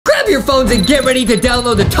your phones and get ready to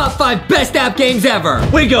download the top 5 best app games ever.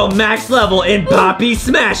 We go max level in Poppy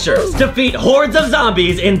Smashers, defeat hordes of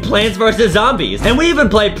zombies in Plants vs. Zombies, and we even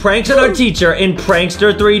play pranks on our teacher in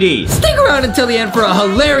Prankster 3D. Stick around until the end for a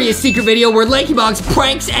hilarious secret video where LankyBox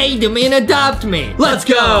pranks aid me and adopt me. Let's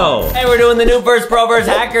go. Hey, we're doing the new First Pro vs.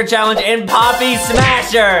 Hacker Challenge in Poppy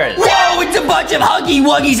Smashers. Whoa, it's a bunch of Huggy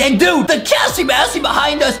Wuggies, and dude, the Cassie Mousy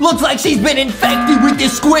behind us looks like she's been infected with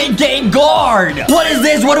this Squid Game guard. What is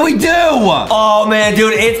this? What do we do? Oh man,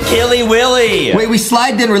 dude, it's Killy Willy. Wait, we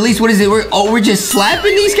slide then release. What is it? We're just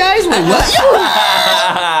slapping these guys? Wait, what?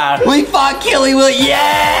 We fought Killy Willy.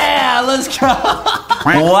 Yeah, let's go.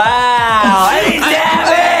 Wow. Hey,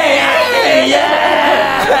 yeah.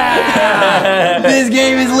 This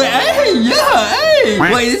game is lit. Hey, yeah, hey.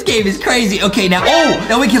 Wait, this game is crazy. Okay, now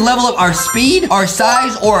we can level up our speed, our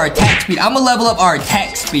size, or our attack speed. I'm gonna level up our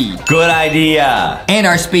attack speed. Good idea. And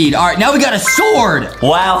our speed. All right, now we got a sword.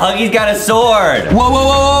 Wow, Huggy's got a sword.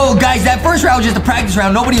 Whoa. Guys, that first round was just a practice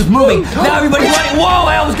round. Nobody was moving. Now everybody's running. Whoa,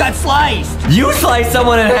 I almost got sliced. You sliced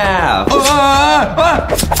someone in half.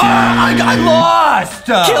 I lost.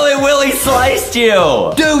 Killy Willy sliced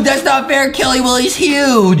you. Dude, that's not fair. Killy Willy's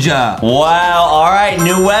huge. Wow, all right,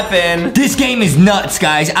 new weapon. This game is nuts,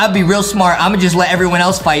 guys. I'll be real smart. I'm gonna just let everyone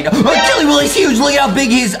else fight. Killy Willy's huge. Look at how big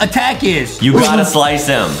his attack is. You gotta slice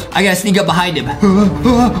him. I gotta sneak up behind him.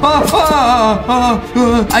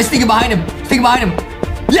 I sneak up behind him.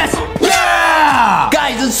 Yes! Yeah!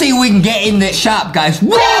 Guys, let's see if we can get in this shop, guys.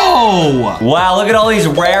 Whoa! Wow, look at all these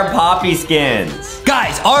rare Poppy skins.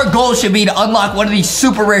 Guys, our goal should be to unlock one of these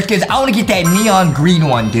super rare skins. I want to get that neon green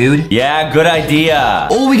one, dude. Yeah, good idea.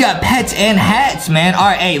 Oh, we got pets and hats, man. All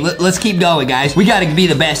right, hey, let's keep going, guys. We got to be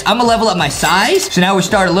the best. I'm going to level up my size. So now we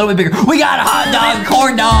start a little bit bigger. We got a hot dog,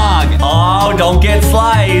 corn dog. Oh, don't get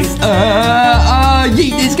sliced.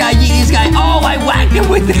 Yeet this guy. Oh, I whacked him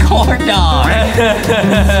with the corn dog.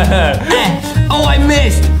 Oh, I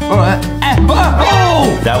missed.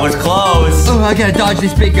 That was close. Oh, I gotta dodge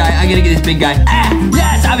this big guy. I gotta get this big guy.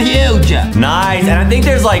 Yes, I'm huge. Nice, and I think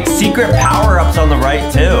there's like secret power-ups on the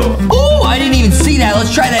right too. Oh, I didn't even see that.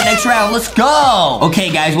 Let's try that next round. Let's go. Okay,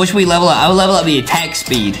 guys, what should we level up? I will level up the attack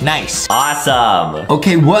speed. Nice. Awesome.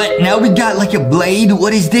 Okay, what? Now we got like a blade.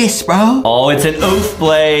 What is this, bro? Oh, it's an oof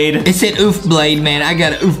blade. It's an oof blade, man. I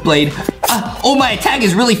got an oof blade. Oh, my attack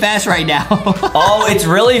is really fast right now. Oh, it's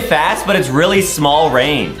really fast, but it's really small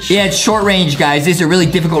range. Yeah, it's short range, guys. This is a really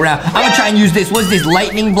difficult round. I'm gonna try and use this. What's this?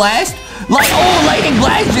 Lightning blast? Lightning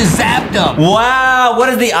blast just zapped him. Wow, what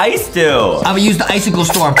does the ice do? I'm gonna use the icicle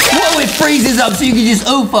storm. Whoa, it freezes up so you can just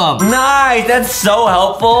oof him. Nice, that's so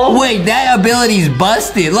helpful. Wait, that ability's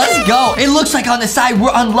busted. Let's go. It looks like on the side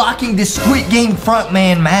we're unlocking the Squid Game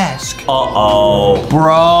frontman mask. Uh-oh.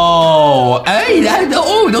 Bro. Hey,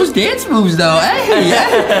 those dance moves though. Hey.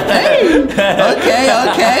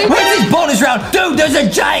 Okay. Where's this bonus round? Dude, there's a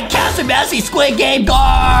giant Cassie Mousy Squid Game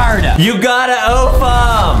guard. You gotta oof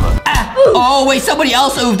him. Oh, wait, somebody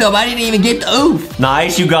else oofed him. I didn't even get the oof.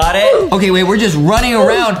 Nice, you got it. Okay, wait, we're just running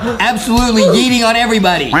around absolutely yeeting on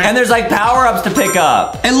everybody. And there's like power-ups to pick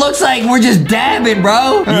up. It looks like we're just dabbing,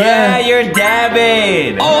 bro. Yeah, you're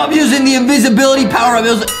dabbing. Oh, I'm using the invisibility power-up.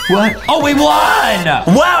 What? Oh, we won.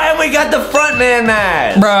 Wow, and we got the frontman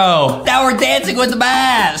mask. Bro, now we're dancing with the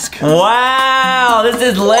mask. Wow, this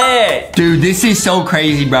is lit. Dude, this is so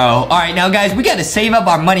crazy, bro. All right, now, guys, we got to save up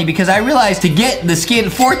our money because I realized to get the skin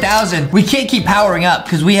 4,000, we can't keep powering up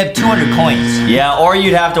because we have 200 coins. Yeah, or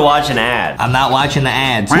you'd have to watch an ad. I'm not watching the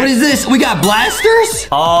ads. What is this? We got blasters?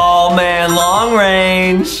 Oh, man, long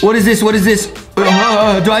range. What is this? Do I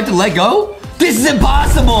have to let go? This is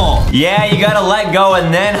impossible. Yeah, you gotta let go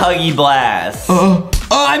and then Huggy Blast. Oh,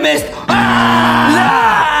 I missed. No!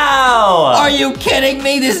 Are you kidding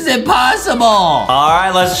me? This is impossible. All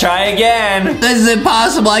right, let's try again. This is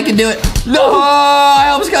impossible. I can do it. No, I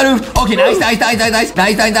almost got to. Okay, nice.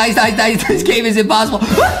 This game is impossible.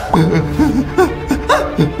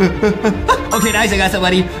 Okay, nice. I got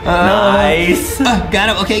somebody. Nice. Got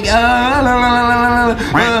him. Okay.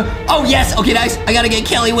 Oh, yes. Okay, nice. I gotta get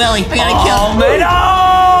Killy Willy. I gotta kill. Oh, man,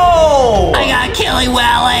 no! I got Killy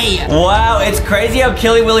Willy. Wow, it's crazy how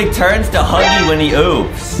Killy Willy turns to Huggy when he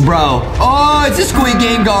oofs. Bro. Oh, it's a Squid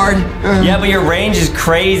Game guard. Yeah, but your range is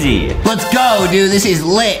crazy. Let's go, dude. This is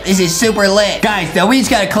lit. This is super lit. Guys, now we just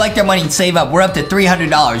gotta collect our money and save up. We're up to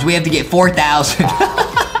 $300. We have to get 4,000.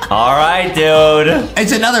 All right, dude.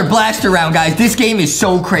 It's another blaster round, guys. This game is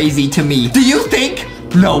so crazy to me. Do you think?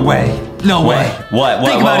 No way. No way. What?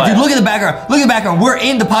 Think about it, dude. Look at the background. Look at the background. We're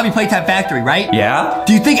in the Poppy Playtime Factory, right? Yeah?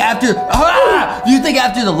 Do you think after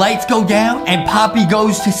the lights go down and Poppy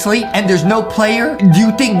goes to sleep and there's no player, do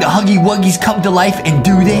you think the Huggy Wuggies come to life and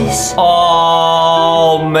do this?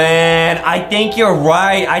 Oh, man. I think you're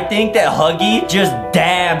right. I think that Huggy just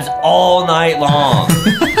dabs all night long.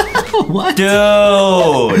 What? Dude.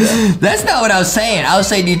 That's not what I was saying. I was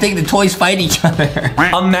saying, do you think the toys fight each other?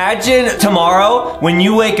 Imagine tomorrow when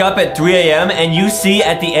you wake up at 3 a.m. and you see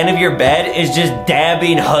at the end of your bed is just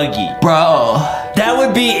dabbing Huggy. Bro. That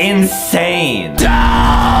would be insane.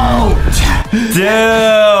 Don't! Dude.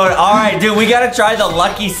 All right, dude, we gotta try the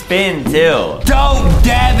lucky spin, too. Don't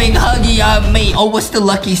dabbing Huggy on me. Oh, what's the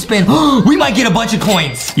lucky spin? We might get a bunch of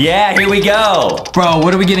coins. Yeah, here we go. Bro,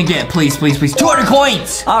 what are we gonna get? Please, please, please. 200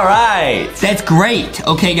 coins. All right. That's great.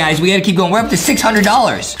 Okay, guys, we gotta keep going. We're up to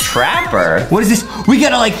 $600. Trapper? What is this? We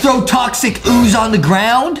gotta, like, throw toxic ooze on the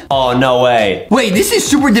ground? Oh, no way. Wait, this is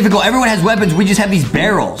super difficult. Everyone has weapons. We just have these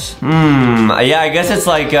barrels. Yeah, I guess it's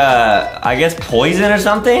like, I guess poison or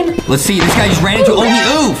something? Let's see. This guy just ran into... Oh, he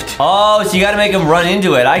oofed. Oh, so you gotta make him run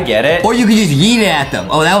into it. I get it. Or you could just yeet it at them.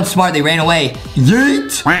 Oh, that one's smart. They ran away.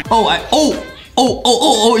 Yeet.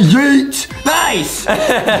 Yeet. Nice.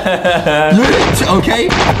 Yeet. Okay.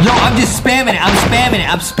 Yo, I'm just spamming it.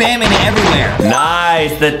 I'm spamming it everywhere.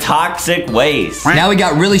 Nice. The toxic waste. Now we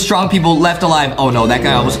got really strong people left alive. Oh, no. That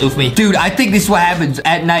guy almost oofed me. Dude, I think this is what happens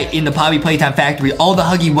at night in the Poppy Playtime Factory. All the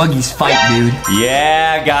Huggy Wuggies fight, dude.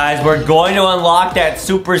 Yeah, guys. We're going to unlock that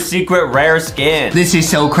super secret rare skin. This is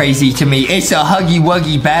so crazy to me. It's a Huggy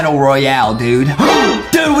Wuggy Battle Royale, dude.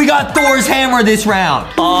 Dude, we got Thor's hammer this round.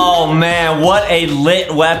 Oh, man. What a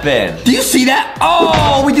lit weapon. Do you see that?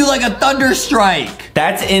 Oh, we do like a thunder strike.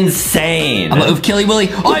 That's insane. I'm gonna oof Killy Willy.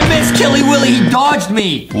 Oh, I missed Killy Willy. He dodged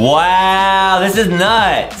me. Wow, this is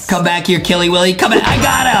nuts. Come back here, Killy Willy. Come back. I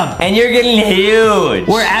got him. And you're getting huge.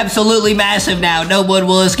 We're absolutely massive now. No one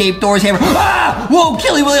will escape Thor's hammer. Ah! Whoa,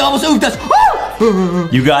 Killy Willy almost oofed us. Ah!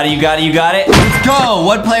 You got it, you got it, you got it. Let's go.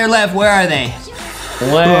 One player left. Where are they?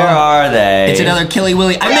 Where are they? It's another Killy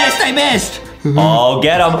Willy. I missed. Oh,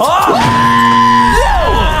 get him. Oh!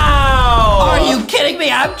 Are you kidding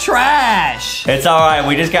me? I'm trash. It's all right.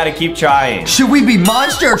 We just got to keep trying. Should we be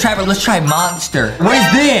monster or trapper? Let's try monster. What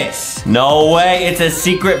is this? No way. It's a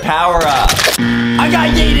secret power-up. I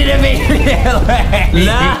got yeeted immediately.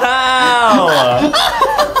 No.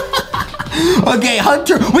 Okay,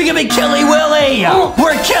 Hunter, we can be Killy Willy.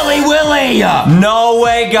 We're Killy Willy. No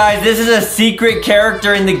way, guys. This is a secret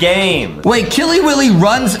character in the game. Wait, Killy Willy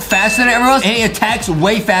runs faster than everyone else and he attacks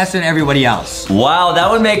way faster than everybody else. Wow, that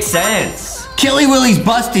would make sense. Killy Willy's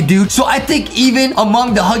busted, dude. So I think even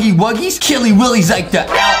among the Huggy Wuggies, Killy Willy's like the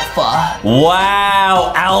alpha.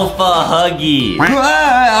 Wow, alpha Huggy.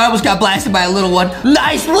 I almost got blasted by a little one.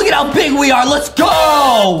 Nice, look at how big we are. Let's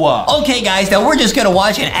go. Okay, guys, now we're just gonna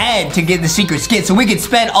watch an ad to get the secret skin so we can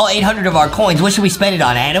spend all 800 of our coins. What should we spend it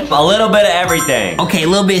on, Adam? A little bit of everything. Okay, a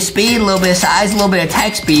little bit of speed, a little bit of size, a little bit of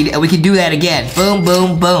attack speed, and we can do that again. Boom,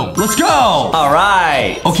 boom, boom. Let's go. All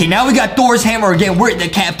right. Okay, now we got Thor's hammer again. We're the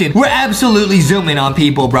captain. We're absolutely zooming on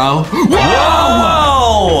people, bro.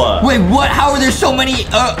 Whoa! Wait, what? How are there so many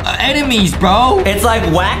enemies, bro? It's like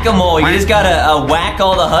whack-a-mole. You just gotta whack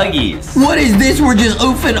all the Huggies. What is this? We're just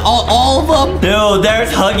oofing all of them? Dude, there's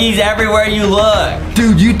Huggies everywhere you look.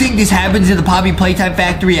 Dude, you think this happens in the Poppy Playtime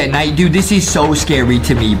Factory at night? Dude, this is so scary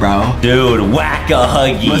to me, bro. Dude,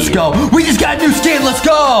 whack-a-Huggy. Let's go. We just got a new skin. Let's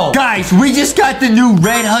go. Guys, we just got the new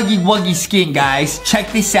red Huggy Wuggy skin, guys.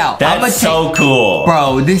 Check this out. That's so cool.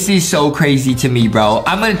 Bro, this is so crazy to me, bro.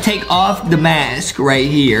 I'm gonna take off the mask right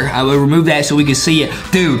here. I will remove that so we can see it.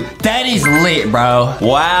 Dude, that is lit, bro.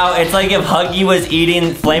 Wow, it's like if Huggy was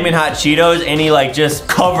eating Flamin' Hot Cheetos and he like just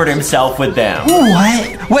covered himself with them.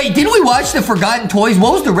 What? Wait, didn't we watch the Forgotten Toys?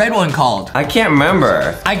 What was the red one called? I can't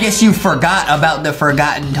remember. I guess you forgot about the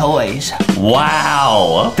Forgotten Toys.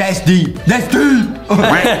 Wow. That's deep. That's deep.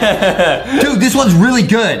 Dude, this one's really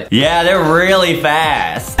good. Yeah, they're really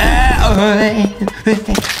fast.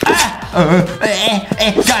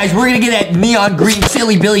 Guys, we're gonna get that neon green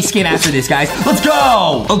Silly Billy skin after this, guys. Let's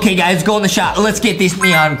go. Okay, guys, go in the shop. Let's get this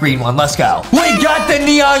neon green one. Let's go. We got the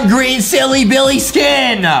neon green Silly Billy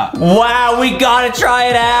skin. Wow, we gotta try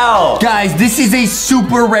it out. Guys, this is a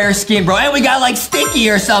super rare skin, bro. And we got like sticky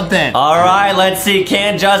or something. All right, let's see.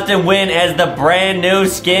 Can Justin win as the brand new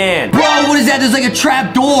skin? Bro, what is that? There's like a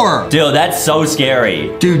trap door. Dude, that's so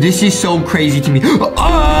scary. Dude, this is so crazy to me.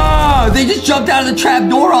 Ah, they just jumped out of the trap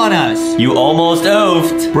door on us. You almost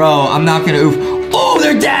oofed. Bro, I'm not gonna oof. Oh,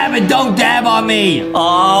 they're dabbing. Don't dab on me.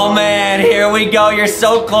 Oh, man. Here we go. You're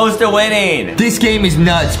so close to winning. This game is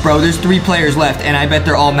nuts, bro. There's 3 players left, and I bet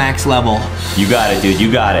they're all max level. You got it, dude.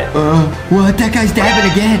 You got it. What? That guy's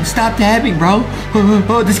dabbing again. Stop dabbing, bro.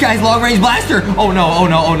 Oh, this guy's long-range blaster. Oh, no. Oh,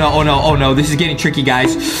 no. Oh, no. Oh, no. Oh, no. This is getting tricky,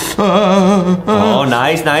 guys. Oh,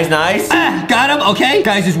 nice, nice, nice. Got him. Okay.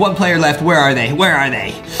 Guys, there's 1 player left. Where are they? Where are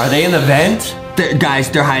they? Are they in the vent? Guys,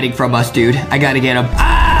 they're hiding from us, dude. I gotta get them.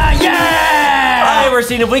 Yeah! Alright, we're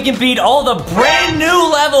seeing if we can beat all the brand new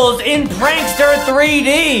levels in Prankster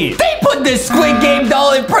 3D. They put this Squid Game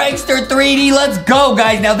doll in Prankster 3D. Let's go,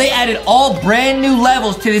 guys. Now, they added all brand new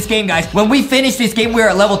levels to this game, guys. When we finished this game, we were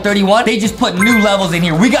at level 31. They just put new levels in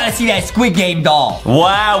here. We gotta see that Squid Game doll.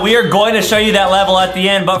 Wow, we are going to show you that level at the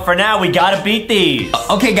end, but for now, we gotta beat these.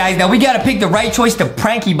 Okay, guys, now we gotta pick the right choice to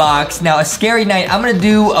LankyBox. Now, a scary night, I'm gonna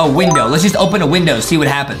do a window. Let's just open a window, see what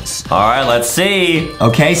happens. Alright, let's see.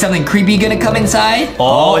 Okay, something creepy gonna come inside.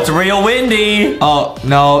 Oh, it's real windy. Oh,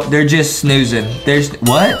 no, they're just snoozing. There's,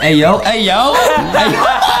 what? Hey, yo, hey, yo. Hey, yo.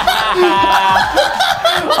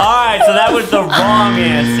 Alright, so that was the wrong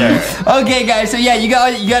answer. Okay, guys, so yeah, you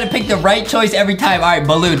gotta pick the right choice every time. All right,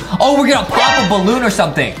 balloon. Oh, we're gonna pop a balloon or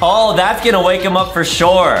something. Oh, that's gonna wake him up for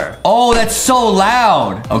sure. Oh, that's so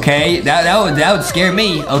loud. Okay, that would scare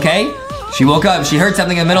me, okay? She woke up. She heard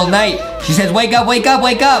something in the middle of the night. She says, wake up, wake up,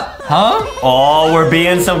 wake up. Huh? Oh, we're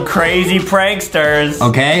being some crazy pranksters.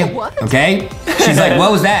 Okay, okay. She's like, what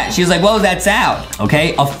was that? She's like, what was that sound?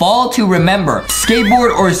 Okay, a fall to remember.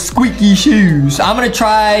 Skateboard or squeaky shoes? I'm gonna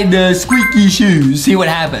try the squeaky shoes. See what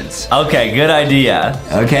happens. Okay, good idea.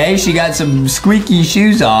 Okay, she got some squeaky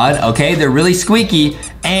shoes on. Okay, they're really squeaky.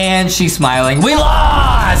 And she's smiling. We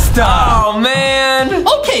lost! Oh, man.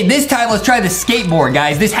 Okay, this time let's try the skateboard,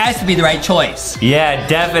 guys. This has to be the right choice. Yeah,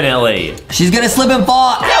 definitely. She's gonna slip and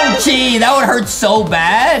fall. Ouchie, that would hurt so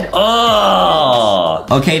bad. Oh.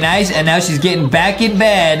 Okay, nice. And now she's getting back in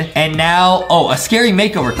bed. And now, oh, a scary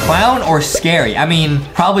makeover. Clown or scary? I mean,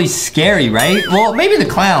 probably scary, right? Well, maybe the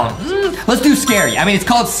clown. Let's do scary. I mean, it's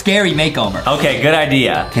called scary makeover. Okay, good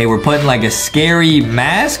idea. Okay, we're putting like a scary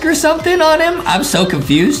mask or something on him. I'm so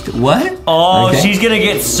confused. What? Oh, okay. She's gonna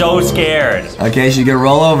get so scared. Okay, she's gonna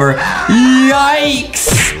roll over. Yikes!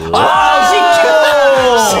 Oh,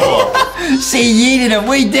 she yeeted him.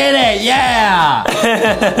 We did it. Yeah.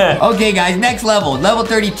 Okay, guys, next level. Level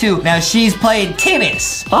 32. Now she's playing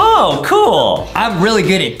tennis. Oh, cool. I'm really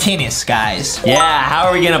good at tennis, guys. Yeah, how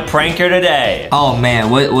are we gonna prank her today? Oh, man.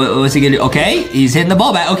 What's he gonna do? Okay, he's hitting the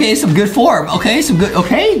ball back. Okay, some good form. Okay,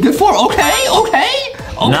 good form. Okay.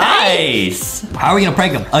 Nice. How are we gonna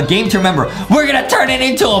prank him? A game to remember. We're gonna turn it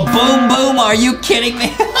into a boom boom. Are you kidding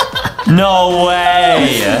me? No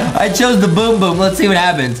way. I chose the boom boom. Let's see what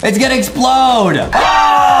happens. It's gonna explode.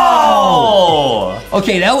 Oh.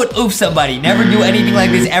 Okay, that would oof somebody. Never do anything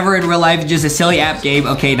like this ever in real life. Just a silly app game.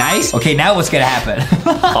 Okay, nice. Okay, now what's gonna happen?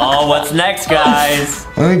 Oh, what's next, guys?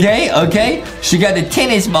 Okay. She got the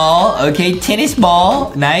tennis ball. Okay, tennis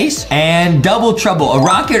ball. Nice. And double trouble. A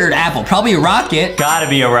rocket or an apple? Probably a rocket. Gotta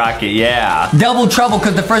be a rocket, yeah. Double trouble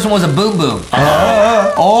because the first one was a boom boom.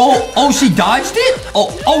 Oh, she dodged it?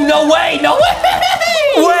 Oh, no way.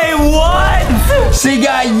 Wait, what? She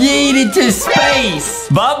got yeeted to space.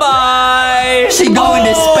 Bye-bye. She going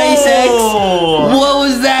to SpaceX. What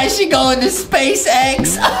was that? She going to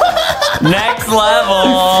SpaceX. Next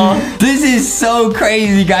level. This is so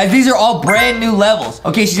crazy, guys. These are all brand new levels.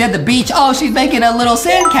 Okay, she's at the beach. Oh, she's making a little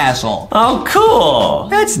sandcastle. Oh, cool.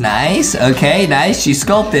 That's nice. Okay, nice. She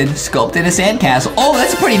sculpted a sandcastle. Oh,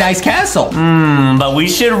 that's a pretty nice castle. But we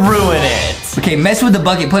should ruin it. Okay, mess with the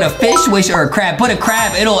bucket. Put a fish, wish, or a crab. Put a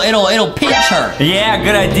crab. It'll pinch her. Yeah,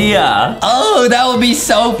 good idea. Oh, that would be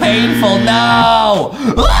so painful. No.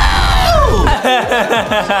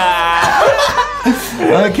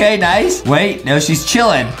 Okay, nice. Wait, no, she's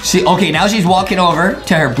chilling. Okay, now she's walking over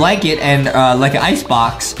to her blanket and like an ice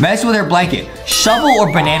box. Mess with her blanket. Shovel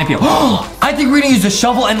or banana peel? I think we're gonna use a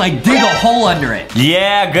shovel and like dig a hole under it.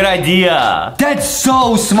 Yeah, good idea. That's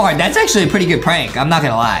so smart. That's actually a pretty good prank. I'm not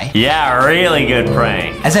gonna lie. Yeah, really good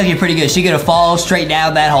prank. That's actually pretty good. She's gonna fall straight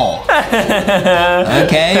down that hole.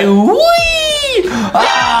 Okay. Whee!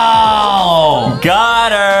 Oh!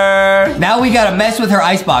 Got her. Now we gotta mess with her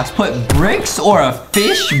icebox. Put bricks or a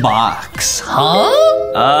fish box,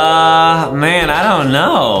 huh? Man, I don't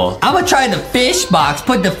know. I'm gonna try the fish box.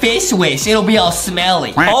 Put the fish wish. It'll be all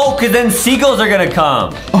smelly. Oh, cause then seagulls are gonna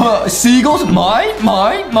come. Seagulls? Mine.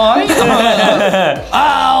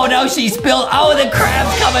 Oh, no, she spilled. Oh, the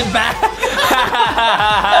crab's coming back.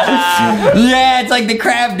 Yeah, it's like the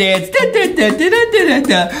crab dance.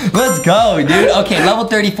 Let's go, dude. Okay, level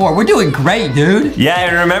 34. We're doing great, dude. Yeah,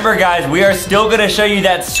 and remember, guys, we are still gonna show you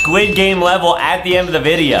that Squid Game level at the end of the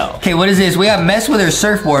video. Okay, what is this? We got mess with her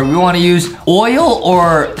surfboard. We want to use oil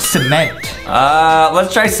or cement?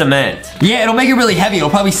 Let's try cement. Yeah, it'll make it really heavy. It'll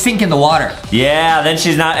probably sink in the water. Yeah, then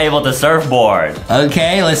she's not able to surfboard.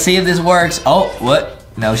 Okay, let's see if this works. Oh, what?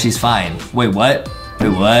 No, she's fine. Wait, what? Wait,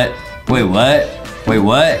 what? Wait, what? Wait,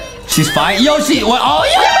 what? She's fine. Yo, what? Oh,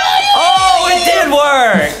 yeah! Oh, it did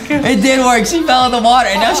work! It did work. She fell in the water,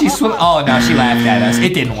 and now she's swimming. Oh, no, she laughed at us.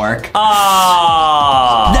 It didn't work.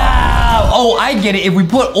 Oh. No! Oh, I get it. If we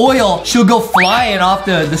put oil, she'll go flying off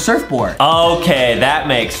the surfboard. Okay, that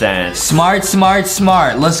makes sense. Smart, smart,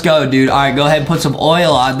 smart. Let's go, dude. All right, go ahead and put some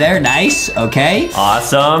oil on there. Nice. Okay.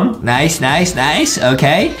 Awesome. Nice, nice, nice.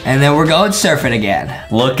 Okay. And then we're going surfing again.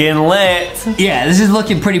 Looking lit. Yeah, this is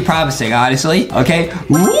looking pretty promising, honestly. Okay.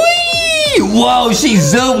 Whee! Whoa, she's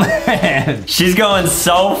zooming. She's going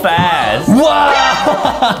so fast.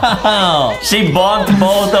 Whoa! She bumped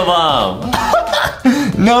both of them.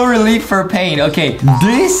 No relief for pain. Okay,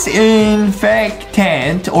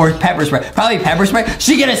 disinfectant or pepper spray. Probably pepper spray.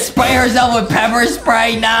 She gonna spray herself with pepper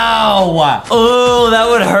spray? No. Ooh, that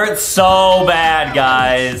would hurt so bad,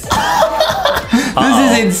 guys. This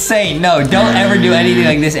is insane. No, don't ever do anything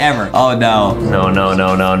like this ever. Oh, no. No, no,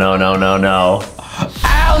 no, no, no, no, no, no.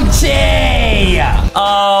 Ouchie!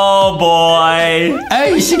 Oh, boy.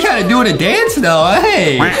 Hey, she kind of doing a dance, though.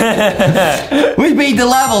 Hey. We beat the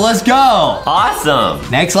level. Let's go. Awesome.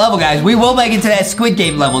 Next level, guys. We will make it to that Squid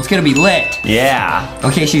Game level. It's going to be lit. Yeah.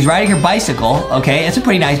 Okay, she's riding her bicycle. Okay, it's a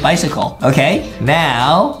pretty nice bicycle. Okay,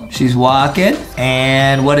 now she's walking.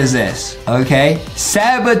 And what is this? Okay,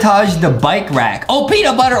 sabotage the bike rack. Oh,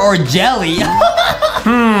 peanut butter or jelly.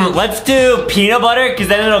 Let's do peanut butter because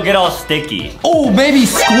then it'll get all sticky. Oh, maybe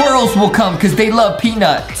squirrels will come because they love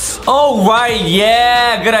peanuts. Oh, right.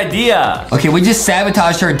 Yeah, good idea. Okay, we just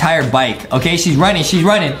sabotaged her entire bike. Okay, she's running. She's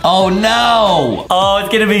running. Oh, no. Oh, it's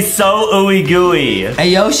going to be so ooey gooey. Hey,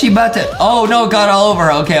 yo, she about to... Oh, no, it got all over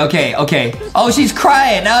her. Okay, okay, okay. Oh, she's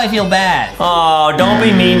crying. Now I feel bad. Oh, don't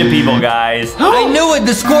be mean to people, guys. I knew it.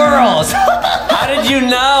 The squirrels. How did you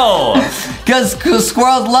know? Because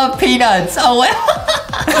squirrels love peanuts. Oh, well.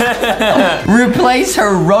 Replace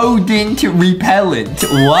her rodent repellent.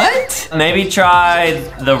 What? Maybe try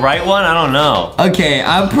the right one? I don't know. Okay,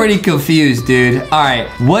 I'm pretty confused, dude. All right,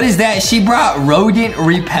 what is that? She brought rodent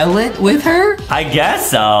repellent with her? I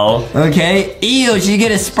guess so. Okay, ew, she's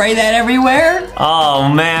gonna spray that everywhere? Oh,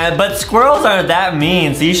 man, but squirrels aren't that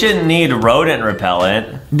mean, so you shouldn't need rodent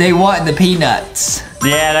repellent. They want the peanuts.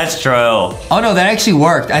 Yeah, that's true. Oh, no, that actually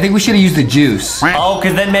worked. I think we should have used the juice. Oh,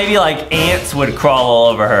 because then maybe, like, ants would crawl all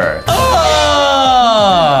over her.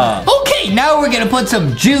 Oh! Okay, now we're gonna put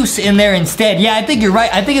some juice in there instead. Yeah, I think you're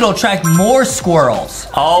right. I think it'll attract more squirrels.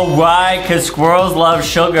 Oh, right, because squirrels love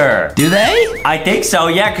sugar. Do they? I think so,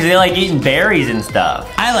 yeah, because they like eating berries and stuff.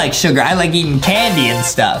 I like sugar. I like eating candy and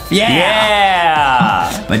stuff. Yeah.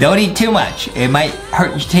 Yeah. But don't eat too much. It might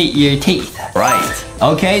hurt your teeth. Right.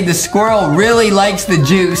 Okay, the squirrel really likes the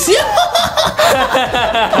juice.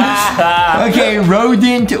 Okay,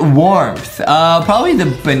 rodent warmth. Probably the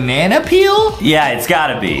banana peel? Yeah, it's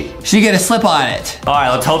gotta be. She gonna slip on it. All right,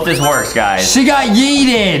 let's hope this works, guys. She got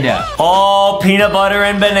yeeted. Oh, peanut butter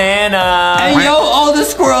and banana. Hey, yo, all the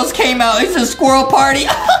squirrels came out. It's a squirrel party.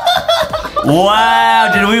 Wow,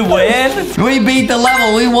 did we win? We beat the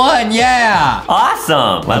level. We won, yeah.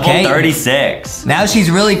 Awesome. Level 36. Now she's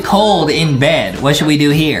really cold in bed. What should we do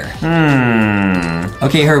here?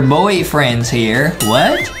 Okay, her boyfriend's here.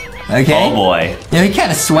 What? Okay. Oh, boy. Yeah, he kind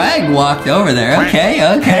of swag walked over there. Okay,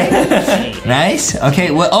 okay. Nice. Okay,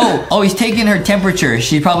 well, oh, he's taking her temperature.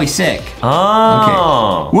 She's probably sick.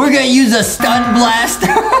 Oh. Okay. We're gonna use a stun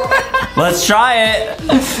blaster. Let's try it.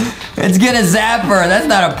 It's gonna zap her. That's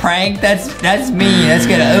not a prank. That's me. That's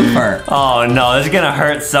gonna oof her. Oh, no, this is gonna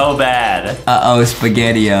hurt so bad. Uh-oh,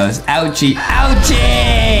 SpaghettiOs. Ouchie.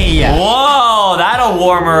 Ouchie! Whoa, that'll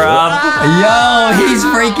warm her up. Yo, he's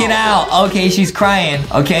freaking out. Okay, she's crying.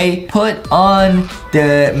 Okay, put on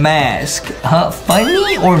the mask. Huh?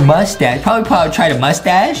 Funny or mustache? Probably try the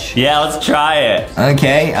mustache. Yeah, let's try it.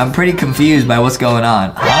 Okay, I'm pretty confused by what's going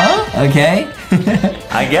on. Huh? Okay.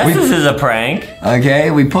 I guess this is a prank. Okay,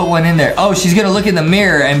 we put one in there. Oh, she's gonna look in the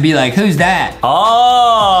mirror and be like, who's that?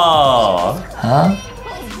 Oh. Huh?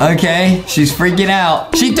 Okay, she's freaking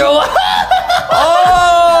out. She threw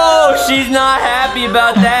Oh, she's not happy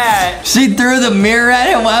about that. She threw the mirror at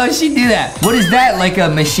him? Why would she do that? What is that, like a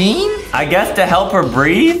machine? I guess to help her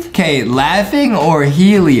breathe? Okay, laughing or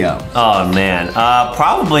helium? Oh, man.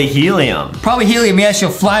 Probably helium. Probably helium, yeah, she'll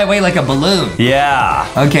fly away like a balloon. Yeah.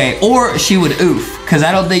 Okay, or she would oof, because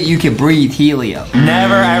I don't think you can breathe helium.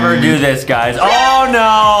 Never ever do this, guys. Oh,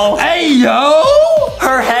 no. Hey, yo!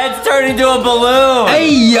 Her head's turned into a balloon. Hey,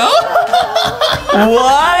 yo!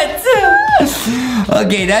 What?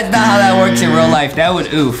 Okay, that's not how that works in real life. That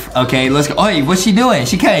would oof. Okay, let's go. Oh, what's she doing?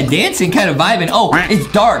 She kind of dancing, kind of vibing. Oh, it's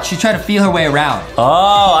dark. She's trying to feel her way around.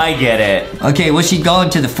 Oh, I get it. Okay, what's she going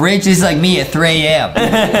to the fridge? This is like me at 3 a.m.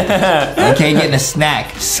 Okay, getting a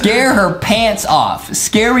snack. Scare her pants off.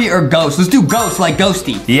 Scary or ghost? Let's do ghost, like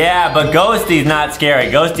Ghosty. Yeah, but Ghosty's not scary.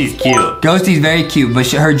 Ghosty's cute. Ghosty's very cute, but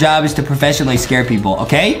her job is to professionally scare people,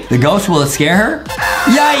 okay? The ghost will scare her.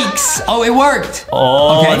 Yikes! Oh, it worked.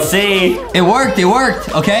 Oh, okay. Let's see. It worked,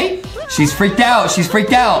 okay? She's freaked out,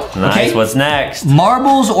 Nice, okay? What's next?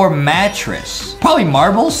 Marbles or mattress? Probably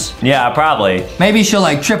marbles. Yeah, probably. Maybe she'll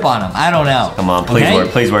like trip on them, I don't know. Come on, please work,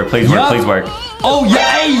 please work, please work, please work. Oh, yeah,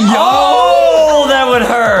 hey, yo! Oh, that would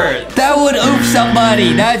hurt. That would oof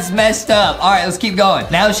somebody. That's messed up. All right, let's keep going.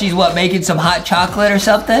 Now she's what, making some hot chocolate or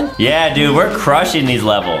something? Yeah, dude, we're crushing these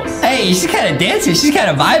levels. Hey, she's kind of dancing. She's kind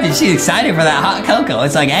of vibing. She's excited for that hot cocoa.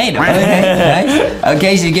 It's like, hey, okay, nice.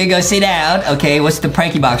 Okay, she's gonna go sit down. Okay, what's the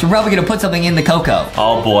pranky box? We're probably gonna put something in the cocoa.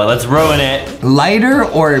 Oh boy, let's ruin it. Lighter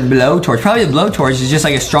or blowtorch? Probably the blowtorch is just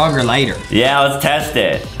like a stronger lighter. Yeah, let's test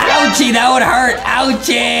it. Ouchie, that would hurt.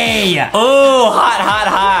 Ouchie. Oh,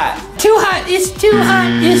 hot. Too hot. It's too hot.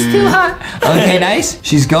 It's too hot. Okay, nice.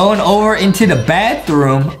 She's going over into the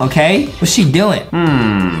bathroom. Okay, what's she doing?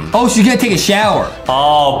 Oh, she's gonna take a shower.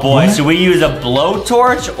 Oh boy, should we use a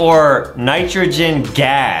blowtorch or nitrogen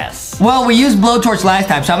gas? Well, we used blowtorch last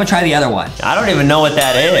time, so I'm gonna try the other one. I don't even know what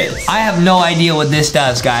that is. I have no idea what this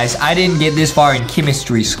does, guys. I didn't get this far in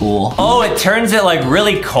chemistry school. Oh, it turns it like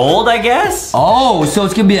really cold, I guess? Oh, so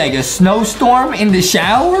it's gonna be like a snowstorm in the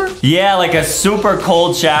shower? Yeah, like a super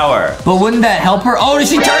cold shower. But wouldn't that help her? Oh, did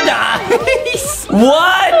she turn to ice?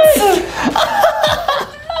 What?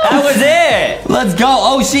 That was it. Let's go.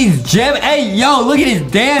 Oh, she's jamming. Hey, yo, look at his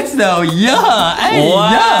dance, though. Yeah. Hey, wow,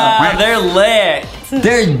 yeah. they're lit.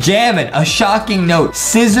 They're jamming. A shocking note.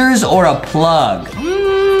 Scissors or a plug?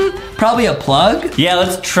 Probably a plug. Yeah,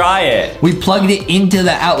 let's try it. We plugged it into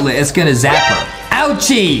the outlet. It's gonna zap her.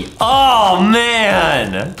 Ouchie! Oh,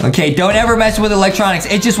 man. Okay, don't ever mess with electronics.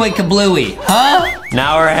 It just went kablooey. Huh?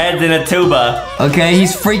 Now her head's in a tuba. Okay,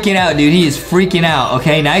 he's freaking out, dude. He is freaking out.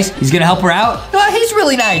 Okay, nice. He's gonna help her out. No, he's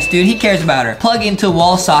really nice, dude. He cares about her. Plug into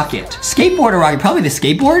wall socket. Skateboard or rocket? Probably the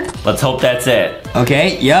skateboard. Let's hope that's it.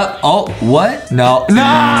 Okay, yep. Oh, what? No. No!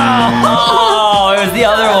 Oh, it was the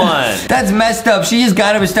other one. That's messed up. She just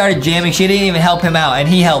got him and started jamming. She didn't even help him out, and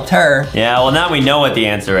he helped her. Yeah, well, now we know what the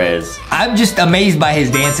answer is. I'm just amazed by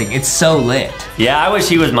his dancing. It's so lit. Yeah, I wish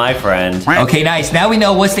he was my friend. Okay, nice. Now we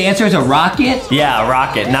know what's the answer is a rocket? Yeah, a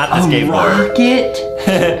rocket, not the skateboard.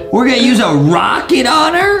 Rocket? We're gonna use a rocket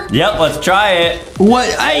on her? Yep, let's try it. What?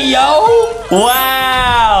 Hey, yo!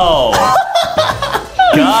 Wow!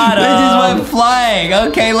 Got him. They just went flying.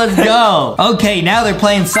 Okay, let's go. Okay, now they're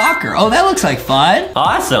playing soccer. Oh, that looks like fun.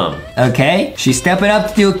 Awesome. Okay, she's stepping up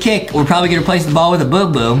to do a kick. We're probably gonna place the ball with a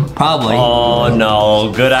boom boom. Probably. Oh,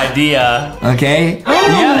 no. Good idea. Okay.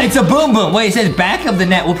 Yeah, it's a boom boom. Wait, it says back of the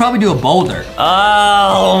net. We'll probably do a boulder.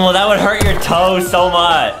 Oh, that would hurt your toes so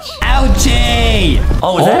much. Ouchie!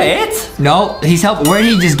 Oh, was that it? No, he's helping. Where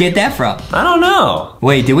did he just get that from? I don't know.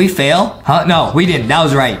 Wait, did we fail? Huh? No, we didn't. That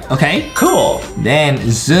was right. Okay. Cool. Then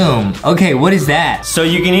zoom. Okay, what is that? So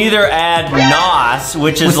you can either add NOS,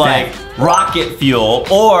 which is What's like rocket fuel,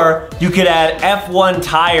 or you could add F1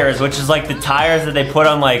 tires, which is like the tires that they put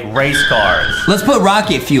on like race cars. Let's put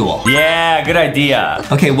rocket fuel. Yeah, good idea.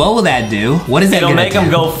 Okay, what will that do? What is that It'll gonna make do? them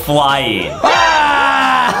go flying.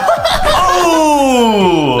 Ah!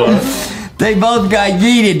 Oh! They both got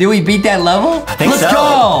yeeted. Do we beat that level? I think Let's so.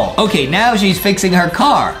 go. Okay, now she's fixing her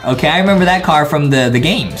car. Okay, I remember that car from the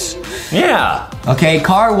games. Yeah. Okay,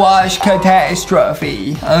 car wash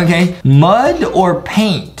catastrophe. Okay, mud or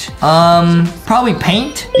paint? Probably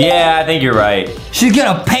paint. Yeah, I think you're right. She's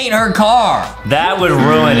gonna paint her car. That would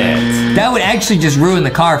ruin it. That would actually just ruin the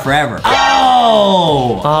car forever.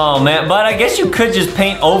 Oh! Oh, man. But I guess you could just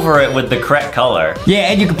paint over it with the correct color. Yeah,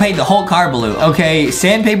 and you can paint the whole car blue. Okay,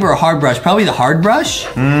 sandpaper or hard brush? Probably the hard brush.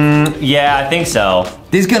 Yeah, I think so.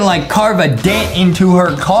 This is gonna like carve a dent into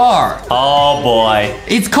her car. Oh, boy.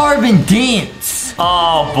 It's carving dents.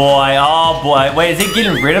 Oh, boy. Oh, boy. Wait, is it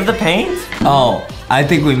getting rid of the paint? Oh, I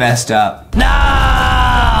think we messed up.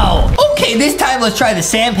 No! Okay, this time let's try the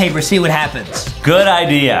sandpaper, see what happens. Good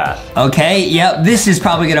idea. Okay, yep, this is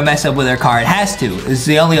probably gonna mess up with her car. It has to. This is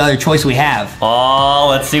the only other choice we have. Oh,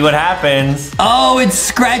 let's see what happens. Oh, it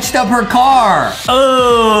scratched up her car.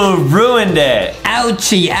 Oh, ruined it.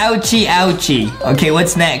 Ouchie, ouchie, ouchie. Okay,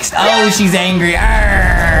 what's next? Oh, she's angry.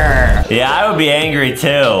 Arrgh. Yeah, I would be angry too.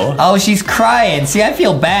 Oh, she's crying. See, I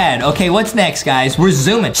feel bad. Okay, what's next, guys? We're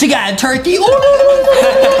zooming. She got a turkey.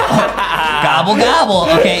 Gobble, gobble.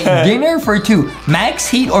 Okay, dinner for two. Max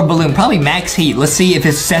heat or balloon? Probably max heat. Let's see if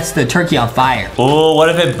it sets the turkey on fire. Oh, what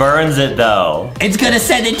if it burns it though? It's gonna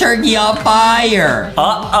set the turkey on fire.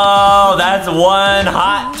 Uh-oh, that's one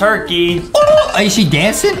hot turkey. Oh, is she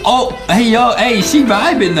dancing? Oh, hey, yo, hey, she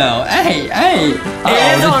vibing though. Hey, hey.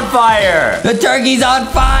 It is on fire. The turkey's on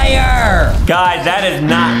fire. Guys, that is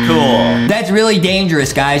not cool. That's really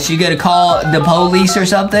dangerous, guys. She gonna call the police or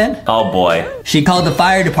something? Oh boy. She called the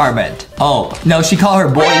fire department. Oh, no, she called her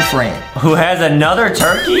boyfriend. Who has another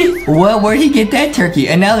turkey? Well, where'd he get that turkey?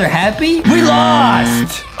 And now they're happy? We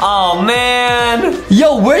lost! Oh, man.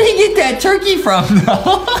 Yo, where'd he get that turkey from,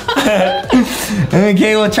 though?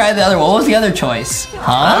 Okay, we'll try the other one. What was the other choice?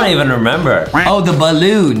 Huh? I don't even remember. Oh, the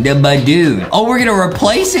balloon. The badoon. Oh, we're gonna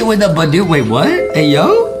replace it with a badoon. Wait, what? Hey,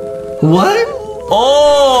 yo? What?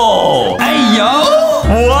 Oh! Hey,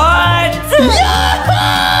 yo? What?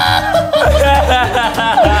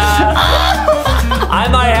 I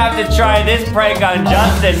might have to try this prank on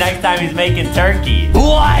Justin next time he's making turkey.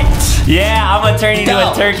 What? Yeah, I'm gonna turn you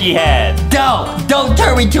to a turkey head. Don't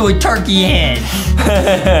turn me to a turkey head.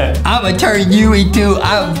 I'm gonna turn you into,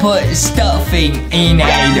 I'll put stuffing in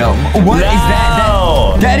Adam. What is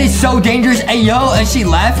that? That is so dangerous. Hey, yo, is she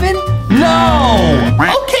laughing? No.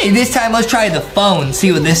 Okay, this time let's try the phone,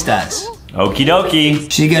 see what this does. Okie dokie.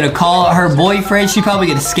 She's gonna call her boyfriend. She's probably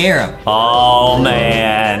gonna scare him. Oh,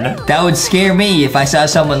 man. That would scare me if I saw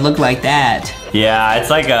someone look like that. Yeah, it's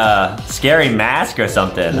like a scary mask or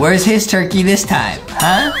something. Where's his turkey this time?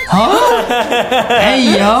 Huh? Huh?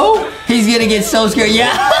 Hey, yo. He's gonna get so scared.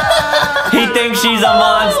 Yeah. He thinks she's a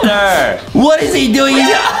monster. What is he doing?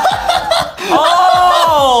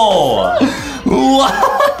 Oh! What?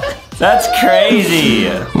 That's crazy.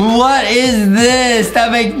 What is this?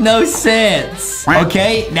 That makes no sense.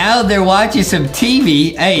 Okay, now they're watching some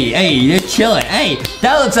TV. Hey, they're chilling. Hey,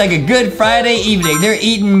 that looks like a good Friday evening. They're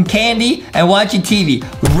eating candy and watching TV.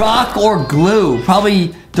 Rock or glue?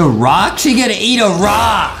 Probably the rock. She gonna eat a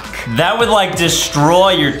rock. That would like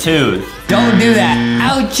destroy your tooth. Don't do that.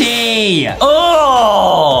 Ouchie.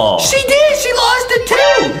 Oh! She did. She lost a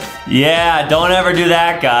tooth. Yeah, don't ever do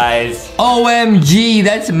that, guys. OMG,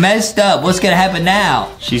 that's messed up. What's gonna happen now?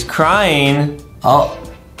 She's crying. Oh,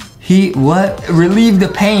 what? Relieve the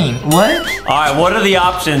pain. What? All right, what are the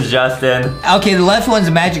options, Justin? Okay, the left one's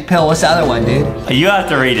a magic pill. What's the other one, dude? You have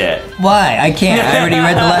to read it. Why? I can't. I already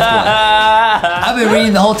read the left one. I've been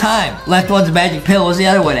reading the whole time. Left one's a magic pill. What's the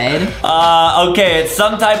other one, Ed? Okay, it's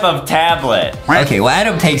some type of tablet. Okay, well,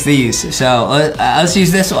 Adam takes these, so let's use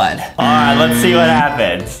this one. All right, let's see what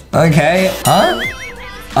happens. Okay. Huh?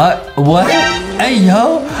 What? Hey,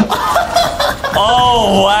 yo.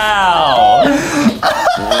 Oh, wow.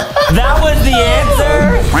 That was the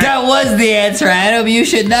answer? That was the answer, Adam. You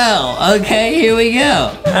should know. Okay, here we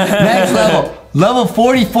go. Next level. Level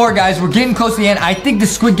 44, guys. We're getting close to the end. I think the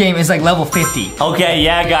Squid Game is like level 50. Okay,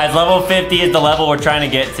 yeah, guys. Level 50 is the level we're trying to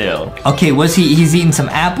get to. Okay, he's eating some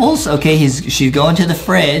apples. Okay, she's going to the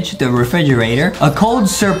fridge, the refrigerator. A cold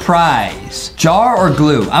surprise. Jar or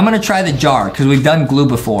glue? I'm gonna try the jar, because we've done glue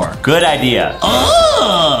before. Good idea.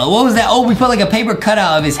 Oh, what was that? Oh, we put like a paper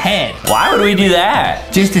cutout of his head. Why would we do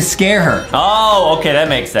that? Just to scare her. Oh, okay, that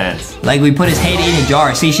makes sense. Like we put his head in a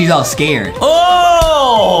jar. See, she's all scared.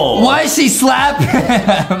 Oh! Why is she slapping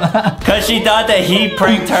him? Because she thought that he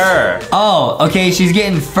pranked her. Oh, okay, she's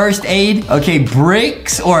getting first aid. Okay,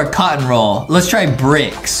 bricks or a cotton roll? Let's try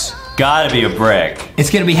bricks. Gotta be a brick. It's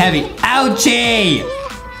gonna be heavy. Ouchie!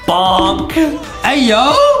 Bonk. Hey,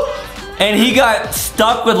 yo! And he got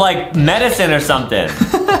stuck with like medicine or something.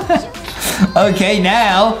 Okay,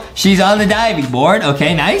 now she's on the diving board.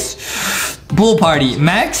 Okay, nice. Pool party.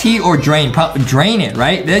 Max heat or drain? Drain it,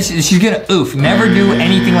 right? She's gonna oof. Never do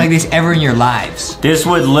anything like this ever in your lives. This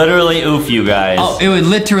would literally oof you guys. Oh, it would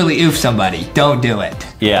literally oof somebody. Don't do it.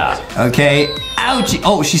 Yeah. Okay. Ouchie.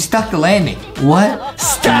 Oh, she stuck the landing. What?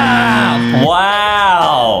 Stop.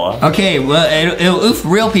 Wow. Okay, well, it'll oof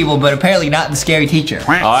real people, but apparently not the scary teacher. All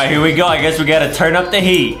right, here we go. I guess we gotta turn up the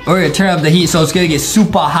heat. We're gonna turn up the heat so it's gonna get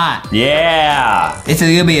super hot. Yeah. It's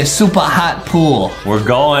gonna be a super hot pool. We're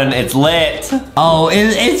going. It's lit. Oh,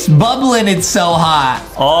 it's bubbling. It's so hot.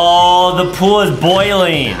 Oh, the pool is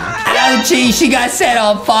boiling. Ouchie, she got set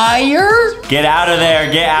on fire. Get out of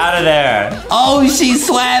there. Get out of there. Oh, she's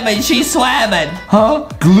swimming. She's swimming. Huh?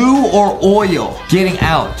 Glue or oil? Getting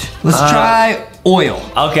out. Let's try oil.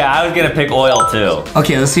 Okay, I was gonna pick oil too.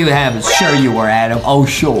 Okay, let's see what happens. Sure you were, Adam. Oh,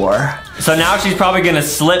 sure. So now she's probably gonna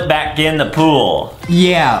slip back in the pool.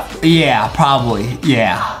 Yeah, probably.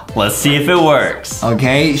 Yeah. Let's see if it works.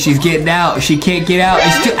 Okay, she's getting out. She can't get out.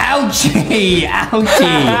 It's too ouchie.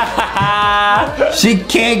 Ouchie. She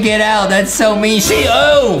can't get out. That's so mean. She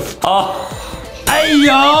oofed. Oh. Hey,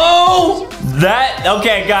 yo.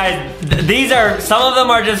 Okay, guys, these are, some of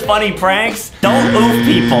them are just funny pranks. Don't oof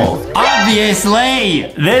people.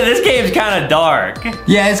 Obviously. This game's kind of dark.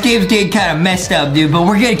 Yeah, this game's getting kind of messed up, dude, but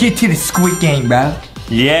we're gonna get to the Squid Game, bro.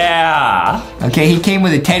 Yeah. Okay, he came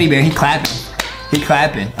with a teddy bear. He clapping. He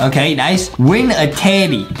clapping. Okay, nice. Win a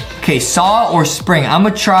teddy. Okay, saw or spring. I'm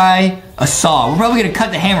gonna try a saw. We're probably gonna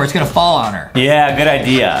cut the hammer. It's gonna fall on her. Yeah, good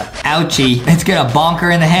idea. Ouchie. It's gonna bonk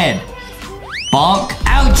her in the head. Bonk.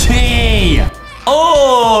 Ouchie!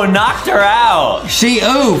 Oh, knocked her out. She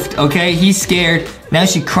oofed. Okay, he's scared. Now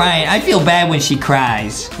she's crying. I feel bad when she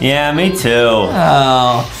cries. Yeah, me too.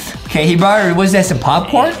 Oh. Okay, he brought her, was that some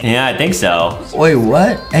popcorn? Yeah, I think so. Wait,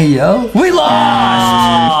 what? Hey, yo. We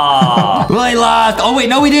lost! We lost. Oh, wait,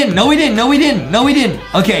 no, we didn't. No, we didn't. No, we didn't. No, we didn't.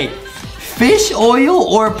 Okay, fish oil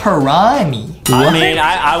or piranha? I mean,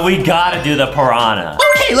 we gotta do the piranha.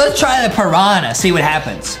 Okay, let's try the piranha. See what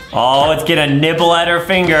happens. Oh, it's gonna nibble at her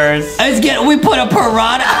fingers. We put a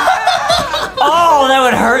piranha. Oh, that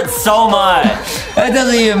would hurt so much. That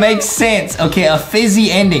doesn't even make sense. Okay, a fizzy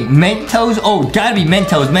ending. Mentos. Oh, gotta be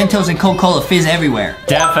Mentos. Mentos and Coca-Cola fizz everywhere.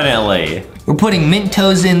 Definitely. We're putting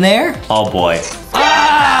Mentos in there. Oh, boy.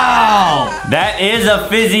 Ow! That is a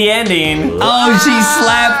fizzy ending. Oh, she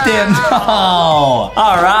slapped him. No.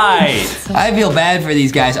 All right. I feel bad for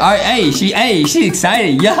these guys. All right, hey, she's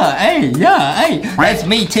excited. Yeah, hey. That's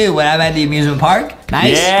me too when I'm at the amusement park.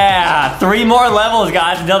 Nice. Yeah, 3 more levels,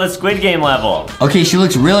 guys, until the Squid Game level. Okay, she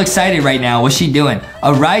looks real excited right now. What's she doing?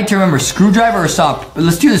 A ride to remember, screwdriver or saw?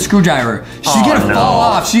 Let's do the screwdriver. She's gonna fall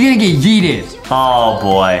off. She's gonna get yeeted. Oh,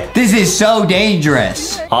 boy. This is so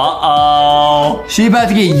dangerous. Uh-oh. She about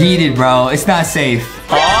to get yeeted, bro. It's not safe.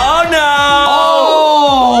 Oh, no.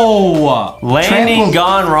 Oh. Landing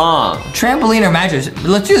gone wrong. Trampoline or mattress?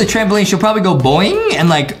 Let's do the trampoline. She'll probably go boing and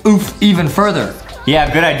like oof even further. Yeah,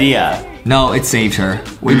 good idea. No, it saved her.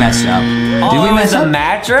 We messed up. Did we mess up? A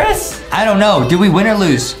mattress? I don't know. Did we win or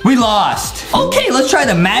lose? We lost. Okay, let's try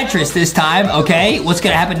the mattress this time. Okay, what's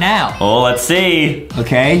gonna happen now? Oh, let's see.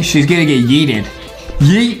 Okay, she's gonna get yeeted.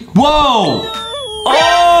 Yeet. Whoa.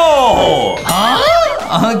 Oh. Huh?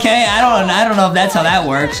 Okay, I don't know if that's how that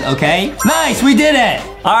works. Okay. Nice, we did it.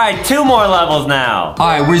 All right, 2 more levels now. All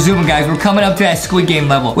right, we're zooming, guys. We're coming up to that Squid Game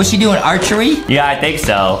level. What's she doing? Archery? Yeah, I think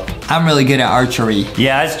so. I'm really good at archery.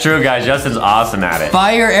 Yeah, that's true, guys. Justin's awesome at it.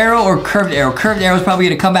 Fire arrow or curved arrow? Curved arrow is probably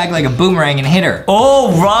gonna come back like a boomerang and hit her.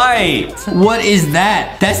 Oh, right. What is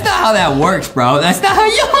that? That's not how that works, bro. That's not how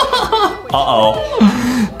you... Uh-oh.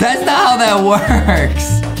 That's not how that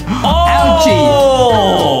works.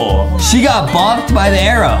 Oh! Ouchie. She got bonked by the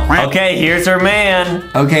arrow. Okay, here's her man.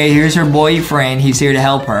 Okay, here's her boyfriend. He's here to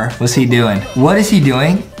help her. What's he doing? What is he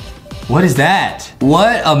doing? What is that?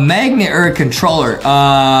 What? A magnet or a controller?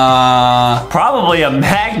 Probably a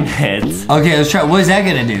magnet. Okay, let's try. What is that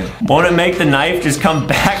gonna do? Won't it make the knife just come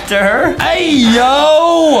back to her? Hey,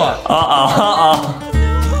 yo! Uh-oh.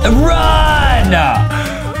 Run!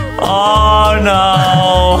 Oh,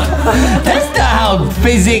 no. That's not how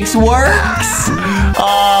physics works.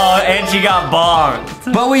 Oh, and she got bonked.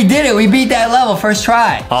 But we did it. We beat that level first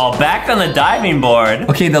try. Oh, back on the diving board.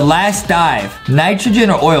 Okay, the last dive. Nitrogen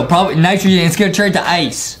or oil? Probably nitrogen. It's gonna turn to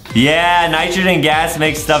ice. Yeah, nitrogen gas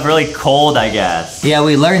makes stuff really cold, I guess. Yeah,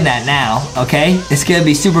 we learned that now, okay? It's gonna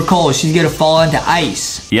be super cold. She's gonna fall into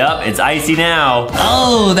ice. Yep, it's icy now.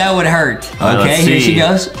 Oh, that would hurt. Okay, here she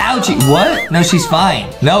goes. Ouchie. What? No, she's fine.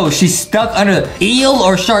 No, she's stuck under the eel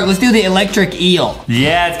or shark. Let's do the electric eel.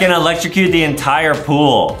 Yeah, it's gonna electrocute the entire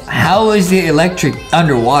pool. How is the electric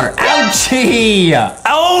underwater? Ouchie!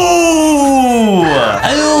 Oh!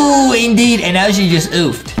 Oh, indeed. And now she just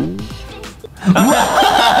oofed.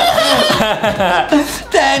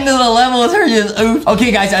 The end of the level is her just oof.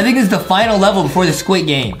 Okay, guys, I think this is the final level before the Squid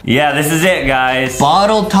Game. Yeah, this is it, guys.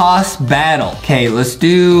 Bottle toss battle. Okay, let's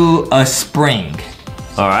do a spring.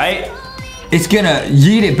 All right. It's gonna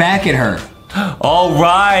yeet it back at her. All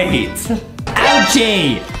right.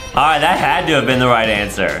 Ouchie! All right, that had to have been the right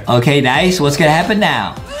answer. Okay, nice. What's gonna happen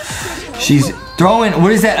now? She's throwing,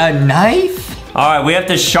 what is that, a knife? All right, we have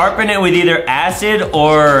to sharpen it with either acid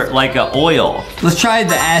or like a oil. Let's try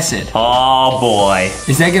the acid. Oh boy.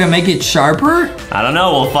 Is that gonna make it sharper? I don't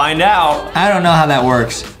know, we'll find out. I don't know how that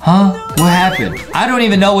works. Huh? What happened? I don't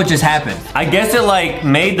even know what just happened. I guess it like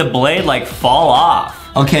made the blade like fall off.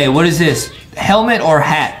 Okay, what is this? Helmet or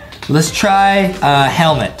hat? Let's try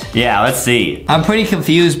helmet. Yeah, let's see. I'm pretty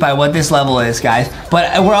confused by what this level is, guys.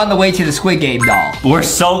 But we're on the way to the Squid Game doll. We're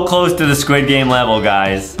so close to the Squid Game level,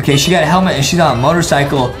 guys. Okay, she got a helmet and she's on a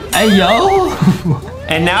motorcycle. Hey, yo!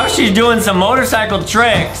 And now she's doing some motorcycle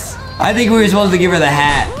tricks. I think we were supposed to give her the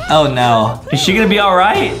hat. Oh, no. Is she gonna be all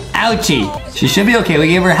right? Ouchie. She should be okay. We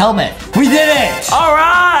gave her a helmet. We did it! All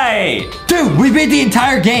right! Dude, we beat the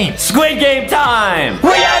entire game. Squid Game time!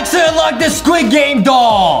 We actually unlocked the Squid Game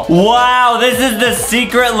doll. Wow, this is the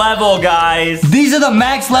secret level, guys. These are the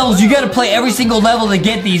max levels. You gotta play every single level to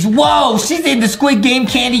get these. Whoa, she's in the Squid Game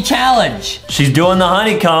candy challenge. She's doing the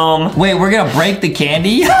honeycomb. Wait, we're gonna break the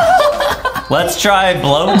candy? Let's try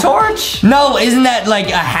blowtorch? No, isn't that like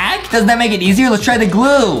a hack? Doesn't that make it easier? Let's try the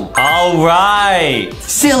glue. All right.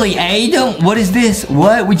 Silly, eh? What is this?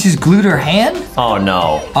 What? We just glued her hand? Oh,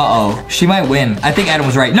 no. Uh-oh. She might win. I think Adam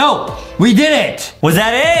was right. No! We did it! Was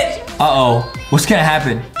that it? Uh-oh. What's gonna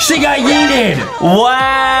happen? She got yeeted!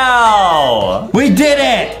 Wow! We did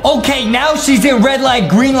it! Okay, now she's in red light,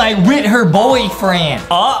 green light with her boyfriend.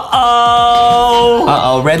 Uh-oh!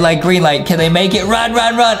 Uh-oh, red light, green light. Can they make it? Run,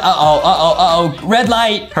 run, run. Uh-oh, uh-oh, uh-oh. Red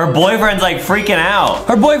light. Her boyfriend's like freaking out.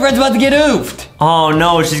 Her boyfriend's about to get oofed. Oh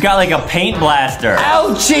no, she's got like a paint blaster.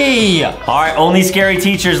 Ouchie! All right, only scary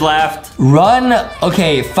teachers left. Run.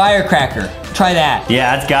 Okay, firecracker. Try that.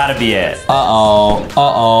 Yeah, that's gotta be it. Uh-oh,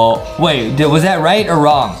 uh-oh. Wait, was that right or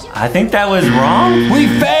wrong? I think that was wrong. We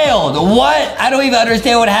failed. What? I don't even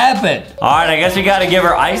understand what happened. All right, I guess we gotta give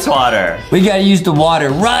her ice water. We gotta use the water.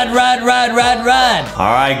 Run, run, run, run, run.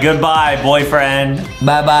 All right, goodbye, boyfriend.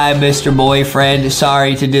 Bye-bye, Mr. Boyfriend.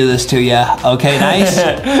 Sorry to do this to you. Okay, nice?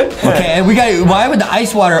 Okay, and we got, why would the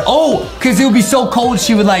ice water? Oh, because it would be so cold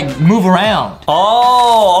she would like move around.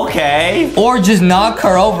 Oh, okay. Or just knock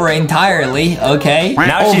her over entirely, okay?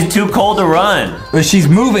 Now she's too cold to run. But she's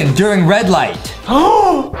moving during red light.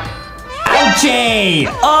 Oh! Ouchie!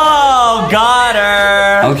 Oh, got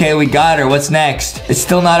her. Okay, we got her. What's next? It's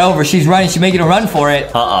still not over. She's running. She's making a run for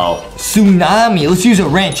it. Uh-oh. Tsunami. Let's use a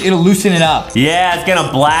wrench. It'll loosen it up. Yeah, it's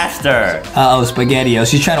gonna blast her. Uh-oh, SpaghettiO.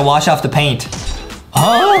 She's trying to wash off the paint.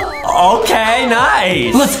 Huh? Okay,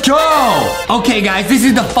 nice. Let's go. Okay, guys, this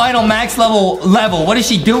is the final max level. What is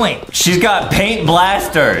she doing? She's got paint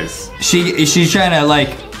blasters. She's trying to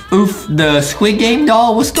like oof the Squid Game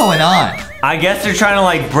doll. What's going on? I guess they're trying to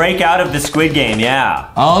like break out of the Squid Game, yeah.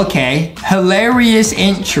 Okay. Hilarious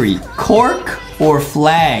entry. Cork or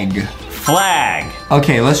flag? Flag.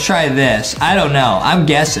 Okay, let's try this. I don't know. I'm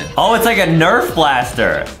guessing. Oh, it's like a Nerf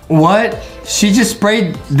blaster. What? She just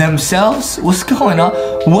sprayed themselves? What's going on?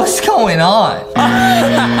 What's going on?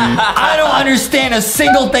 I don't understand a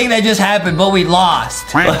single thing that just happened, but we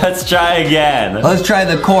lost. Let's try again. Let's try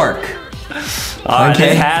the cork. All right,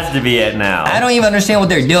 this has to be it now. I don't even understand what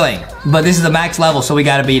they're doing, but this is the max level, so we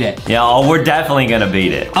gotta beat it. Yeah, oh, we're definitely gonna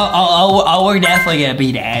beat it. Oh, we're definitely gonna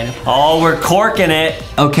beat it, Adam. Oh, we're corking it.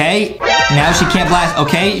 Okay, now she can't blast.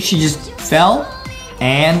 Okay, she just fell,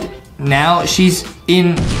 and now she's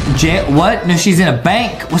in jail. What? No, she's in a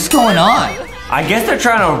bank. What's going on? I guess they're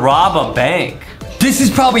trying to rob a bank. This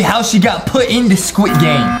is probably how she got put into Squid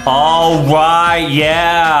Game. All right,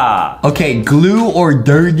 yeah. Okay, glue or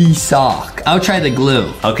dirty sock? I'll try the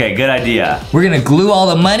glue. Okay, good idea. We're gonna glue all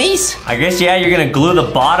the monies? I guess, yeah, you're gonna glue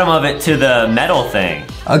the bottom of it to the metal thing.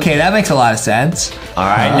 Okay, that makes a lot of sense. All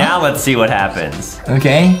right, now let's see what happens.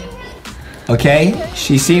 Okay. Okay,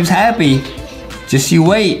 she seems happy. Just you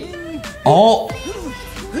wait. Oh,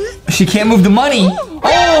 she can't move the money.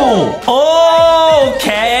 Oh!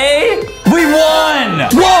 Okay! We won!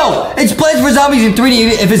 Whoa! It's Plants vs. Zombies in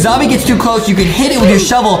 3D. If a zombie gets too close, you can hit it with your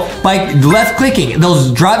shovel by left-clicking.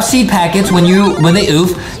 Those drop seed packets when they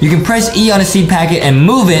oof. You can press E on a seed packet and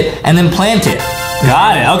move it, and then plant it.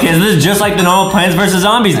 Got it. Okay, so this is just like the normal Plants vs.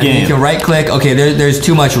 Zombies game. You can right click. Okay, there's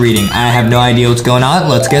too much reading. I have no idea what's going on.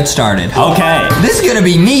 Let's get started. Okay. This is gonna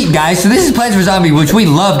be neat, guys. So this is Plants vs. Zombies, which we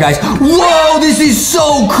love, guys. Whoa, this is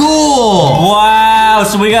so cool. Wow,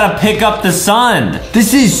 so we gotta pick up the sun.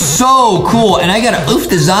 This is so cool. And I gotta oof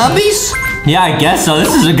the zombies? Yeah, I guess so.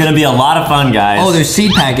 This is gonna be a lot of fun, guys. Oh, there's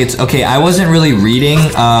seed packets. Okay, I wasn't really reading.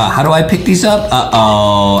 How do I pick these up?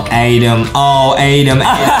 Uh-oh, ate 'em. Oh, ate 'em. No.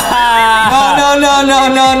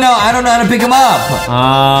 I don't know how to pick them up.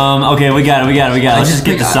 Okay, we got it. Let's just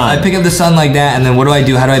get the sun. I pick up the sun like that, and then what do I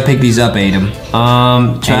do? How do I pick these up, Adam?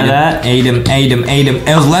 Try that. Ate 'em.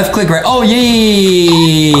 It was left click, right? Oh,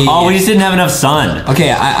 yeah. Oh, we just didn't have enough sun.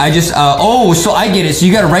 Okay, I just, oh, so I get it. So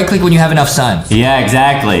you gotta right click when you have enough sun. Yeah,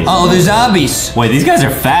 exactly. Oh, there's zombies. Wait, these guys are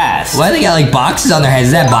fast. Why they got like boxes on their heads?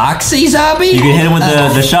 Is that boxy zombie? You can hit him with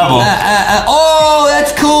the shovel. Oh,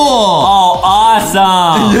 that's cool. Oh,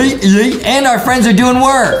 awesome. And our friends are doing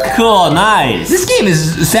work. Cool, nice. This game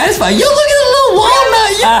is satisfying. Yo, look at the little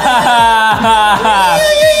walnut.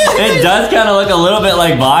 It does kind of look a little bit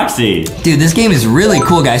like Boxy. Dude, this game is really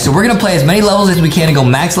cool, guys. So we're going to play as many levels as we can and go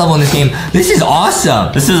max level in this game. This is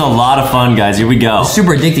awesome. This is a lot of fun, guys. Here we go. It's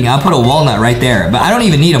super addicting. I'll put a walnut right there, but I don't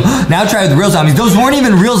even need them. Now try with real zombies. Those weren't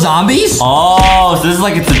even real zombies? Oh, so this is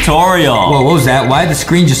like a tutorial. Whoa, what was that? Why did the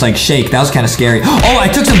screen just like shake? That was kind of scary. Oh, I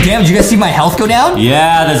took some damage. You guys see my health go down?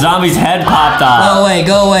 Yeah, the zombie's head popped off.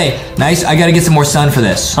 Go away. Nice. I got to get some more sun for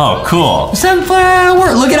this. Oh, cool.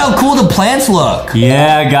 Sunflower. Look at how cool the plants look.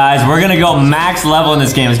 Yeah, guys, we're going to go max level in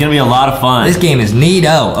this game. It's going to be a lot of fun. This game is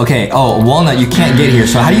neato. Okay. Oh, walnut, you can't get here.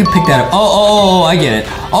 So how do you pick that up? Oh, I get it.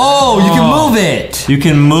 Oh, you can move it. You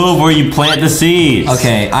can move where you plant the seeds.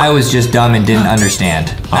 Okay, I was just dumb and didn't understand.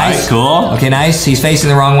 All right, cool. Okay, nice. He's facing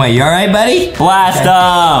the wrong way. You all right, buddy? Blast him.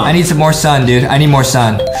 I need some more sun, dude. I need more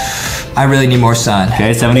sun. I really need more sun.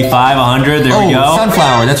 Okay, 75, 100. There we go.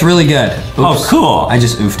 Sunflower. That's really good. Oops. Oh, cool. I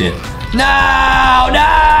just oofed it. No!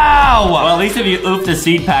 Well, at least if you oof the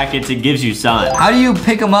seed packets, it gives you sun. How do you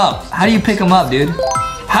pick them up? How do you pick them up, dude?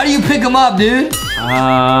 How do you pick them up, dude?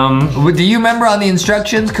 Do you remember on the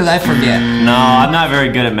instructions? Because I forget. No, I'm not very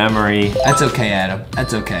good at memory. That's okay, Adam.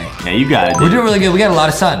 That's okay. Yeah, you got it, dude. We're doing really good. We got a lot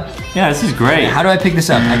of sun. Yeah, this is great. How do I pick this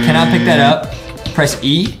up? I cannot pick that up. Press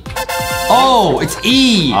E. Oh, it's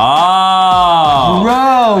E. Oh.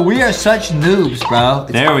 Bro, we are such noobs, bro.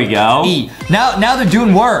 There we go. E. Now they're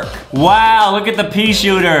doing work. Wow, look at the pea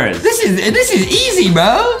shooters. This is easy,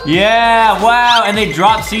 bro. Yeah, wow, and they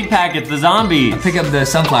drop seed packets, the zombies. Pick up the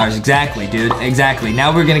sunflowers, exactly, dude, exactly.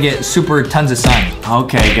 Now we're gonna get super tons of sun.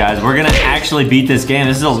 Okay, guys, we're gonna actually beat this game.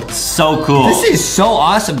 This is so cool. This is so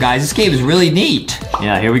awesome, guys. This game is really neat.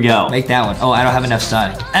 Yeah, here we go. Make that one. Oh, I don't have enough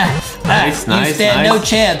sun. Nice. You stand no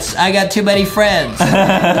chance. I got too many friends.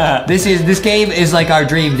 This game is like our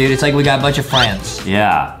dream, dude. It's like we got a bunch of friends.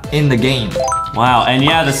 Yeah. In the game. Wow, and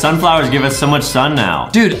yeah, the sunflowers give us so much sun now.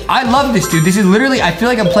 Dude, I love this, dude. This is literally, I feel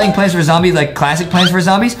like I'm playing Plants vs. Zombies, like classic Plants vs.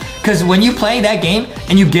 Zombies, because when you play that game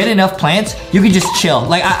and you get enough plants, you can just chill.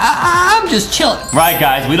 Like, I'm just chilling. Right,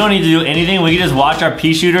 guys, we don't need to do anything. We can just watch our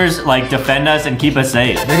pea shooters, like, defend us and keep us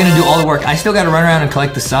safe. They're gonna do all the work. I still gotta run around and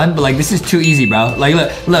collect the sun, but like, this is too easy, bro. Like,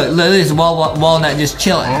 look, this walnut just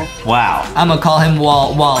chilling. Wow. I'm gonna call him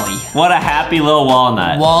Wally. What a happy little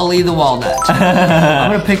walnut. Wally the walnut.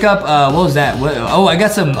 I'm gonna pick up, what was that? Oh, I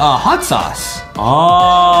got some hot sauce.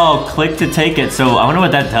 Oh, click to take it. So I wonder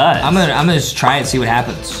what that does. I'm gonna just try it and see what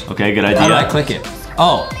happens. Okay, good idea. How do I click it?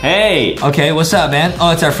 Oh. Hey. Okay, what's up, man?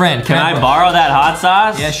 Oh, it's our friend. Can I borrow that hot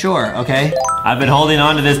sauce? Yeah, sure. Okay. I've been holding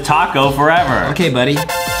on to this taco forever. Okay, buddy.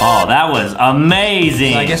 Oh, that was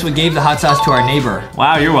amazing. So I guess we gave the hot sauce to our neighbor.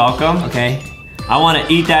 Wow, you're welcome. Okay. I want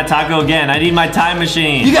to eat that taco again. I need my time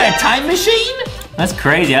machine. You got a time machine? That's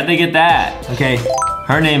crazy. How'd they get that? Okay.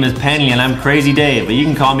 Her name is Penny and I'm Crazy Dave, but you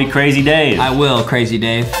can call me Crazy Dave. I will, Crazy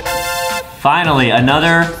Dave. Finally,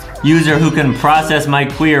 another user who can process my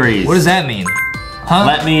queries. What does that mean? Huh?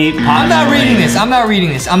 Let me I'm not reading this. I'm not reading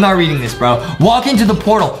this. I'm not reading this, bro. Walk into the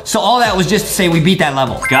portal. So all that was just to say we beat that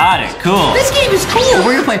level. Got it. Cool. This game is cool.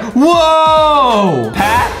 We're gonna play. Whoa!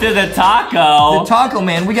 Path to the taco. The taco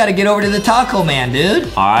man. We gotta get over to the taco man,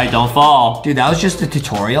 dude. All right, don't fall. Dude, that was just a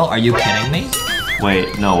tutorial. Are you kidding me?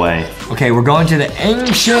 Wait, no way. Okay, we're going to the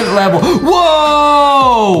ancient level.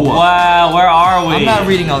 Whoa! Wow, where are we? I'm not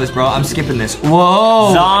reading all this, bro. I'm skipping this.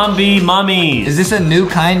 Whoa! Zombie mummies. Is this a new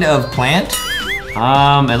kind of plant?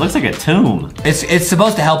 It looks like a tomb. It's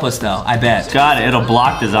supposed to help us though, I bet. Got it. It'll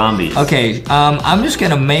block the zombies. Okay, I'm just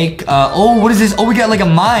gonna make, oh, what is this? Oh, we got like a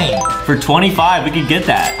mine. For 25, we could get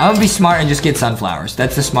that. I'm gonna be smart and just get sunflowers.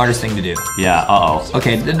 That's the smartest thing to do. Yeah, uh-oh.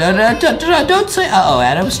 Okay, don't say uh-oh,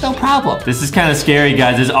 Adam. It's no problem. This is kind of scary,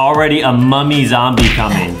 guys. There's already a mummy zombie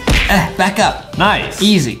coming. Back up. Nice.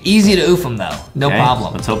 Easy to oof them though. No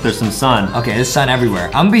problem. Let's hope there's some sun. Okay, there's sun everywhere.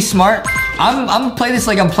 I'm gonna be smart. I'm gonna play this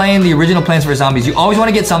like I'm playing the original Plants vs. Zombies. You always want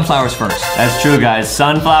to get sunflowers first. That's true, guys.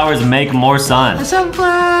 Sunflowers make more sun.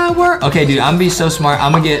 Sunflower. Okay, dude, I'm gonna be so smart.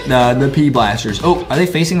 I'm gonna get the pea blasters. Oh, are they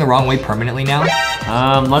facing the wrong way permanently now?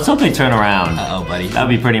 Let's hope they turn around. Uh-oh, buddy. That'd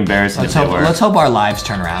be pretty embarrassing if they were. Let's hope our lives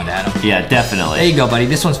turn around, Adam. Yeah, definitely. There you go, buddy.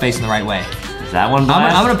 This one's facing the right way. Is that one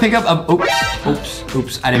blast? I'm gonna pick up a,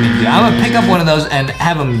 oops, I didn't mean to do that. I'm gonna pick up one of those and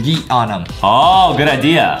have them yeet on them. Oh, good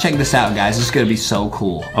idea. Check this out, guys. This is gonna be so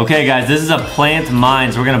cool. Okay, guys, this is a plant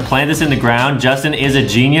mine. So we're gonna plant this in the ground. Justin is a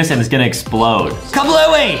genius and it's gonna explode.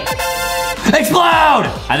 Kablooey! Explode!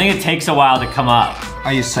 I think it takes a while to come up.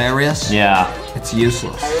 Are you serious? Yeah. It's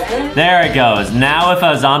useless. There it goes. Now if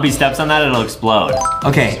a zombie steps on that, it'll explode.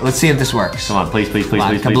 Okay, let's see if this works. Come on, please.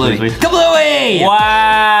 Kablooey!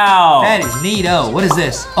 Wow! That is neato. What is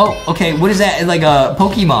this? Oh, okay, what is that? Like a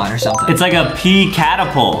Pokemon or something? It's like a pea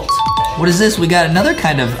catapult. What is this? We got another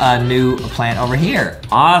kind of new plant over here.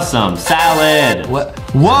 Awesome. Salad. What?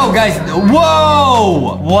 Whoa, guys.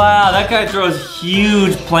 Whoa! Wow, that guy throws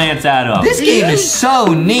huge plants at him. This game is so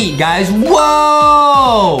neat, guys.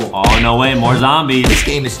 Whoa! Oh, no way. More zombies. This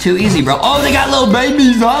game is too easy, bro. Oh, they got little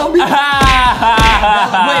baby zombies. Wait.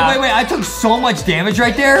 I took so much damage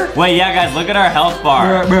right there. Wait, yeah, guys, look at our health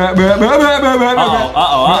bar. Wait,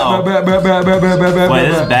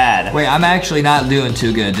 this is bad. Wait, I'm actually not doing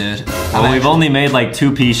too good, dude. Well, we've only made like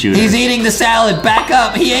 2 pea shooters. He's eating the salad. Back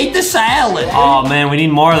up. He ate the salad. Oh, man, we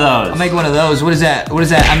need more of those. I'll make one of those. What is that?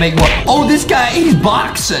 I make more. Oh, this guy, he's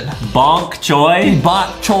boxing. Bonk choy? He's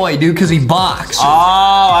bok choy, dude, because he boxed. Oh,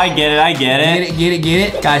 I get it. Get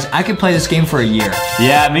it? Guys, I could play this game for a year.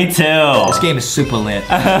 Yeah, me too. This game is super lit.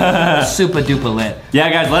 Super duper lit. Yeah,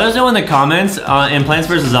 guys, let us know in the comments in Plants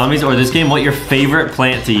vs. Zombies or this game what your favorite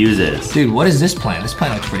plant to use is. Dude, what is this plant? This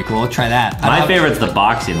plant looks pretty cool. Let's try that. My favorite's the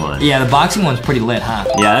boxing one. Yeah, the boxing one's pretty lit, huh?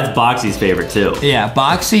 Yeah, that's Boxy's favorite too. Yeah,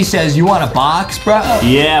 Boxy says, you want a box, bro?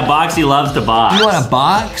 Yeah, Boxy loves to box. You want a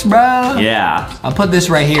box, bro? Yeah. I'll put this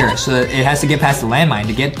right here so that it has to get past the landmine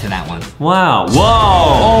to get to that one. Wow. Whoa.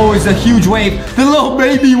 Oh, it's a huge wave. The little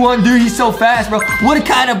baby one, dude, he's so fast, bro. What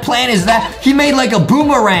kind of plant is that? He made like a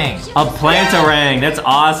boomerang. A plantarang. That's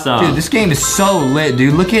awesome. Dude, this game is so lit,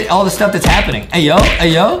 dude. Look at all the stuff that's happening. Hey,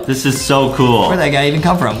 yo. This is so cool. Where'd that guy even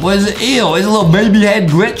come from? What is it? Ew, his little baby head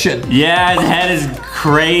glitching. Yeah, his head is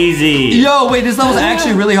crazy. Yo, wait, this level's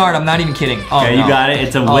actually really hard. I'm not even kidding. Oh, okay, no. You got it.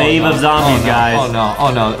 It's a wave of zombies, guys.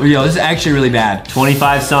 Oh, no. Yo, this is actually really bad.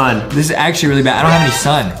 25 sun. This is actually really bad. I don't have any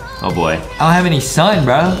sun. Oh, boy. I don't have any sun,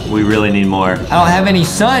 bro. We really need more. I don't have any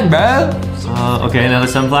sun, bro. Okay, another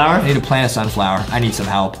sunflower. I need to plant a sunflower. I need some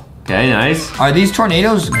help. Okay, nice. Are these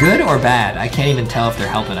tornadoes good or bad? I can't even tell if they're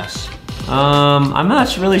helping us. I'm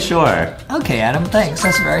not really sure. Okay, Adam, thanks.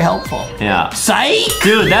 That's very helpful. Yeah. Psych!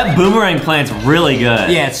 Dude, that boomerang plant's really good.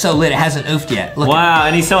 Yeah, it's so lit. It hasn't oofed yet. Look wow,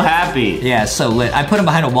 and he's so happy. Yeah, it's so lit. I put him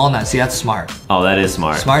behind a walnut. See, that's smart. Oh, that is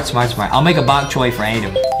smart. Smart. I'll make a bok choy for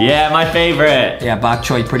Adam. Yeah, my favorite. Yeah, bok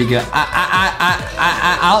choy, pretty good.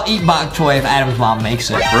 I'll eat bok choy if Adam's mom makes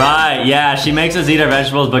it. Right, yeah, she makes us eat our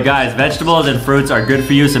vegetables, but guys, vegetables and fruits are good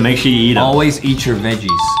for you, so make sure you eat them. Always eat your veggies.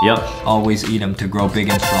 Yep. Always eat them to grow big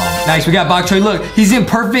and strong. Nice, we got bok choy. Look, he's in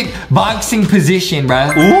perfect boxing position,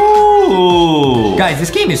 bro. Ooh. Guys, this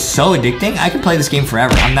game is so addicting. I could play this game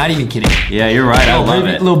forever. I'm not even kidding. Yeah, you're right. I love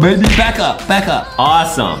it. Little baby, back up.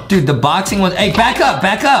 Awesome. Dude, the boxing one. Hey, back up.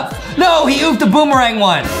 No, he oofed the boomerang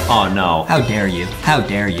one. Oh, no. How dare you?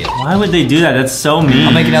 Why would they do that? That's so mean.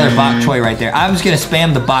 I'll make another bok choy right there. I'm just gonna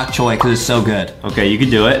spam the bok choy because it's so good. Okay, you can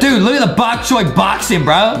do it. Dude, look at the bok choy boxing,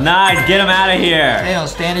 bro. Nice, get him out of here. They don't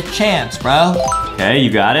stand a chance, bro. Okay,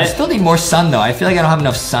 you got it. I still need more sun, though. I feel like I don't have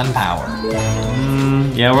enough sun power.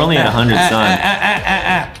 Yeah, we're only at 100 sun.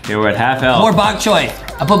 Okay, we're at half health. More bok choy.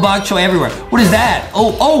 I put bok choy everywhere. What is that?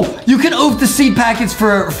 Oh, you can oof the seed packets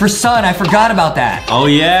for sun. I forgot about that. Oh,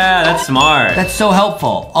 yeah, that's smart. That's so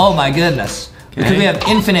helpful. Oh, my goodness. Okay. Because we have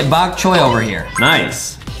infinite bok choy over here.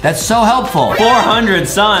 Nice. That's so helpful. 400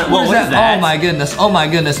 sun. What is that? Oh, my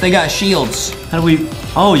goodness. They got shields. How do we...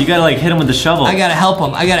 Oh, you gotta, like, hit them with the shovel. I gotta help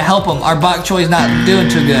them. Our bok choy's not doing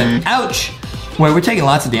too good. Ouch. Wait, we're taking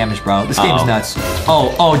lots of damage, bro. This game's nuts.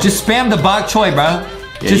 Oh, just spam the bok choy, bro.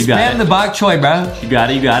 Yeah, just spam the bok choy, bro. You got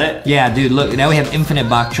it. Yeah, dude, look, now we have infinite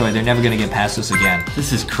bok choy. They're never gonna get past us again.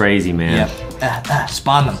 This is crazy, man. Yep.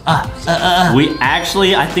 Spawn them. We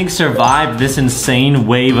actually, I think, survived this insane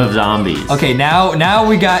wave of zombies. Okay, now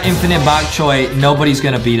we got infinite bok choy. Nobody's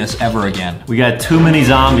gonna beat us ever again. We got too many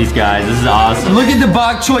zombies, guys. This is awesome. Look at the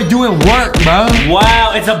bok choy doing work, bro.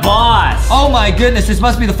 Wow, it's a boss. Oh my goodness, this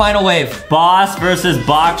must be the final wave. Boss versus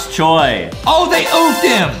box choy. Oh, they oofed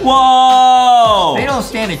him. Whoa. They don't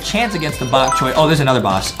stand a chance against the bok choy. Oh, there's another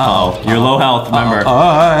boss. Uh-oh. You're low health, remember.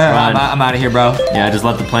 I'm out of here, bro. Yeah, just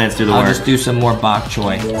let the plants do the work. I'll just do some more bok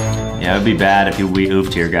choy. Yeah, it would be bad if we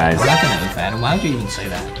oofed here, guys. I'm not gonna oof Adam. Why would you even say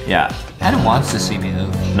that? Yeah. Adam wants to see me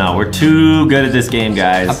oof. No, we're too good at this game,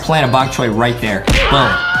 guys. I plant a bok choy right there. Boom.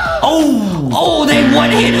 Oh, they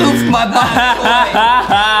one-hit oofed my bok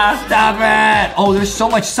choy. Stop it. Oh, there's so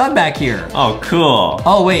much sun back here. Oh, cool.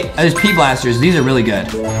 Oh, wait. There's pea blasters. These are really good.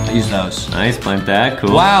 I use those. Nice, plant that.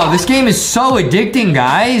 Cool. Wow, this game is so addicting,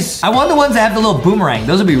 guys. I want the ones that have the little boomerang.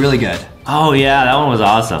 Those would be really good. Oh, yeah, that one was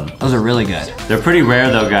awesome. Those are really good. They're pretty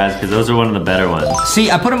rare, though, guys, because those are one of the better ones.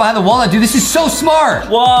 See, I put them behind the walnut. Dude, this is so smart.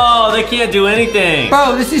 Whoa, they can't do anything.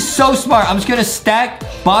 Bro, this is so smart. I'm just going to stack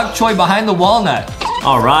bok choy behind the walnut.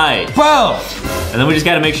 All right. Bro. And then we just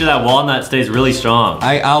got to make sure that walnut stays really strong.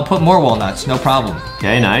 I'll put more walnuts. No problem.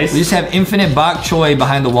 Okay, nice. We just have infinite bok choy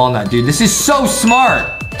behind the walnut. Dude, this is so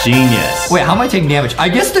smart. Genius. Wait, how am I taking damage? I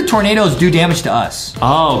guess the tornadoes do damage to us.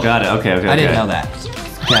 Oh, got it. Okay. I didn't know that.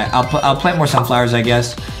 Okay, I'll plant more sunflowers, I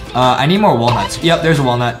guess. I need more walnuts. Yep, there's a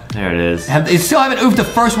walnut. There it is. They still haven't oofed the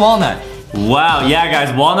first walnut. Wow, yeah,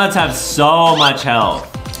 guys, walnuts have so much health.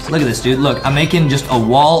 Look at this, dude. Look, I'm making just a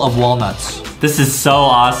wall of walnuts. This is so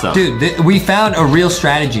awesome. Dude, we found a real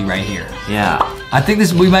strategy right here. Yeah. I think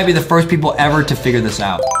we might be the first people ever to figure this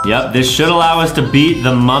out. Yep, this should allow us to beat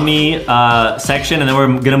the mummy section, and then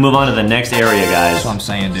we're gonna move on to the next area, guys. That's what I'm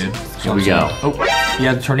saying, dude. Here we go. Oh,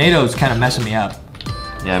 yeah, the tornado's kind of messing me up.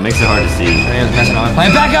 Yeah, it makes it hard to see. Tornado's messing up my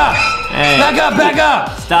plan. Back up! Hey. Back up, back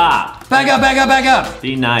up! Stop. Back up, back up, back up!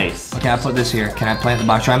 Be nice. Okay, I'll put this here. Can I plant the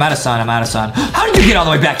bok choy? I'm out of sun, How did you get all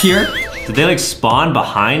the way back here? Did they like spawn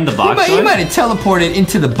behind the bok choy? You might have teleported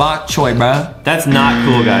into the bok choy, bro. That's not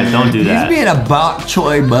cool, guys. Don't do that. He's being a bok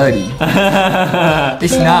choy buddy.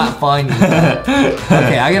 It's not funny.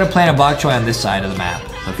 Okay, I gotta plant a bok choy on this side of the map.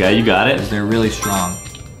 Okay, you got it. They're really strong.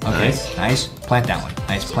 Okay, nice. Plant that one.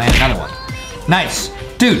 Nice, plant another one. Nice.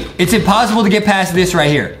 Dude, it's impossible to get past this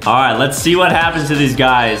right here. All right, let's see what happens to these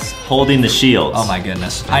guys holding the shields. Oh my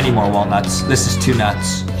goodness. I need more walnuts. This is too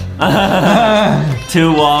nuts.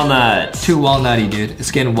 2 walnuts. Too walnutty, dude.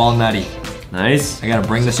 It's getting walnutty. Nice. I gotta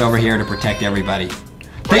bring this over here to protect everybody.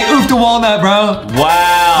 They oofed a walnut, bro.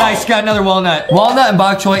 Wow. Nice, got another walnut. Walnut and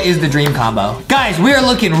bok choy is the dream combo. Guys, we are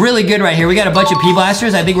looking really good right here. We got a bunch of pea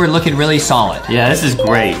blasters. I think we're looking really solid. Yeah, this is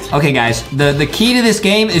great. Okay, guys, the key to this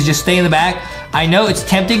game is just stay in the back. I know it's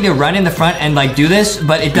tempting to run in the front and like do this,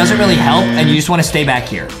 but it doesn't really help, and you just want to stay back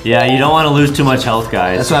here. Yeah, you don't want to lose too much health,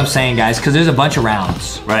 guys. That's what I'm saying, guys, because there's a bunch of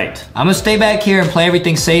rounds. Right. I'm gonna stay back here and play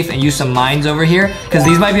everything safe and use some mines over here, because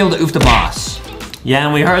these might be able to oof the boss. Yeah,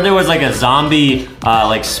 and we heard there was like a zombie,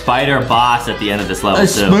 like spider boss at the end of this level A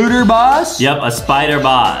too. smooter boss? Yep, a spider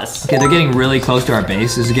boss. Okay, they're getting really close to our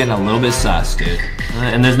base. This is getting a little bit sus, dude.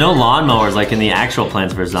 And there's no lawnmowers like in the actual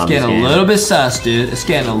Plants vs. Zombies It's getting game. a little bit sus, dude. It's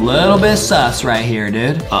getting a little bit sus right here,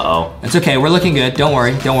 dude. Uh-oh. It's okay, we're looking good. Don't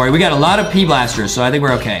worry, don't worry. We got a lot of pea blasters, so I think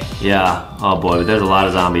we're okay. Yeah. Oh boy, but there's a lot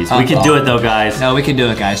of zombies. We can do it though, guys. No, we can do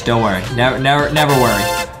it, guys. Don't worry. Never worry.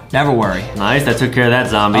 Never worry. Nice, that took care of that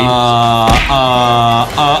zombie. Oh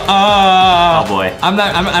boy.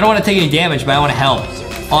 I don't want to take any damage, but I want to help.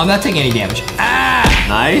 Oh, I'm not taking any damage. Ah!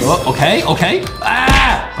 Nice. Oh, okay.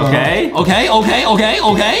 Ah! Okay.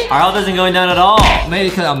 Okay. Our health isn't going down at all. Maybe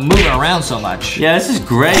because I'm moving around so much. Yeah, this is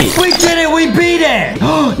great. We did it! We beat it!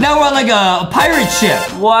 Now we're on like a pirate ship.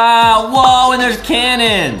 Wow, whoa, and there's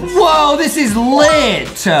cannons. Whoa, this is lit.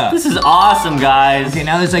 This is awesome, guys. Okay,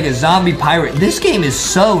 now there's like a zombie pirate. This game is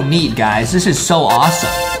so neat, guys. This is so awesome.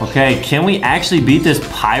 Okay, can we actually beat this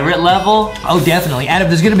pirate level? Oh, definitely. Adam,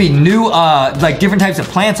 there's gonna be new, like different types of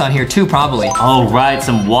plants on here too, probably. Oh, right,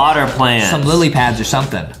 some water plants. Some lily pads or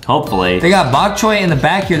something. Hopefully. They got bok choy in the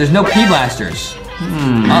back here. There's no pea blasters.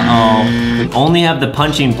 Uh-oh. We only have the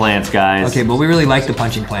punching plants, guys. Okay, but we really like the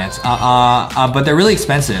punching plants. But they're really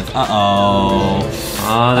expensive. Uh-oh.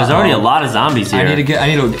 There's already a lot of zombies here. I need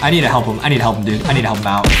to help him. I need to help him, dude. I need to help him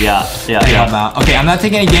out. Yeah. Help him out. Okay, I'm not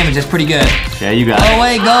taking any damage. That's pretty good. Yeah, you got it. Go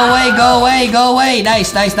away.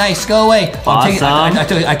 Nice. Go away. Oh, Awesome.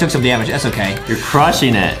 I took some damage. That's okay. You're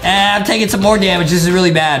crushing it. I'm taking some more damage. This is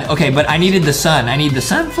really bad. Okay, but I needed the sun. I need the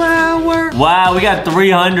sunflower. Wow, we got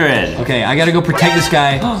 300. Okay, I gotta go protect protect this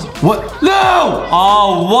guy. What? No!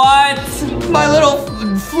 Oh, what? My little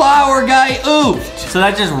flower guy oofed. So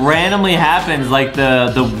that just randomly happens, like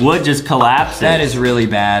the wood just collapses. That is really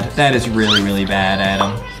bad. That is really, really bad,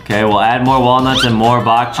 Adam. Okay, we'll add more walnuts and more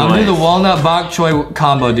bok choy. I'll do the walnut bok choy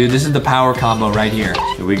combo, dude. This is the power combo right here.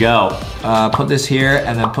 Here we go. Put this here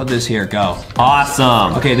and then put this here. Go.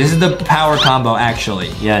 Awesome. Okay, this is the power combo, actually.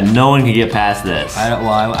 Yeah, no one can get past this.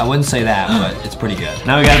 I wouldn't say that, but it's pretty good.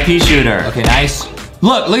 Now we got a pea shooter. Okay, nice.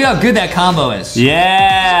 Look at how good that combo is.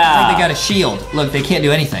 Yeah. It's like they got a shield. Look, they can't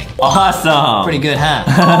do anything. Awesome. Pretty good, huh?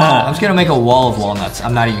 I'm just gonna make a wall of walnuts.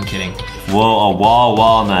 I'm not even kidding. Whoa, a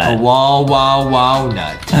walnut. A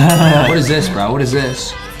walnut. What is this, bro? What is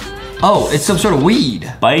this? Oh, it's some sort of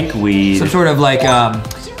weed. Bike weed. Some sort of like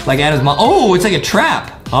Adam's mom. Oh, it's like a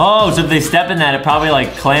trap. Oh, so if they step in that, it probably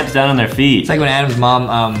like clamps down on their feet. It's like when Adam's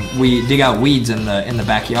mom, we dig out weeds in the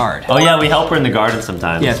backyard. Oh yeah, we help her in the garden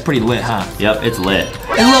sometimes. Yeah, it's pretty lit, huh? Yep, it's lit.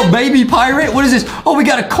 And a little baby pirate. What is this? Oh, we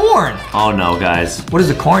got a corn. Oh no, guys. What does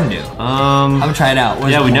the corn do? I'm gonna try it out.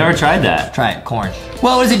 Yeah, we never tried that. Try it, corn.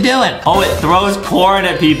 Well, what is it doing? Oh, it throws corn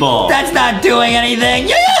at people. That's not doing anything.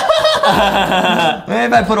 Maybe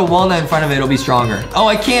if I put a walnut in front of it, it'll be stronger. Oh,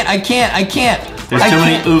 I can't. There's too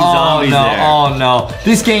many zombies there. Oh no,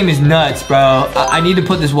 this game is nuts, bro. I need to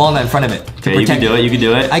put this walnut in front of it to protect. You can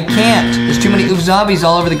do it. I can't. There's too many zombies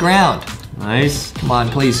all over the ground. Nice. Come on,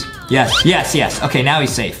 please. Yes. Okay, now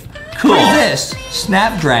he's safe. Cool. What is this?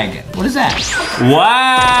 Snapdragon. What is that?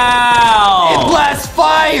 Wow. It blasts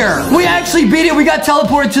fire. We actually beat it. We got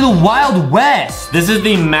teleported to the Wild West. This is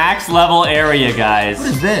the max level area, guys. What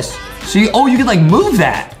is this? So you can like move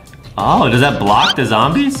that. Oh, does that block the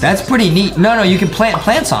zombies? That's pretty neat. No, you can plant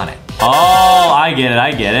plants on it. Oh, I get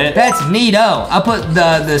it. That's neato. I'll put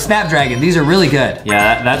the Snapdragon. These are really good.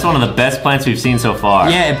 Yeah, that's one of the best plants we've seen so far.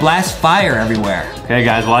 Yeah, it blasts fire everywhere. Okay,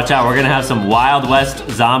 guys, watch out. We're gonna have some Wild West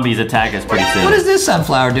zombies attack us pretty soon. What is this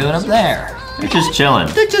sunflower doing up there? They're just chilling.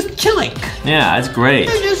 They're just chilling. Yeah, that's great.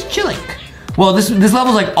 They're just chilling. Well, this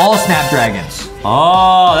level's like all Snapdragons.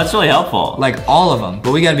 Oh, that's really helpful. Like all of them,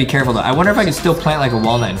 but we gotta be careful though. I wonder if I can still plant like a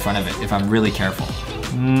walnut in front of it if I'm really careful.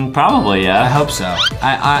 Probably, yeah. I hope so.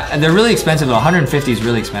 They're really expensive though. 150 is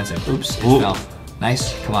really expensive. Oops, it fell.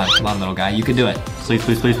 Nice. Come on, little guy. You can do it.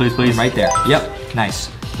 Please. Right there. Yep, nice.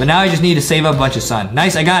 But now I just need to save up a bunch of sun.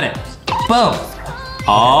 Nice, I got it. Boom.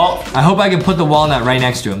 Oh. I hope I can put the walnut right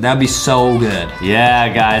next to him. That'd be so good. Yeah,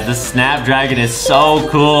 guys, the Snapdragon is so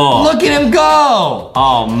cool. Look at him go.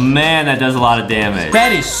 Oh, man, that does a lot of damage.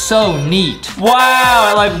 That is so neat. Wow,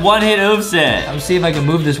 it like one hit oofs it. Let me see if I can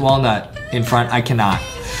move this walnut in front. I cannot.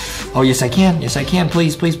 Oh, yes, I can.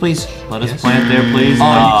 Please. Let us plant there, please.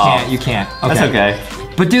 Oh, you can't. Okay. That's okay.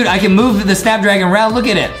 But dude, I can move the Snapdragon around. Look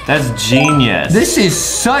at it. That's genius. This is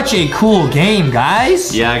such a cool game,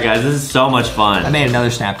 guys. Yeah, guys, this is so much fun. I made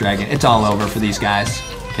another Snapdragon. It's all over for these guys.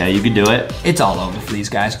 Okay, you can do it. It's all over for these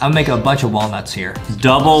guys. I'm making a bunch of walnuts here.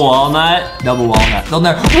 Double walnut? Double walnut. They'll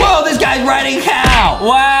never. Whoa, this guy's riding a cow.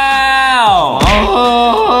 Wow.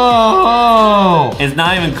 Oh. It's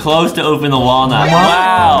not even close to open the walnut.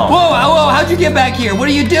 Wow. Whoa, how'd you get back here? What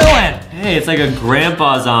are you doing? Hey, it's like a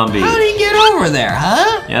grandpa zombie. How did he get over there,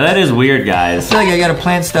 huh? Yeah, that is weird, guys. I feel like I gotta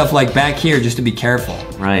plant stuff like back here just to be careful.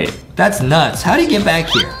 Right. That's nuts. How do you get back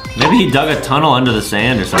here? Maybe he dug a tunnel under the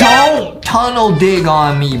sand or something. Don't tunnel dig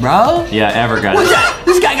on me, bro. Yeah, ever, guys. What's that?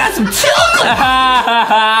 This guy got some chocolate.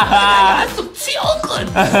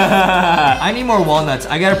 I need more walnuts.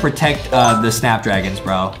 I gotta protect the Snapdragons,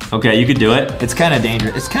 bro. Okay, you could do it. It's kind of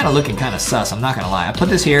dangerous. It's kind of looking kind of sus. I'm not gonna lie. I put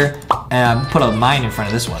this here and put a mine in front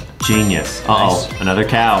of this one. Genius. Uh-oh, Nice. Another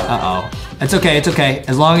cow. Uh-oh. It's okay.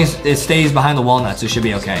 As long as it stays behind the walnuts, it should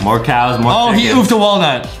be okay. More cows, more Oh, he chickens. oofed a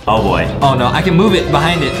walnut. Oh, boy. Oh, no. I can move it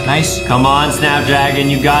behind it. Nice. Come on, Snapdragon,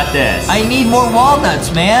 you got this. I need more walnuts,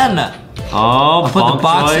 man. Oh, I'll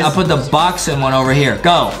put the box in one over here.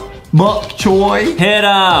 Go. Bok choy. Hit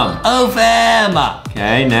him. Oof him.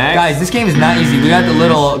 Okay, next. Guys, this game is not easy. We got the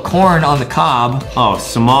little corn on the cob. Oh,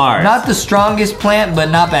 smart. Not the strongest plant, but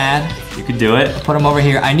not bad. You could do it. Put them over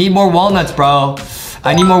here. I need more walnuts, bro.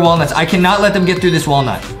 I need more walnuts. I cannot let them get through this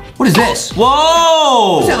walnut. What is this?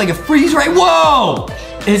 Whoa! Is that like a freeze ray? Whoa!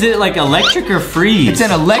 Is it like electric or freeze? It's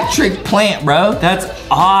an electric plant, bro. That's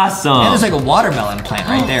awesome. And there's like a watermelon plant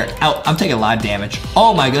right there. Ow, I'm taking a lot of damage.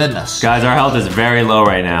 Oh my goodness. Guys, our health is very low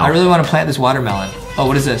right now. I really want to plant this watermelon. Oh,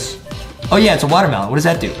 what is this? Oh yeah, it's a watermelon. What does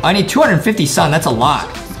that do? I need 250 sun. That's a lot.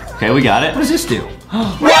 Okay, we got it. What does this do?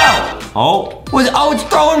 Wow! Oh. Oh, it's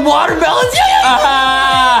throwing watermelons.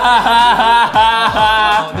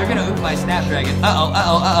 Oh, they're gonna oof my Snapdragon.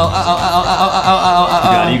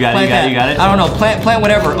 You got it. I don't know. Plant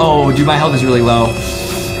whatever. Oh, dude, my health is really low.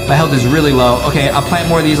 My health is really low. Okay, I'll plant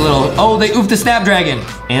more of these little... Oh, they oofed the Snapdragon.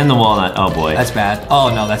 And the walnut. Oh, boy. That's bad.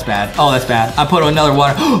 Oh, no, that's bad. Oh, that's bad. I put another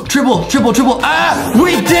water. Triple. Ah,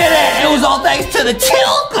 we did it. It was all thanks to the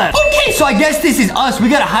chocolate. Okay, so I guess this is us. We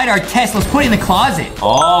gotta hide our test. Let's put it in the closet.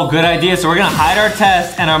 Oh, good idea. So we're gonna hide our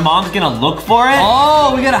test and our mom's gonna look for it?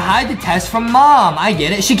 Oh, we gotta hide the test from mom. I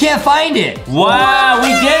get it. She can't find it. Wow, we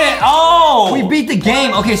did it. Oh. We beat the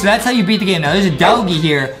game. Okay, so that's how you beat the game. Now, there's a doggy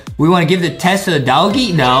here. We want to give the test to the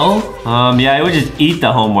doggy? No. Yeah, it would just eat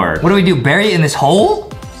the homework. What do we do? Bury it in this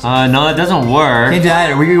hole? No, that doesn't work. Can't do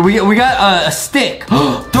that. We got a stick.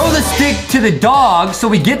 Throw the stick to the dog so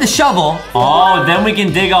we get the shovel. Oh, then we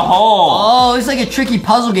can dig a hole. Oh, it's like a tricky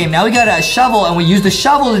puzzle game. Now we got a shovel and we use the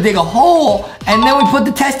shovel to dig a hole and then we put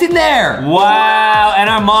the test in there. Wow, and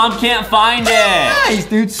our mom can't find it. Nice,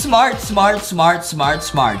 dude. Smart,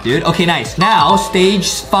 dude. Okay, nice. Now, stage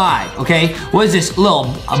 5, okay? What is this? A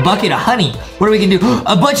bucket of honey. What are we gonna do?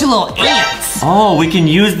 A bunch of little ants. Oh, we can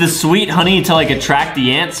use the sweet honey to like attract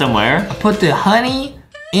the ants somewhere. Put the honey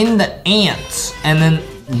in the ants and then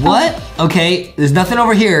what? Okay, there's nothing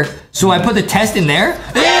over here. So I put the test in there?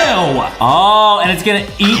 Ew! Oh, and it's gonna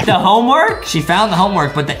eat the homework? She found the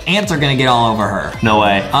homework, but the ants are gonna get all over her. No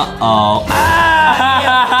way. Uh-oh.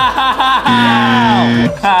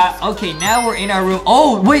 Okay, now we're in our room.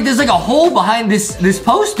 Oh, wait, there's like a hole behind this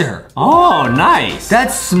poster. Oh, nice.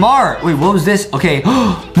 That's smart. Wait, what was this? Okay,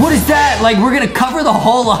 what is that? Like, we're gonna cover the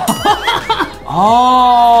hole up.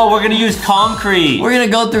 Oh, we're gonna use concrete. We're gonna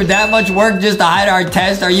go through that much work just to hide our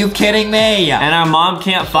test? Are you kidding me? And our mom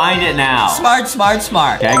can't find it now. Smart.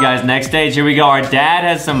 Okay, guys, next stage. Here we go. Our dad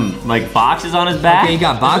has some, like, boxes on his back. Okay, you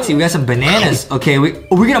got boxy. We got some bananas. Okay, we're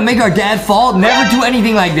gonna make our dad fall. Never do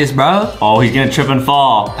anything like this, bro. Oh, he's gonna trip and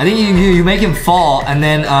fall. I think you make him fall, and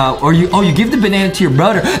then, you give the banana to your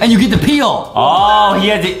brother, and you get the peel. Oh, he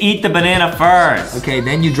had to eat the banana first. Okay,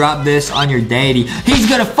 then you drop this on your daddy. He's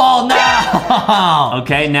gonna fall now.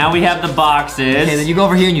 Okay, now we have the boxes. Okay, then you go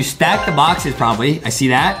over here and you stack the boxes, probably. I see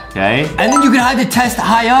that. Okay. And then you can hide the test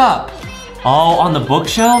high up. Oh, on the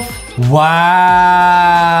bookshelf?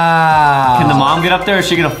 Wow. Can the mom get up there or is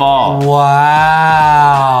she gonna fall?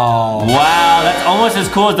 Wow. Wow, that's almost as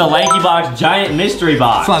cool as the LankyBox giant mystery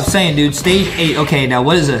box. That's what I'm saying, dude. Stage 8. Okay, now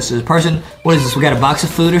what is this? Is a person, what is this? We got a box of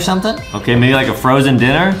food or something? Okay, maybe like a frozen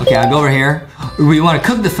dinner? Okay, I'll go over here. We want to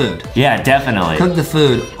cook the food. Yeah, definitely. Cook the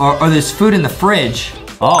food. Or there's food in the fridge.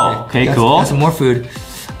 Oh, okay, cool. Got some more food.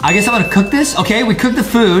 I guess I'm gonna cook this. Okay, we cooked the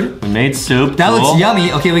food. We made soup. That looks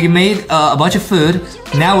yummy. Okay, we made a bunch of food.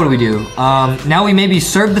 Now what do we do? Now we maybe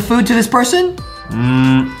serve the food to this person?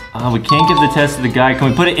 We can't give the test to the guy. Can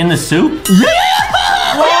we put it in the soup? Yeah!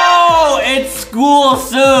 Whoa, it's school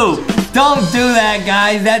soup. Don't do that,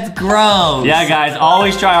 guys. That's gross. Yeah, guys,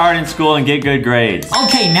 always try hard in school and get good grades.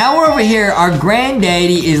 Okay, now we're over here. Our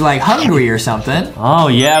granddaddy is like hungry or something. Oh,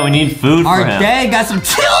 yeah, we need food for him. Our dad got some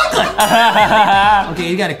chocolate. Okay,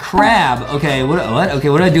 he got a crab. Okay, what? Okay,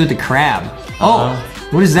 what do I do with the crab? Oh,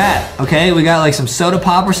 what is that? Okay, we got like some soda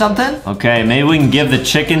pop or something. Okay, maybe we can give the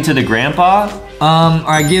chicken to the grandpa? Or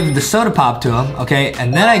I give the soda pop to him, okay,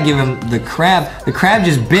 and then I give him the crab. The crab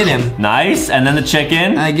just bit him. Nice, and then the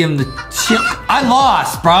chicken? I give him the I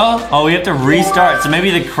lost, bro. Oh, we have to restart, so maybe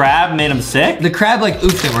the crab made him sick? The crab like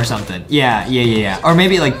oofed him or something. Yeah. Or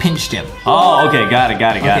maybe it like pinched him. Oh, okay, got it.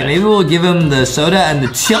 Okay, maybe we'll give him the soda and the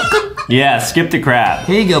chocolate. Yeah, skip the crab.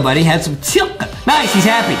 Here you go, buddy, have some chocolate. Nice, he's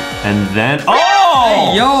happy. And then, oh!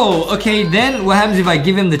 Hey, yo, okay, then what happens if I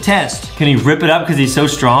give him the test? Can he rip it up because he's so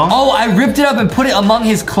strong? Oh, I ripped it up and put it among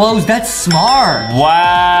his clothes. That's smart.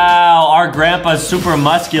 Wow, our grandpa's super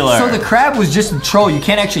muscular. So the crab was just a troll. You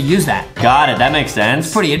can't actually use that. Got it, that makes sense.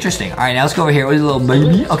 It's pretty interesting. All right, now let's go over here with a little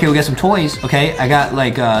baby. Okay, we got some toys. Okay, I got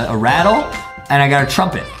like a rattle and I got a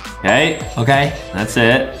trumpet. Okay. That's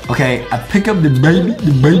it. Okay, I pick up the baby,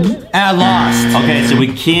 and I lost. Okay, so we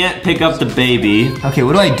can't pick up the baby. Okay,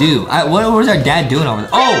 what do I do? What is our dad doing over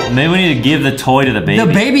there? Oh! Maybe we need to give the toy to the baby.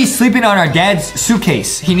 The baby's sleeping on our dad's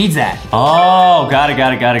suitcase. He needs that. Oh, got it.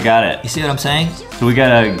 You see what I'm saying? So we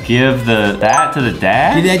gotta give that to the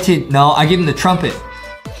dad? Give that to, no, I give him the trumpet.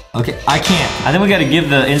 Okay, I can't. I think we gotta give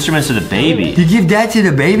the instruments to the baby. You give that to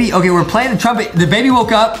the baby? Okay, we're playing the trumpet. The baby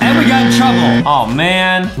woke up and we got in trouble. Oh,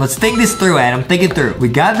 man. Let's think this through, Adam. Think it through. We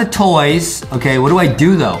got the toys. Okay, what do I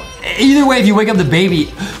do, though? Either way, if you wake up the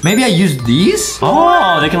baby, maybe I use these?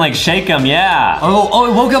 Oh, they can, like, shake them, yeah.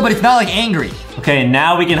 Oh, it woke up, but it's not, like, angry. Okay,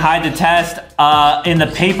 now we can hide the test in the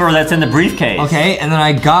paper that's in the briefcase. Okay, and then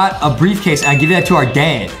I got a briefcase and I give that to our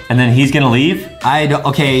dad. And then he's gonna leave?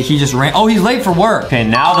 Okay, he just ran. Oh, he's late for work. Okay,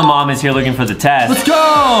 now the mom is here looking for the test. Let's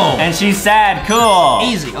go! And she's sad, cool.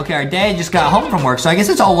 Easy. Okay, our dad just got home from work, so I guess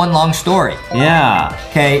it's all one long story. Yeah.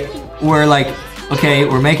 Okay, we're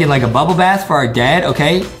making like a bubble bath for our dad,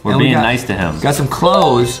 okay? We're being nice to him. Got some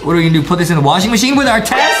clothes. What are we gonna do, put this in the washing machine with our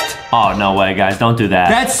test? Oh, no way, guys, don't do that.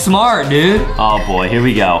 That's smart, dude. Oh boy, here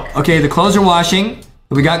we go. Okay, the clothes are washing.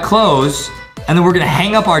 We got clothes. And then we're gonna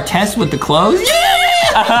hang up our test with the clothes?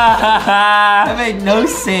 Yeah! That made no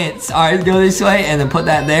sense. All right, go this way and then put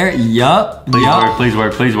that there. Yup. Please work, please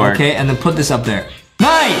work, please work. Okay, and then put this up there.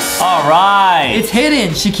 Nice! All right. It's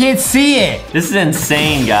hidden. She can't see it. This is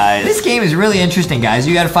insane, guys. This game is really interesting, guys.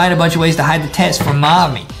 You gotta find a bunch of ways to hide the test from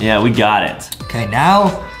mommy. Yeah, we got it. Okay,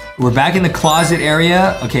 now we're back in the closet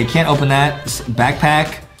area. Okay, can't open that.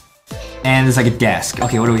 Backpack. And there's like a desk.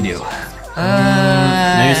 Okay, what do we do?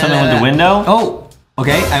 Maybe something with the window? Oh,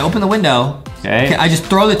 okay, I open the window. Okay. I just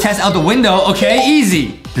throw the test out the window. Okay,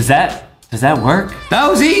 easy. Does that work? That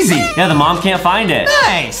was easy. Yeah, the mom can't find it.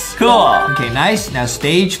 Nice. Cool. Okay, nice. Now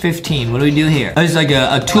stage 15. What do we do here? There's like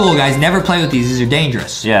a tool, guys. Never play with these. These are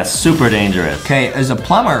dangerous. Yeah, super dangerous. Okay, there's a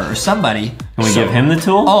plumber or somebody. Can we give him the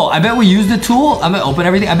tool? Oh, I bet we use the tool. I'm gonna open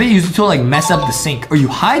everything. I bet you use the tool like mess up the sink. Or you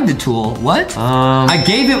hide the tool. What? I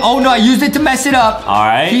gave him, oh no, I used it to mess it up. All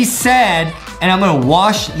right. He said, and I'm gonna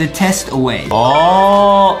wash the test away.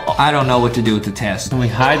 Oh. I don't know what to do with the test. Can we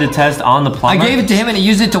hide the test on the plumber? I gave it to him and he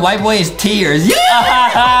used it to wipe away his tears.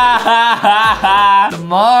 Yeah!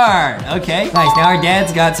 Smart. Okay. Nice. Now our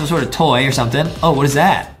dad's got some sort of toy or something. Oh, what is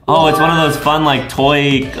that? Oh, it's one of those fun like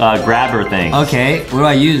toy grabber things. Okay. What do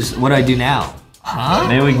I use? What do I do now? Huh?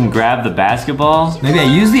 Maybe we can grab the basketball. Maybe I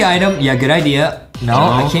use the item. Yeah, good idea. No,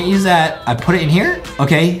 I can't use that. I put it in here.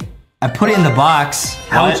 Okay. I put it in the box.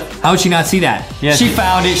 How would she not see that? Yeah, she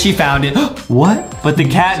found it. She found it. What? But the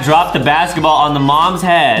cat dropped the basketball on the mom's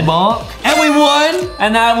head. Bonk. And we won.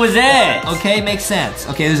 And that was it. Okay, makes sense.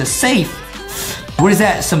 Okay, there's a safe. What is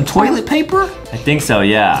that? Some toilet paper? I think so,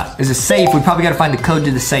 yeah. There's a safe. We probably gotta find the code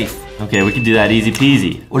to the safe. Okay, we can do that easy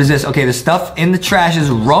peasy. What is this? Okay, the stuff in the trash is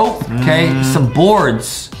rope. Okay, some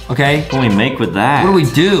boards. Okay. What can we make with that? What do we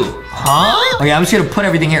do? Huh? Okay, I'm just gonna put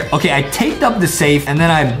everything here. Okay, I taped up the safe and then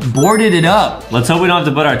I boarded it up. Let's hope we don't have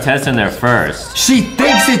to put our test in there first. She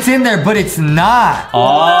thinks it's in there, but it's not.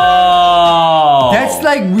 Oh. That's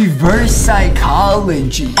like reverse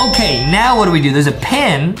psychology. Okay, now what do we do? There's a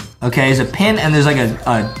pen. Okay, there's a pen and there's like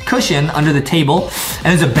a cushion under the table and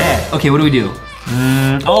there's a bed. Okay, what do we do?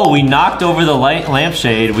 Oh, we knocked over the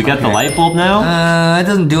lampshade. We got the light bulb now? That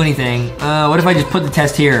doesn't do anything. What if I just put the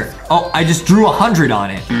test here? Oh, I just drew 100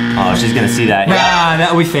 on it. Oh, she's gonna see that.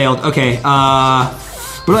 That we failed. Okay,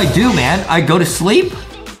 what do I do, man? I go to sleep?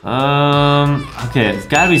 Okay, it's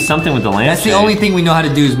gotta be something with the lampshade. That's the only thing we know how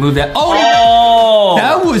to do is move that. Oh!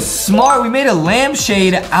 That was smart. We made a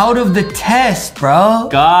lampshade out of the test, bro.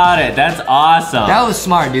 Got it. That's awesome. That was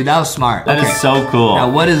smart, dude. That was smart. That is so cool. Now,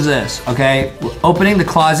 what is this? Okay, we're opening the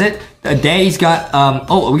closet. Daddy's got,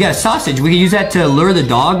 oh, we got a sausage. We can use that to lure the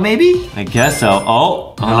dog, maybe? I guess so.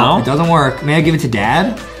 Oh, no. It doesn't work. May I give it to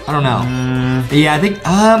Dad? I don't know. Yeah, I think,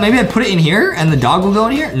 maybe I put it in here and the dog will go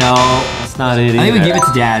in here? No. That's not it either. I think we give it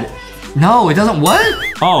to Dad. No, it doesn't, what?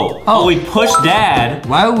 Oh, we pushed Dad.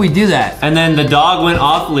 Why would we do that? And then the dog went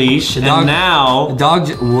off leash, and now... The dog,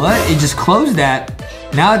 what? It just closed that.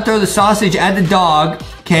 Now I throw the sausage at the dog,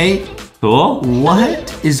 okay? Cool.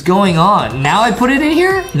 What is going on? Now I put it in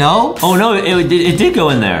here? No? Oh no, it did go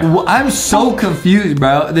in there. I'm so confused,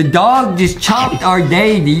 bro. The dog just chopped our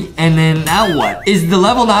daddy, and then now what? Is the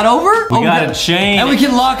level not over? We got a chain. And we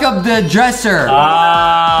can lock up the dresser. Oh,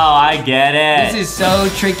 I get it. This is so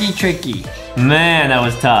tricky. Man, that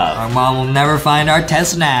was tough. Our mom will never find our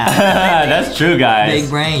test now. That's true, guys. Big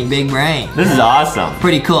brain, big brain. This is awesome.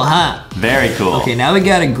 Pretty cool, huh? Very cool. Okay, now we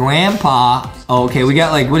got a grandpa. Oh, okay, we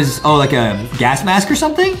got like, what is this? Oh, like a gas mask or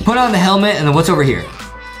something? Put on the helmet, and then what's over here?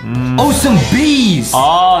 Oh, some bees.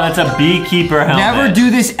 Oh, that's a beekeeper helmet. Never do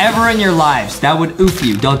this ever in your lives. That would oof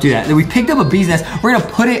you. Don't do that. Then we picked up a bee's nest. We're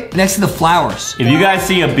gonna put it next to the flowers. If you guys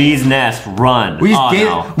see a bee's nest, run. We just did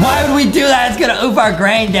it. Why would we do that? It's gonna oof our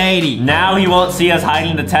granddaddy. Now he won't see us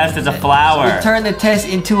hiding the test as a flower. We turn the test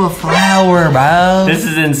into a flower, bro. This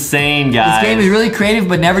is insane, guys. This game is really creative,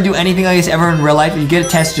 but never do anything like this ever in real life. If you get a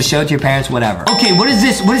test, just show it to your parents, whatever. Okay, what is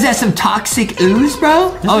this? What is that? Some toxic ooze,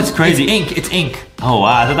 bro? Oh, it's crazy. It's ink. It's ink. Oh,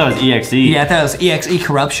 wow. I thought that was EXE. Yeah, I thought it was EXE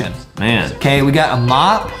corruption. Man. Okay, we got a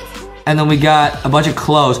mop, and then we got a bunch of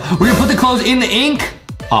clothes. We're gonna put the clothes in the ink.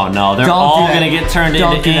 Oh no, they're all gonna get turned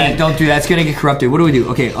into ink. Don't do that. It's gonna get corrupted. What do we do?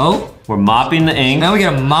 Okay, we're mopping the ink. Now we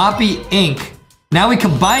got a moppy ink. Now we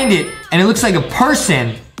combined it, and it looks like a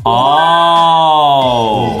person.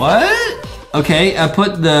 Oh. What? Okay, I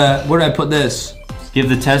put the, where did I put this? Give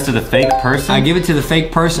the test to the fake person? I give it to the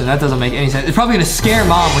fake person. That doesn't make any sense. It's probably gonna scare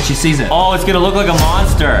mom when she sees it. Oh, it's gonna look like a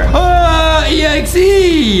monster.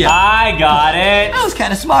 EXE! I got it. That was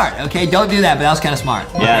kind of smart. Okay, don't do that, but that was kind of smart.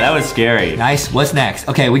 Yeah, that was scary. Nice. What's next?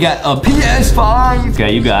 Okay, we got a PS5.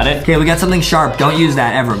 Okay, you got it. Okay, we got something sharp. Don't use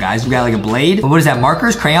that ever, guys. We got like a blade. What is that,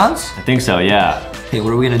 markers, crayons? I think so, yeah. Okay,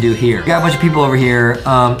 what are we gonna do here? We got a bunch of people over here.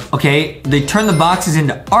 Okay, they turn the boxes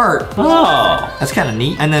into art. Oh. That's kind of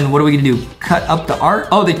neat. And then what are we gonna do? Cut up the art?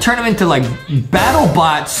 Oh, they turn them into like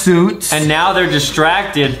BattleBot suits. And now they're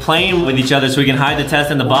distracted playing with each other so we can hide the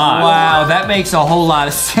test in the box. Wow, that makes a whole lot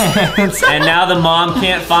of sense. And now the mom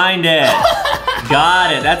can't find it.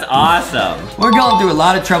 Got it, that's awesome. We're going through a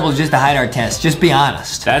lot of trouble just to hide our tests. Just be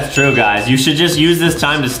honest. That's true, guys. You should just use this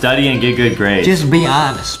time to study and get good grades. Just be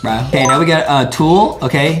honest, bro. Okay, now we got a tool,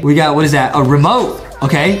 okay? We got, what is that? A remote,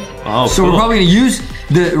 okay? Oh, so cool. we're probably gonna use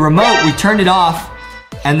the remote. We turned it off,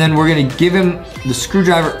 and then we're gonna give him the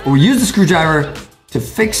screwdriver, or use the screwdriver to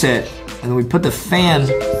fix it, and then we put the fan,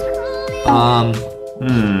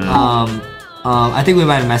 I think we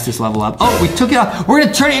might have messed this level up. Oh, we took it off. We're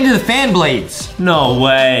gonna turn it into the fan blades. No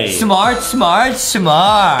way. Smart, smart,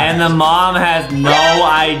 smart. And the mom has no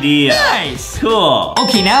idea. Nice. Cool.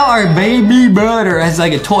 Okay, now our baby brother has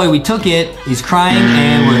like a toy. We took it. He's crying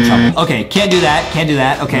and we're in trouble. Okay, can't do that. Can't do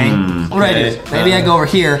that. Okay. What do I do? Maybe I go over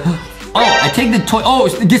here. Oh, I take the toy. Oh,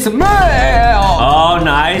 get some milk. Oh,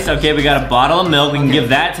 nice. Okay, we got a bottle of milk. We can give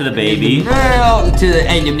that to the baby. Milk to the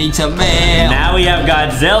end. You need some milk. Now we have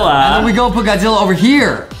Godzilla. And then we go put Godzilla over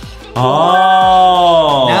here.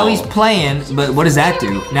 Oh. Now he's playing, but what does that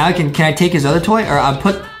do? Now can I take his other toy? Or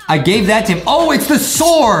I gave that to him. Oh, it's the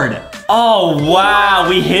sword. Oh, wow.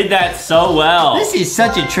 We hid that so well. This is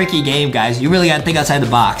such a tricky game, guys. You really gotta think outside the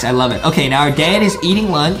box. I love it. Okay, now our dad is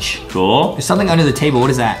eating lunch. Cool. There's something under the table. What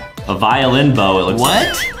is that? A violin bow, it looks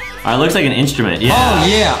like. What? It looks like an instrument, yeah. Oh,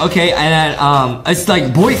 yeah, okay, and then, it's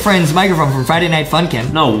like boyfriend's microphone from Friday Night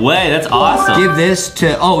Funkin'. No way, that's awesome. Give this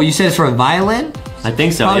to, oh, you said it's for a violin? I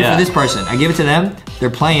think so, Probably yeah. for this person. I give it to them,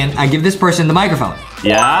 they're playing. I give this person the microphone.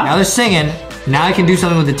 Yeah? Now they're singing. Now I can do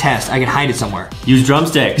something with the test. I can hide it somewhere. Use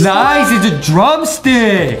drumsticks. Nice, it's a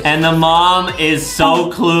drumstick. And the mom is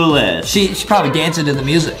so clueless. She's probably dancing to the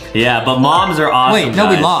music. Yeah, but moms are awesome, Wait, no,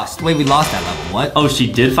 guys. we lost. Wait, we lost that level. What? Oh,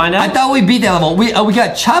 she did find out? I thought we beat that level. We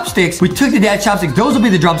got chopsticks. We took the dad's chopsticks. Those will be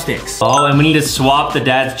the drumsticks. Oh, and we need to swap the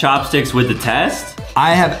dad's chopsticks with the test?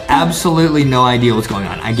 I have absolutely no idea what's going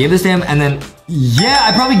on. I give this to him, and then, yeah,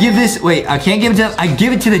 I probably give this, wait, I can't give it to him. I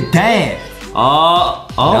give it to the dad.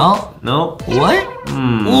 No. What?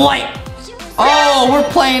 What? Oh, we're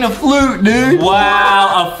playing a flute, dude.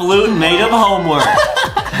 Wow, a flute made of homework.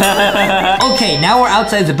 Okay, now we're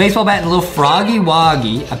outside. There's a baseball bat and a little froggy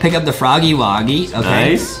woggy. I pick up the froggy woggy. Okay.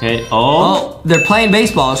 Nice. Okay. Oh, they're playing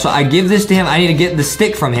baseball, so I give this to him. I need to get the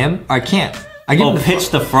stick from him. Or I can't. I give him the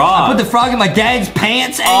pitch the frog. I put the frog in my dad's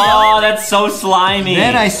pants. Oh, that's so slimy.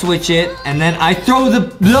 Then I switch it, and then I throw the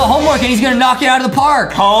homework, and he's gonna knock it out of the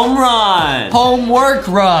park. Home run. Homework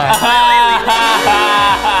run.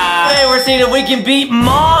 Hey, we're seeing if we can beat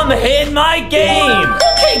Mom Hid My Game.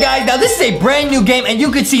 Okay, guys, now this is a brand new game, and you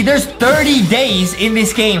can see there's 30 days in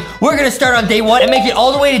this game. We're gonna start on day 1 and make it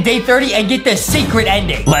all the way to day 30 and get the secret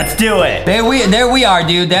ending. Let's do it. There we are,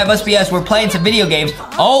 dude. That must be us. We're playing some video games.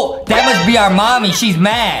 Oh, that must be our mommy. She's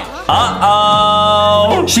mad.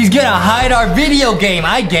 Uh-oh. She's gonna hide our video game.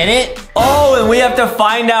 I get it. Oh, and we have to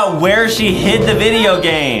find out where she hid the video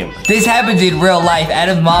game. This happens in real life.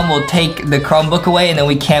 Adam's mom will take the Chromebook away, and then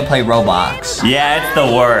we can't play Roblox. Yeah, it's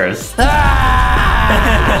the worst.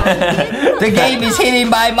 The game is hidden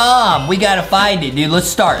by mom. We gotta find it, dude. Let's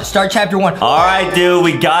start. Start chapter 1. All right, dude.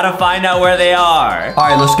 We gotta find out where they are. All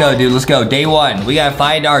right, let's go, dude. Let's go. Day 1. We gotta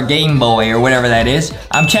find our Game Boy or whatever that is.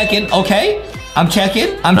 I'm checking. Okay. I'm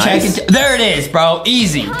checking. Nice. There it is, bro.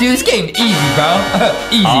 Easy. Dude, this game's easy, bro.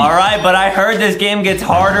 Easy. All right, but I heard this game gets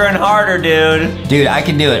harder and harder, dude. Dude, I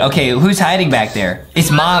can do it. Okay, who's hiding back there? It's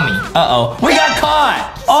mommy. Uh-oh. We got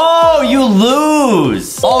caught. Oh, you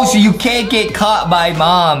lose. Oh, so you can't get caught by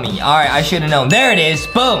mommy. All right, I should have known. There it is.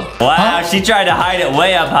 Boom. Wow, she tried to hide it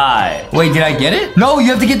way up high. Wait, did I get it? No, you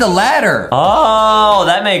have to get the ladder. Oh,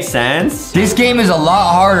 that makes sense. This game is a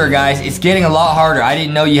lot harder, guys. It's getting a lot harder. I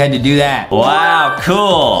didn't know you had to do that. Wow. Wow,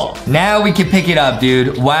 cool. Now we can pick it up,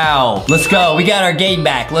 dude. Wow. Let's go. We got our game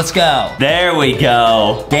back. Let's go. There we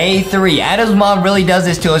go. Day 3. Adam's mom really does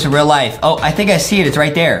this to us in real life. Oh, I think I see it. It's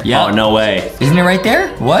right there. Yeah. Oh, no way. Isn't it right there?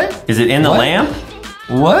 What? Is it in the lamp?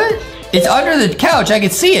 What? It's under the couch. I can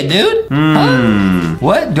see it, dude. Huh?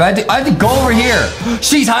 What? I have to go over here.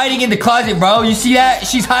 She's hiding in the closet, bro. You see that?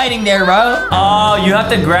 She's hiding there, bro. Oh, you have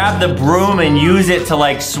to grab the broom and use it to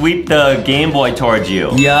like sweep the Game Boy towards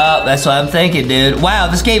you. Yup, that's what I'm thinking, dude. Wow,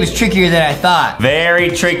 this game is trickier than I thought. Very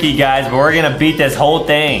tricky, guys, but we're gonna beat this whole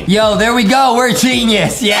thing. Yo, there we go. We're a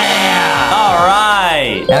genius. Yeah. All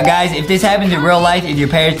right. Now, guys, if this happens in real life, if your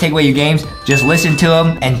parents take away your games, just listen to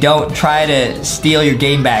them and don't try to steal your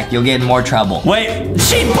game back. You'll get in more trouble. Wait,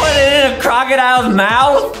 she put it in a crocodile's mouth?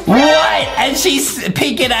 What? And she's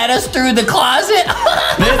peeking at us through the closet?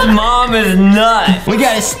 This mom is nuts. We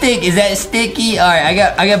got a stick. Is that sticky? All right, I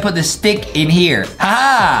got to put the stick in here.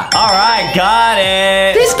 Ha! All right, got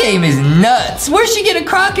it. This game is nuts. Where'd she get a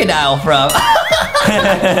crocodile from?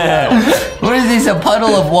 What is this, a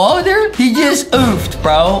puddle of water? He just oofed,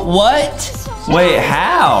 bro. What? Wait,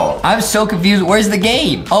 how? I'm so confused. Where's the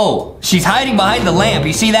game? Oh, she's hiding behind the lamp.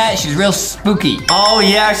 You see that? She's real spooky. Oh,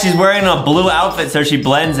 yeah, she's wearing a blue outfit so she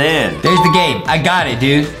blends in. There's the game. I got it,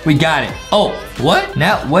 dude. We got it. Oh, what?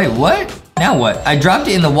 Now, wait, what? Now what? I dropped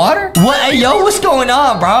it in the water? What? Hey, yo, what's going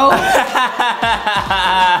on, bro?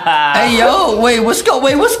 Hey, yo, wait, what's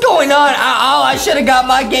going on? Oh, I should have got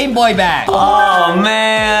my Game Boy back. Oh,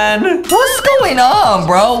 man. What's going on,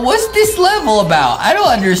 bro? What's this level about? I don't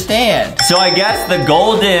understand. So I guess the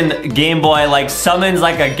golden Game Boy, like, summons,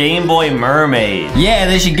 like, a Game Boy mermaid. Yeah,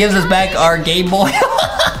 then she gives us back our Game Boy.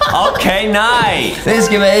 Okay, nice. This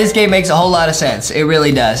game makes a whole lot of sense. It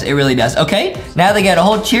really does. It really does. Okay, now they got a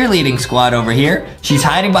whole cheerleading squad over here. She's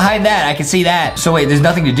hiding behind that. I can see that. So wait, there's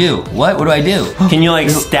nothing to do. What? What do I do? Can you like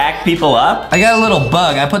stack people up? I got a little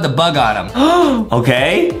bug. I put the bug on him.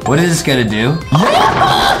 Okay. What is this gonna do?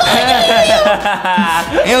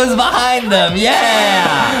 It was behind them.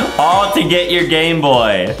 Yeah. All to get your Game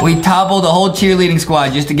Boy. We toppled the whole cheerleading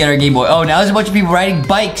squad just to get our Game Boy. Oh, now there's a bunch of people riding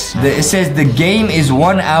bikes. It says the game is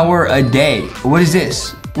 1 hour a day. What is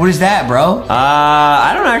this? What is that, bro?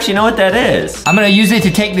 I don't actually know what that is. I'm gonna use it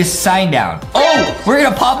to take this sign down. Oh, we're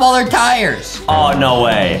gonna pop all our tires. Oh, no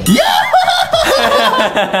way. Yeah!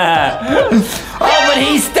 Oh, but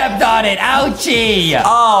he stepped on it. Ouchie.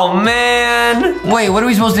 Oh, man. Wait, what are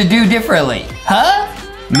we supposed to do differently? Huh?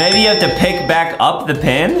 Maybe you have to pick back up the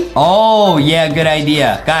pin? Oh, yeah, good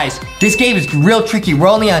idea. Guys, this game is real tricky. We're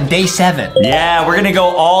only on day 7. Yeah, we're gonna go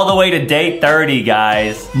all the way to day 30,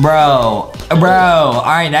 guys. Bro. All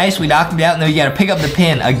right, nice. We knocked him down, and then we gotta pick up the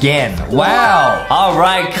pin again. Wow. All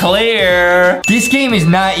right, clear. This game is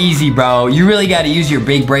not easy, bro. You really gotta use your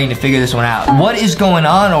big brain to figure this one out. What is going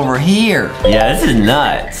on over here? Yeah, this is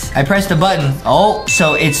nuts. I pressed the button. Oh,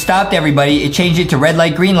 so it stopped everybody. It changed it to red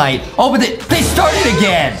light, green light. Oh, but they started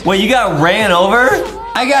again. Wait, you got ran over?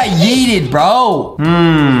 I got yeeted, bro. All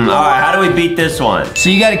right, how do we beat this one? So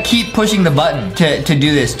you gotta keep pushing the button to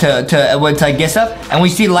do this, to get stuff. And when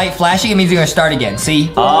you see light flashing, it means you're gonna start again,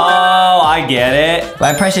 see? Oh, I get it.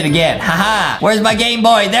 But I press it again. Haha, where's my Game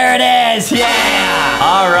Boy? There it is, yeah!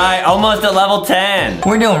 All right, almost at level 10.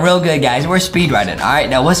 We're doing real good, guys. We're speedrunning. All right,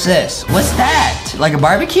 now what's this? What's that? Like a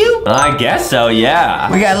barbecue? I guess so,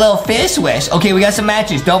 yeah. We got a little fish wish. Okay, we got some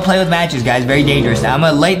matches. Don't play with matches, guys. Very dangerous. Now I'm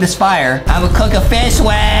gonna light this fire. I'm gonna cook a fish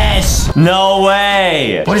wish. No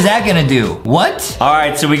way. What is that gonna do? What? All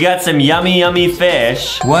right, so we got some yummy, yummy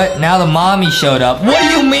fish. What? Now the mommy showed up. What do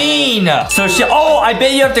you mean? So oh, I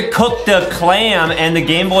bet you have to cook the clam and the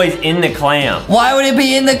Game Boy's in the clam. Why would it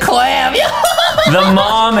be in the clam? The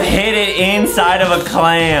mom hid it inside of a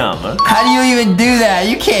clam. How do you even do that?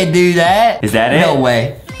 You can't do that. Is that it? No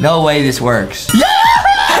way. No way this works.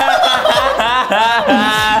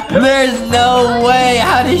 There's no way.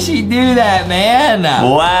 How did she do that, man?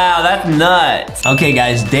 Wow, that's nuts. Okay,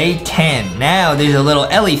 guys, day 10. Now there's a little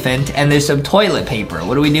elephant and there's some toilet paper.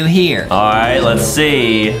 What do we do here? All right, let's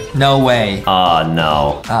see. No way. Oh,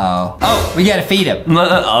 no. Uh-oh. Oh, we gotta feed him.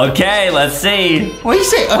 Okay, let's see. What do you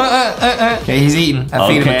say? Okay, he's eating. I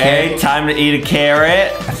feed him a carrot. Time to eat a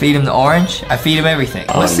carrot. I feed him the orange. I feed him everything.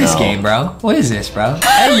 What's this game, bro? What is this, bro?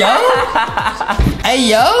 Hey, yo. Hey,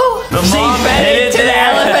 yo. The she mom fed hit it to the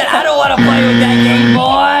elephant. I don't want to play with that Game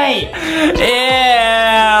Boy. Ew.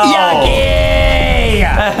 Yucky.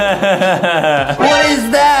 What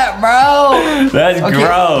is that, bro? That's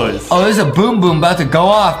gross. Oh, there's a boom boom about to go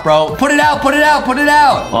off, bro. Put it out, put it out, put it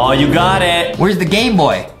out. Oh, you got it. Where's the Game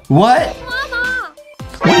Boy? What?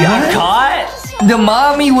 We got caught? The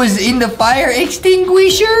mommy was in the fire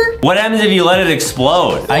extinguisher? What happens if you let it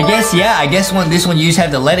explode? I guess, yeah. I guess this one you just have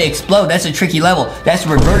to let it explode. That's a tricky level. That's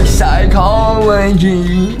reverse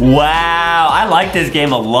psychology. Wow, I like this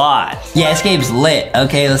game a lot. Yeah, this game's lit.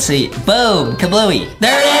 Okay, let's see. Boom, kablooey.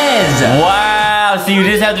 There it is. Wow, so you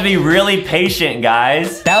just have to be really patient,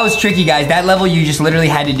 guys. That was tricky, guys. That level, you just literally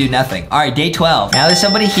had to do nothing. All right, day 12. Now there's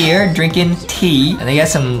somebody here drinking tea, and they got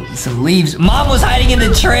some leaves. Mom was hiding in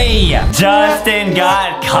the tree. Justin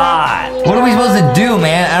got caught. What are we supposed to do,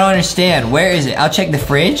 man? I don't understand. Where is it? I'll check the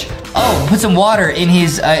fridge. Oh, put some water in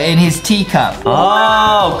his teacup.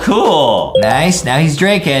 Oh, cool. Nice. Now he's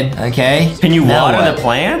drinking. Okay. Can you Now water what? the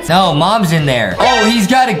plants? No, Mom's in there. Oh, he's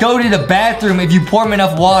got to go to the bathroom if you pour him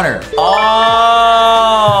enough water. Oh.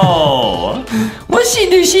 What'd she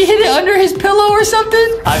do? She hid it under his pillow or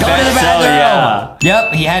something? I Go bet to the so, bathroom. yeah.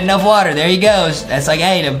 Yep, he had enough water. There he goes. That's like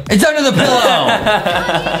I ate him. It's under the pillow.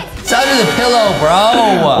 It's under the pillow, bro.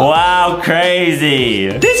 Wow, crazy.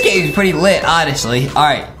 This game's pretty lit, honestly. All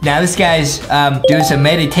right, now this guy's doing some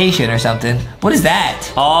meditation or something. What is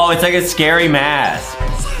that? Oh, it's like a scary mask.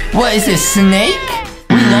 What is this, snake?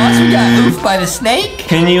 We lost? We got oofed by the snake?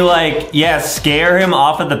 Can you scare him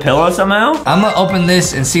off of the pillow somehow? I'm gonna open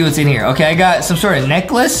this and see what's in here. Okay, I got some sort of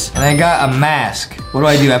necklace and I got a mask. What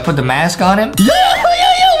do? I put the mask on him?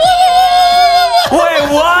 Wait,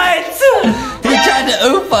 what? He tried to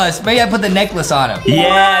oof us. Maybe I put the necklace on him.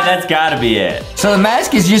 Yeah, that's gotta be it. So the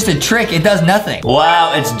mask is just a trick. It does nothing.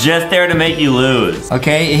 Wow, it's just there to make you lose.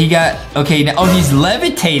 Okay, now, he's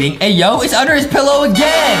levitating. Hey, yo, it's under his pillow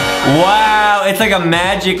again. Wow, it's like a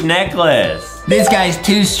magic necklace. This guy's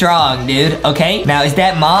too strong, dude. Okay, now is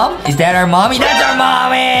that Mom? Is that our mommy? That's our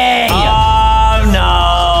mommy! Oh,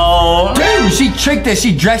 no. Dude, she tricked us.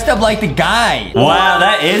 She dressed up like the guy. Wow,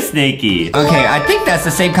 that is sneaky. Okay, I think that's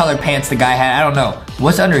the same color pants the guy had. I don't know.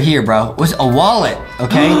 What's under here, bro? What's a wallet?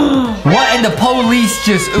 Okay. What? And the police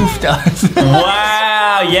just oofed us.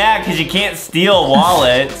 Wow, yeah, because you can't steal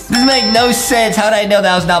wallets. This makes no sense. How did I know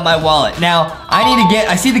that was not my wallet? Now,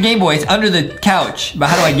 I see the Game Boy. It's under the couch. But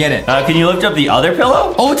how do I get it? Can you lift up the other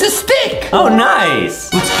pillow? Oh, it's a stick. Oh,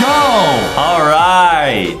 nice. Let's go. All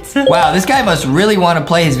right. Wow, this guy must really want to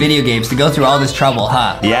play his video games to go through all this trouble,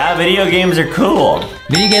 huh? Yeah, video games are cool.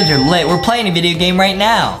 Video games are lit. We're playing a video game right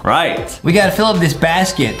now. Right. We gotta fill up this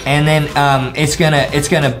basket, and then it's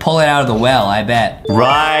gonna pull it out of the well, I bet.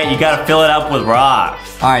 Right, you gotta fill it up with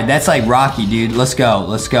rocks. All right, that's like Rocky, dude. Let's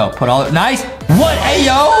go. Put all nice. What? Hey,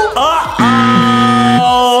 yo. Uh-oh.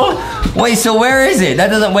 Wait, so where is it?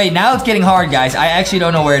 Wait, now it's getting hard, guys. I actually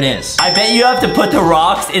don't know where it is. I bet you have to put the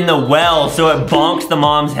rocks in the well so it bonks the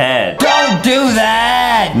mom's head. Don't do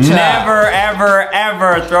that. Never, ever,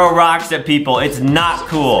 ever throw rocks at people. It's not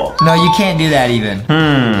cool. No, you can't do that even.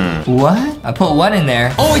 What? I put one in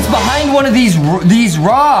there. Oh, it's behind one of these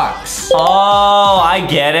rocks. Oh, I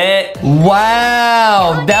get it.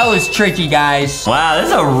 Wow, that was tricky, guys. Wow, this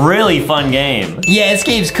is a really fun game. Yeah, this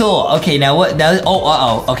game's cool. Okay, now what? Now,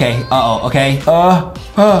 okay. Okay.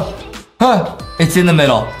 It's in the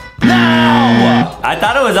middle. No! I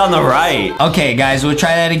thought it was on the right. Okay, guys, we'll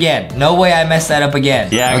try that again. No way I messed that up again.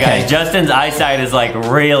 Yeah, okay. guys, Justin's eyesight is like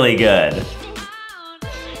really good.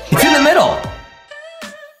 It's in the middle.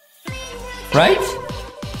 Right?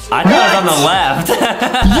 I thought it was on the left.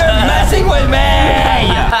 You're messing with me!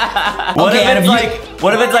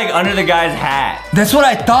 What if it's like under the guy's hat? That's what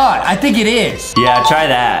I thought. I think it is. Yeah, try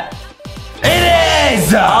that. It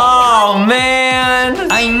is! Oh, man.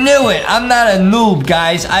 I knew it. I'm not a noob,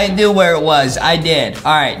 guys. I knew where it was. I did. All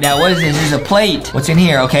right, now what is this? This is a plate. What's in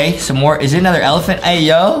here? Okay, some more. Is it another elephant? Hey,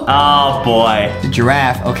 yo. Oh, boy. The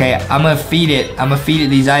giraffe. Okay, I'm gonna feed it.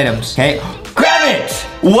 These items. Okay, grab it.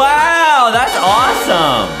 Wow, that's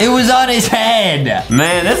awesome. It was on his head.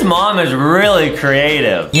 Man, this mom is really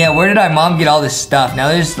creative. Yeah, where did our mom get all this stuff? Now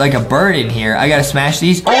there's like a bird in here. I gotta smash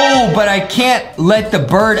these. Oh, but I can't let the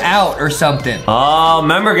bird out or something. Oh,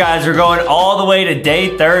 remember guys, we're going all the way to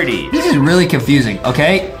day 30. This is really confusing.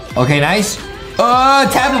 Okay, nice.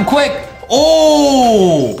 Tap him quick.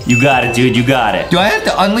 Oh! You got it, dude. You got it. Do I have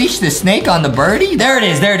to unleash the snake on the birdie? There it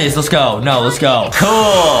is. Let's go. No, let's go.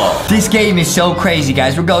 Cool. This game is so crazy,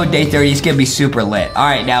 guys. We're going day 30. It's gonna be super lit. All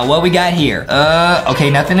right, now what we got here? Okay,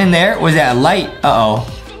 nothing in there. Was that a light? Uh-oh.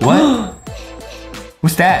 What?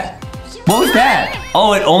 What's that? What was that?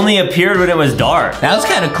 Oh, it only appeared when it was dark. That was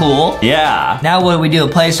kind of cool. Yeah. Now what do we do?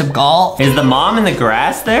 Play some golf? Is the mom in the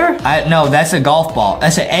grass there? No, that's a golf ball.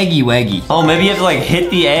 That's an eggy waggy. Oh, maybe you have to like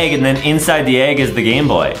hit the egg and then inside the egg is the Game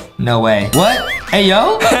Boy. No way. What? Hey,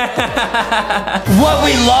 yo? What,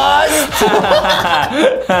 we lost?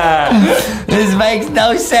 This makes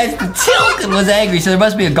no sense. The Tilton was angry, so there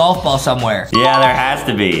must be a golf ball somewhere. Yeah, there has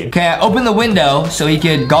to be. Okay, I opened the window so he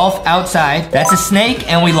could golf outside. That's a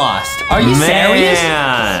snake, and we lost. Are you serious?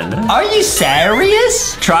 Are you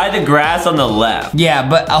serious? Try the grass on the left. Yeah,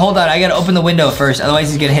 but hold on. I gotta open the window first. Otherwise,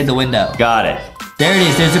 he's gonna hit the window. Got it. There it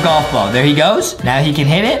is. There's a golf ball. There he goes. Now he can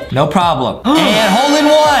hit it. No problem. And hole in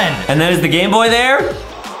one. And then is the Game Boy there?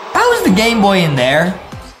 How is the Game Boy in there?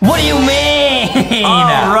 What do you mean?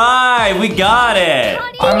 All right, we got it.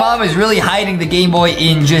 Our mom is really hiding the Game Boy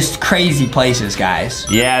in just crazy places, guys.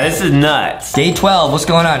 Yeah, this is nuts. Day 12, what's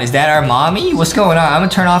going on? Is that our mommy? What's going on? I'm gonna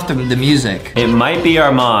turn off the music. It might be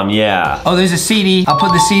our mom, yeah. Oh, there's a CD. I'll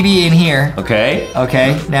put the CD in here. Okay.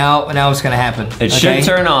 Okay, now what's gonna happen? It should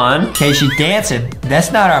turn on. Okay, she's dancing.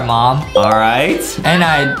 That's not our mom. All right.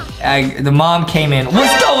 And the mom came in.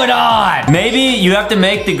 What's going on? Maybe you have to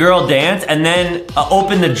make the girl dance and then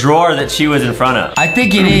open the drawer that she was in front of. I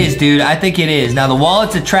think it is, dude. I think it is. Now, the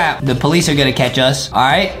wallet's a trap. The police are gonna catch us, all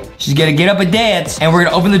right? She's gonna get up and dance, and we're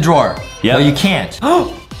gonna open the drawer. Yep. No, you can't.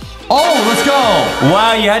 Oh, let's go.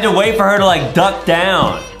 Wow, you had to wait for her to, like, duck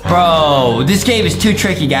down. Bro, this game is too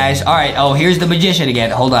tricky, guys. All right, here's the magician again.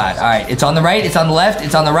 Hold on. All right, it's on the right, it's on the left,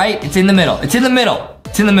 it's on the right, it's in the middle. It's in the middle.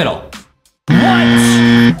 It's in the middle.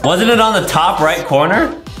 What? Wasn't it on the top right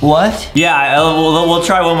corner? What? Yeah, we'll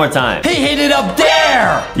try one more time. He hit it up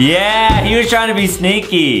there! Yeah, he was trying to be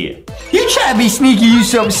sneaky. You try to be sneaky, you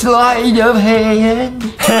some sleight of hand.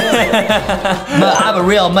 But I'm a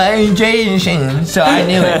real magician, so I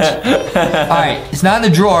knew it. Alright, it's not in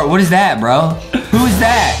the drawer. What is that, bro? Who is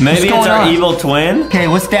that? Maybe it's our evil twin? Okay,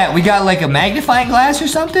 what's that? We got like a magnifying glass or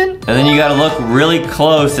something? And then you gotta look really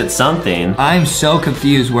close at something. I'm so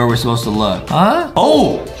confused where we're supposed to look. Huh?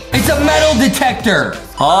 Oh! It's a metal detector!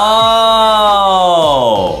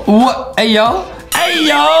 Oh! What? Hey, yo? Hey,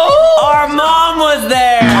 yo! Our mom was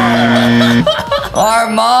there! Our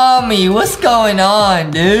mommy, what's going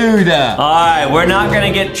on, dude? Alright, we're not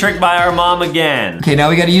gonna get tricked by our mom again. Okay, now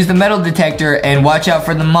we gotta use the metal detector and watch out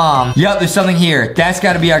for the mom. Yup, there's something here. That's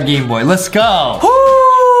gotta be our Game Boy. Let's go!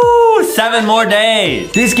 Woo! 7 more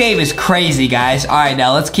days! This game is crazy, guys. Alright,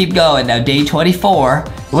 now let's keep going. Now, day 24.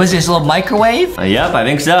 What is this, little microwave? Yep, I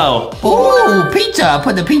think so. Ooh, pizza.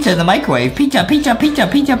 Put the pizza in the microwave. Pizza, pizza, pizza,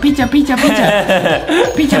 pizza, pizza, pizza,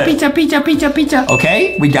 pizza. Pizza, pizza, pizza, pizza, pizza.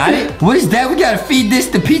 Okay, we got it. What is that? We gotta feed this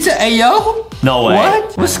to pizza, ayo? No way.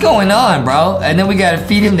 What? What's going on, bro? And then we gotta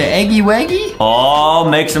feed him the eggy weggy? Oh,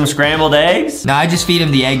 make some scrambled eggs? No, I just feed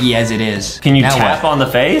him the eggy as it is. Can you tap on the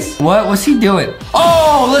face? What? What's he doing?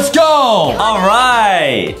 Oh, let's go! All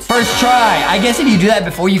right. First try. I guess if you do that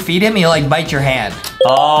before you feed him, he'll like bite your hand.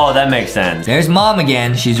 Oh, that makes sense. There's mom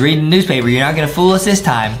again. She's reading the newspaper. You're not gonna fool us this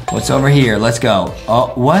time. What's over here? Let's go.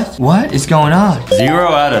 Oh, what? What is going on? 0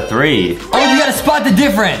 out of 3. Oh, you gotta spot the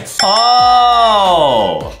difference.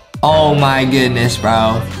 Oh. Oh my goodness,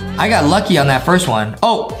 bro. I got lucky on that first one.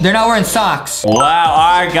 Oh, they're not wearing socks. Wow,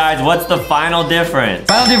 all right, guys, what's the final difference?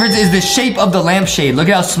 Final difference is the shape of the lampshade. Look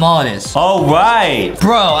at how small it is. Oh, right.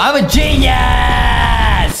 Bro, I'm a genius.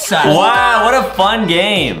 Wow, what a fun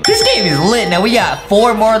game. This game is lit. Now we got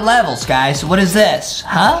 4 more levels, guys. What is this?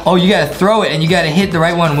 Huh? Oh, you gotta throw it and you gotta hit the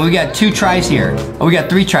right one. We got 2 tries here. Oh, we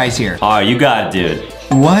got 3 tries here. All right, you got it, dude.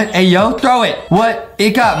 What? Hey, yo, throw it. What?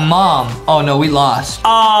 It got mom. Oh, no, we lost.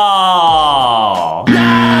 Oh. No!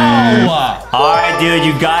 All right, dude,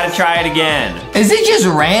 you gotta try it again. Is it just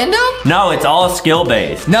random? No, it's all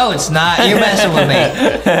skill-based. No, it's not. You're messing with me.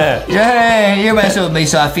 Yeah, you're messing with me,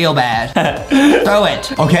 so I feel bad. Throw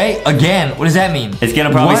it. Okay, again. What does that mean? It's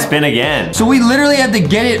gonna probably spin again. So we literally have to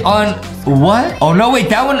get it on... What? Oh, no, wait,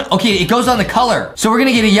 that one... Okay, it goes on the color. So we're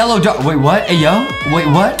gonna get a yellow dot. Wait, what? Hey, yo? Wait,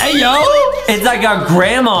 what? Hey, yo? It's like our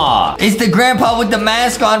grandma. It's the grandpa with the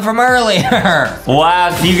mask on from earlier.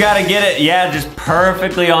 Wow, so you gotta get it, yeah, just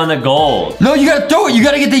perfectly on the gold. No, you gotta throw it. You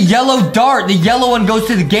gotta get the yellow dart. The yellow one goes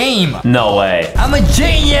to the game. No way. I'm a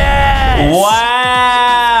genius.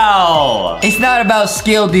 Wow. It's not about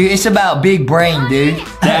skill, dude. It's about big brain, dude.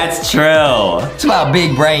 That's true. It's about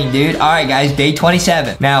big brain, dude. All right, guys, day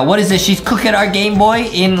 27. Now, what is this? She's cooking our Game Boy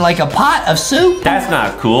in like a pot of soup? That's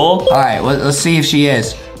not cool. All right, well, let's see if she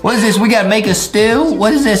is. What is this? We gotta make a stew?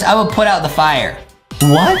 What is this? I will put out the fire.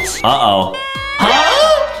 What? Uh-oh.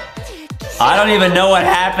 Huh? I don't even know what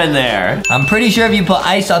happened there. I'm pretty sure if you put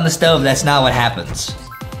ice on the stove, that's not what happens.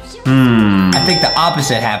 I think the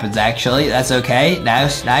opposite happens, actually. That's okay.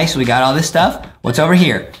 That's nice. We got all this stuff. What's over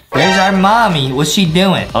here? There's our mommy. What's she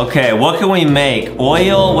doing? Okay, what can we make?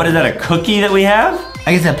 Oil? What is that, a cookie that we have?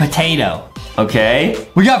 I guess a potato. Okay.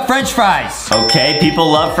 We got French fries. Okay,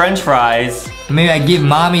 people love French fries. Maybe I give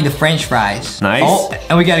mommy the French fries. Nice. Oh,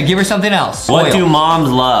 and we gotta give her something else. What Oil. do moms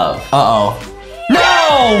love? Uh-oh.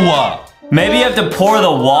 No! Maybe you have to pour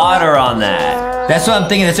the water on that. That's what I'm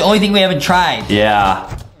thinking. That's the only thing we haven't tried.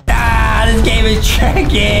 Yeah. Ah, this game is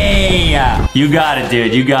tricky. You got it,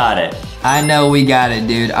 dude. You got it. I know we got it,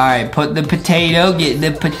 dude. All right, put the potato, get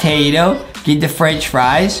the potato, get the French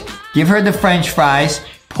fries, give her the French fries,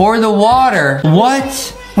 pour the water.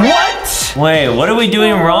 What? What? Wait, what are we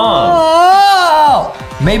doing wrong? Oh!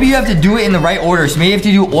 Maybe you have to do it in the right order. So maybe you have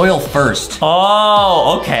to do oil first.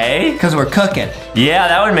 Oh, okay. Because we're cooking. Yeah,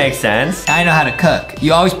 that would make sense. I know how to cook.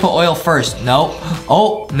 You always put oil first. No.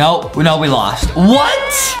 Oh, no. No, we lost.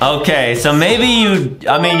 What? Okay, so maybe you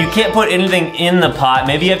can't put anything in the pot.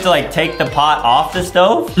 Maybe you have to like take the pot off the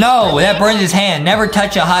stove? No, that burns his hand. Never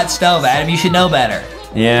touch a hot stove, Adam. You should know better.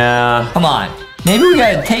 Yeah. Come on. Maybe we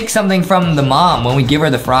gotta take something from the mom when we give her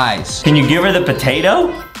the fries. Can you give her the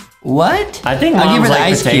potato? What? I think I'll give moms her the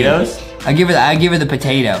like ice potatoes. cube. I'll give her the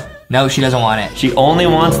potato. No, she doesn't want it. She only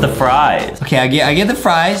wants the fries. Okay, I get the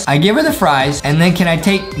fries. I give her the fries, and then can I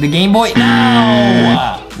take the Game Boy?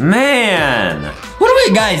 No! Man. What are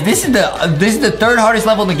we, guys? This is the third hardest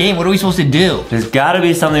level in the game. What are we supposed to do? There's gotta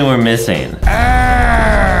be something we're missing.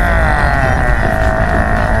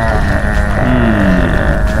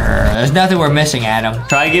 There's nothing we're missing, Adam.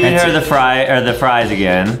 Try giving her the fries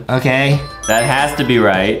again. Okay. That has to be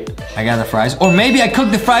right. I got the fries. Or maybe I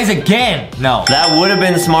cooked the fries again. No. That would have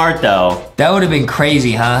been smart though. That would have been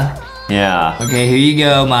crazy, huh? Yeah. Okay, here you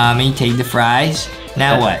go, mommy. Take the fries.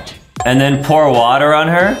 Now what? And then pour water on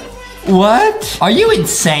her? What? Are you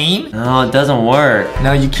insane? No, it doesn't work.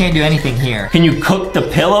 No, you can't do anything here. Can you cook the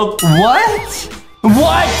pillow? What?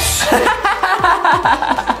 What?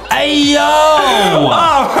 Hey, yo!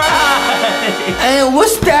 Alright! And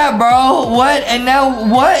what's that, bro? What? And now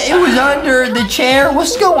what? It was under the chair?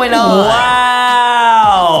 What's going on?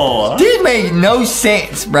 Wow! This make no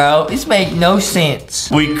sense, bro. This make no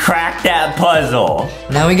sense. We cracked that puzzle.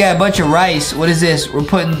 Now we got a bunch of rice. What is this? We're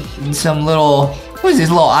putting some little... What is this,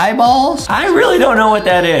 little eyeballs? I really don't know what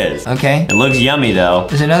that is. Okay. It looks yummy though.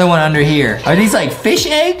 There's another one under here. Are these like fish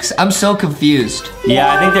eggs? I'm so confused.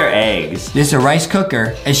 Yeah, I think they're eggs. This is a rice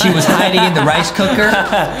cooker, and she was hiding in the rice cooker?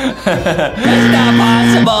 That's not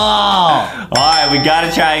possible! Alright, we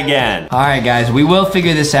gotta try again. Alright, guys, we will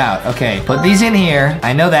figure this out. Okay, put these in here.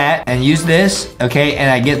 I know that. And use this. Okay,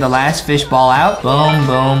 and I get the last fish ball out. Boom,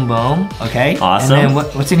 boom, boom. Okay. Awesome. And then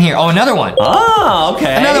what's in here? Oh, another one. Oh,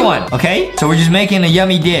 okay. Another one. Okay, so we're just making a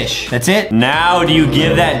yummy dish. That's it? Now, do you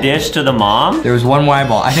give that dish to the mom? There was one more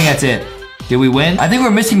eyeball. I think that's it. Did we win? I think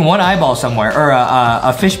we're missing one eyeball somewhere, or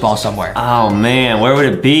a fish ball somewhere. Oh man, where would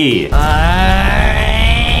it be?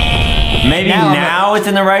 Maybe now it's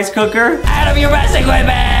in the rice cooker? Adam, you're messing with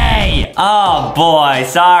me! Oh boy,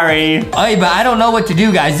 sorry. Hey, but I don't know what to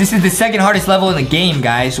do, guys. This is the second hardest level in the game,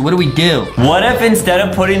 guys. So what do we do? What if instead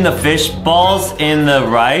of putting the fish balls in the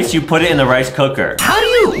rice, you put it in the rice cooker?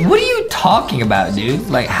 What are you talking about, dude?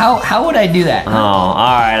 Like, how would I do that? Oh,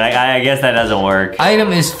 alright, I guess that doesn't work.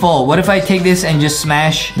 Item is full. What if I take this and just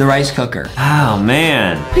smash the rice cooker? Oh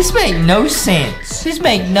man. This make no sense. This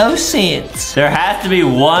make no sense. There has to be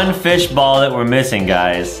one fish ball that we're missing,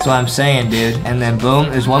 guys. That's what I'm saying, dude. And then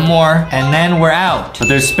boom, there's one more, and then we're out. But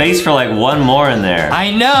there's space for like one more in there.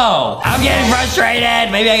 I know. I'm getting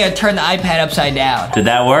frustrated. Maybe I gotta turn the iPad upside down. Did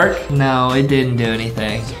that work? No, it didn't do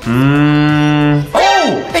anything.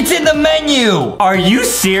 Oh, it's in the menu. Are you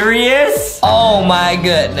serious? Oh my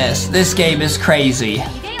goodness. This game is crazy.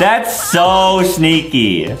 That's so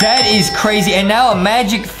sneaky. That is crazy. And now a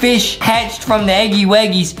magic fish hatched from the Eggy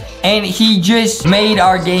Weggies, and he just made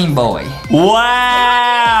our Game Boy.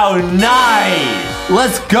 Wow, nice.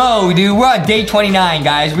 Let's go, dude. We're on day 29,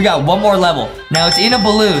 guys. We got one more level. Now it's in a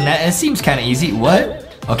balloon. That it seems kind of easy.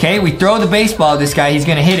 What? Okay, we throw the baseball at this guy. He's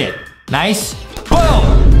gonna hit it. Nice.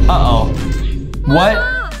 Boom. Uh-oh. What?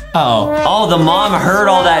 Uh-oh. Oh, the mom heard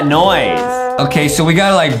all that noise. Okay, so we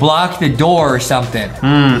gotta like block the door or something.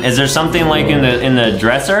 Is there something like in the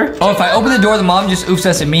dresser? Oh, if I open the door, the mom just oofs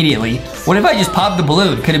us immediately. What if I just pop the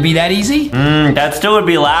balloon? Could it be that easy? That still would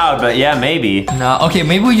be loud, but yeah, maybe. No, okay,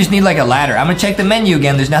 maybe we just need like a ladder. I'm gonna check the menu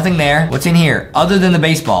again. There's nothing there. What's in here other than the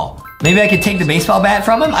baseball? Maybe I could take the baseball bat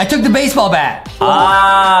from him? I took the baseball bat.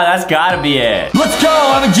 Ah, that's gotta be it. Let's go,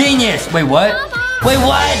 I'm a genius. Wait, what? Wait,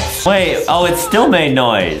 what? Wait, oh, it still made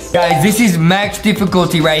noise. Guys, this is max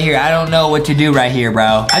difficulty right here. I don't know what to do right here,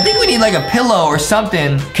 bro. I think we need like a pillow or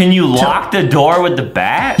something. Can you lock the door with the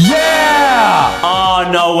bat? Yeah! Oh,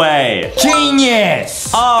 no way.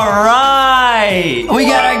 Genius! All right. We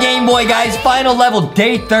got our Game Boy, guys. Final level,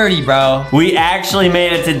 day 30, bro. We actually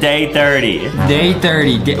made it to day 30. Day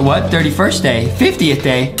 30. What? 31st day? 50th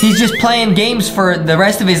day? He's just playing games for the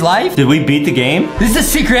rest of his life? Did we beat the game? This is the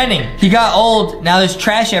secret ending. He got old. Now there's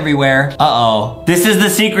trash everywhere. Uh-oh. This is the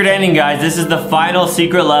secret ending, guys. This is the final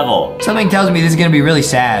secret level. Something tells me this is gonna be really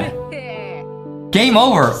sad. Game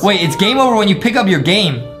over. Wait, it's game over when you pick up your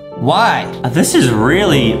game. Why? This is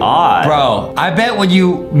really odd. Bro, I bet when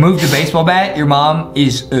you move the baseball bat, your mom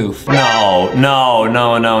is oof. No,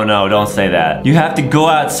 don't say that. You have to go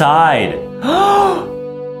outside.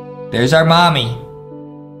 There's our mommy.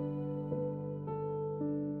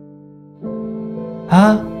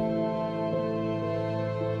 Huh?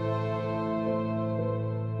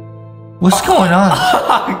 What's going on?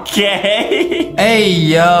 Okay. Hey,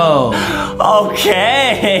 yo.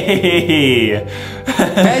 Okay.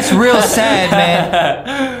 That's real sad,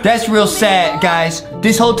 man. That's real sad, guys.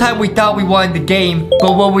 This whole time we thought we wanted the game,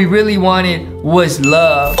 but what we really wanted was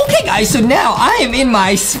love. Okay, guys, so now I am in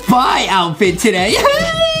my spy outfit today.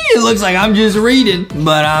 It looks like I'm just reading,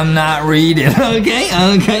 but I'm not reading,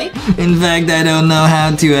 okay? In fact, I don't know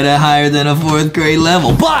how to at a higher than a 4th grade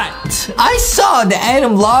level, but I saw that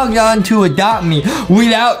Adam logged on to adopt me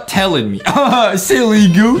without telling me.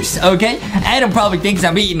 Silly goose, okay? Adam probably thinks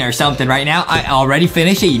I'm eating or something right now. I already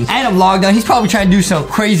finished eating. Adam logged on. He's probably trying to do some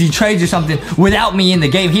crazy trades or something without me in the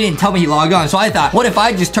game. He didn't tell me he logged on, so I thought, what if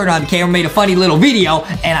I just turned on the camera, made a funny little video,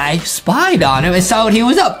 and I spied on him and saw what he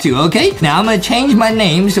was up to, okay? Now, I'm gonna change my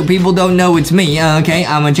name so people don't know it's me, okay?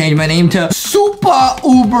 I'm gonna change my name to Super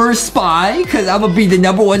Uber Spy, because I'm gonna be the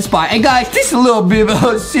 #1 spy. And guys, this is a little bit of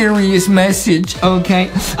a serious message, okay?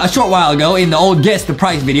 A short while ago, in the old Guess the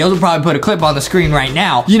Price videos, we'll probably put a clip on the screen right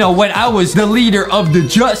now. You know, when I was the leader of the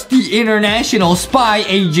Justy International Spy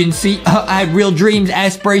Agency, I had real dreams,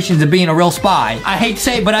 aspirations of being a real spy. I hate to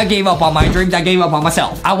say it, but I gave up on my dreams. I gave up on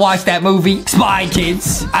myself. I watched that movie, Spy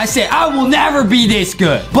Kids. I said, I will never be this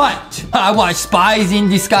good. But I watched Spies in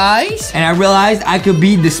Disguise, and I realized I could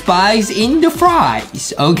be the spies in the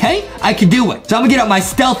fries, okay? I could do it. So I'm gonna get out my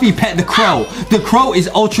stealthy pet, the crow. The crow is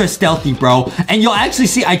ultra stealthy, bro. And you'll actually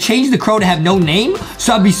see I changed the crow to have no name,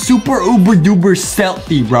 so I'll be super uber duper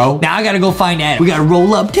stealthy, bro. Now I gotta go find Adam. We gotta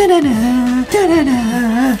roll up. Da-da-da,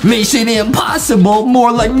 da-da-da. Mission impossible,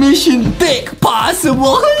 more like mission thick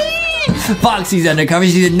possible. Foxy's undercover.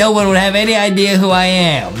 She said no one would have any idea who I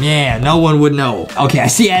am. Yeah, no one would know. Okay, I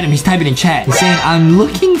see Adam. He's typing in chat. He's saying, I'm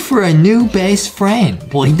looking for a new best friend.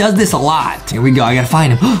 Well, he does this a lot. Here we go. I gotta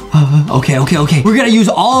find him. Okay. We're gonna use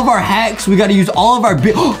all of our hacks. We gotta use all of our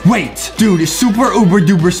wait, dude, super uber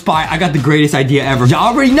duper spy. I got the greatest idea ever. You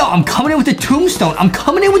already know. I'm coming in with the tombstone.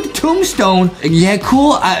 Yeah,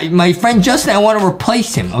 cool. My friend Justin, I want to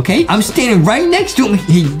replace him, okay? I'm standing right next to him.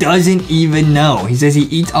 He doesn't even know. He says he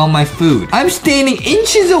eats all my food. I'm standing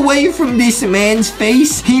inches away from this man's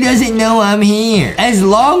face. He doesn't know I'm here. As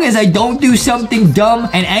long as I don't do something dumb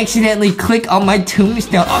and accidentally click on my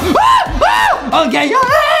tombstone. Okay.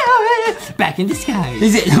 Back in disguise.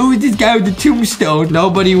 Who is this guy with the tombstone?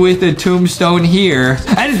 Nobody with a tombstone here.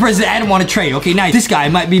 I just pressed Adam want to trade. Okay, nice. This guy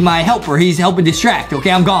might be my helper. He's helping distract. Okay,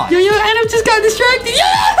 I'm gone. Yo, Adam just got distracted.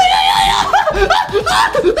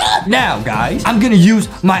 Now, guys, I'm gonna use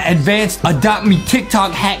my advanced Adopt Me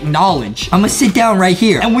TikTok hack knowledge. I'm gonna sit down right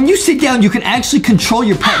here. And when you sit down, you can actually control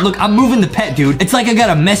your pet. Look, I'm moving the pet, dude. It's like I got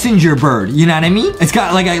a messenger bird. You know what I mean? It's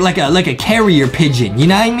got like a carrier pigeon. You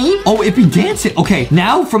know what I mean? Oh, it be dancing. Okay,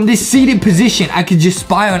 now from this seated position, I could just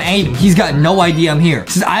spy on Adam. He's got no idea I'm here.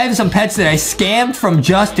 Since I have some pets that I scammed from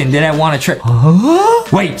Justin that I want to trick. Huh?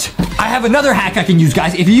 Wait, I have another hack I can use,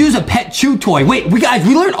 guys. If you use a pet chew toy. Wait, we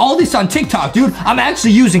learned all this on TikTok, dude. I'm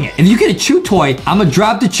actually using it. If you get a chew toy, I'm gonna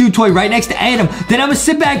drop the chew toy right next to Adam. Then I'm gonna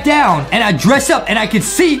sit back down and I dress up and I can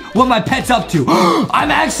see what my pet's up to.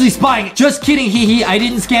 I'm actually spying. Just kidding, hee. I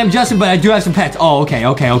didn't scam Justin, but I do have some pets. Oh,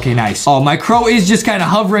 okay, nice. Oh, my crow is just kind of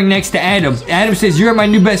hovering next to Adam. Adam says, you're my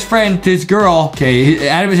new best friend, this girl. Okay,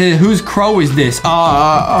 Adam says, whose crow is this?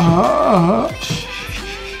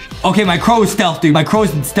 Okay, my crow is stealth, dude. My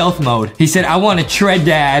crow's in stealth mode. He said, I want to tread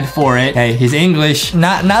dad for it. Hey, his English,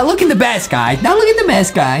 not looking the best, guys. Not looking the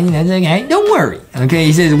best, guy. You know, okay, don't worry. Okay,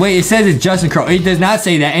 he says, wait, it says it's Justin Crow. It does not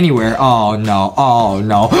say that anywhere. Oh, no. Oh,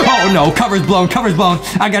 no. Oh, no. Cover's blown. Cover's blown.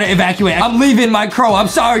 I gotta evacuate. I'm leaving my crow. I'm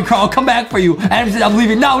sorry, crow. I'll come back for you. Adam says, I'm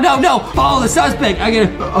leaving. No, no, no. Follow the suspect. I gotta,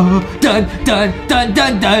 dun, dun, dun,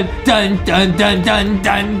 dun, dun, dun, dun, dun, dun,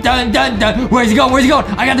 dun, dun, dun, dun. Where's he going? Where's he going?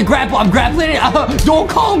 I got the grapple. I'm grappling it. Don't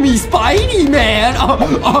call me Spidey, man.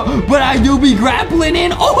 But I do be grappling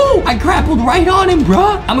in. Oh, I grappled right on him,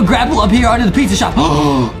 bruh. I'm gonna grapple up here under the pizza shop.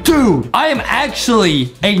 Dude, I am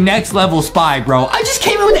actually a next level spy, bro. I just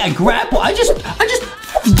came in with that grapple. I just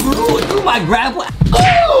threw my grapple.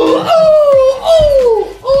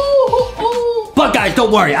 But guys,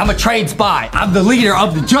 don't worry. I'm a trained spy. I'm the leader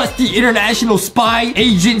of the Justy International Spy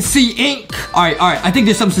Agency, Inc. All right. I think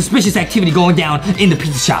there's some suspicious activity going down in the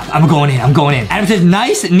pizza shop. I'm going in. Adam says,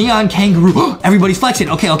 nice neon kangaroo. Everybody's flexing.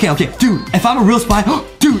 Okay. Dude, if I'm a real spy,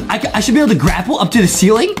 dude, I should be able to grapple up to the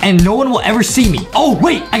ceiling and no one will ever see me. Oh,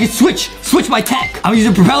 wait, I can switch my tech. I'm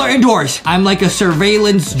using propeller indoors. I'm like a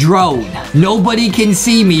surveillance drone. Nobody can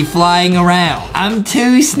see me flying around. I'm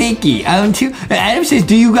too sneaky. Adam says,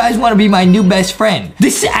 do you guys want to be my new best friend?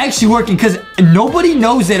 This is actually working because nobody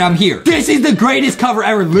knows that I'm here. This is the greatest cover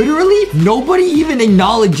ever. Literally, nobody even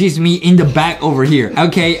acknowledges me in the back over here.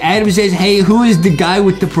 Okay, Adam says, hey, who is the guy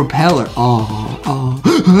with the propeller?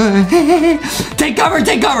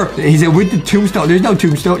 Take cover. He said, with the tombstone. There's no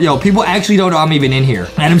tombstone. Yo, people actually don't know I'm even in here.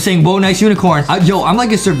 And I'm saying, boat nice unicorn. Yo, I'm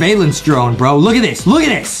like a surveillance drone, bro. Look at this.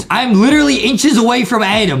 I'm literally inches away from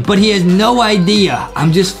Adam, but he has no idea.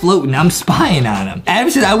 I'm just floating. I'm spying on him. Adam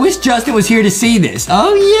said, I wish Justin was here to see this.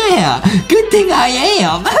 Oh, yeah. Good thing I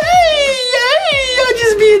am. I'll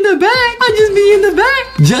just be in the back.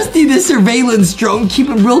 Justy the surveillance drone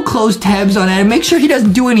keeping real close tabs on Adam. Make sure he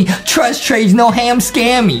doesn't do any trust trades, no ham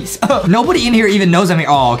scammies. Nobody in here even knows I'm here.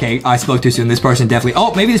 Oh, okay. I spoke too soon. This person definitely.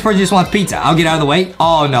 Oh, maybe this person just wants pizza. I'll get out of the way.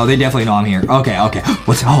 Oh, no. They definitely know I'm here. Okay.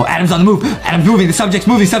 Oh, Adam's on the move. Adam's moving. The subject's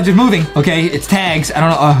moving. Okay, it's tags. I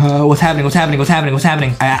don't know. What's happening? I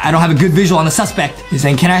don't have a good visual on the suspect. He's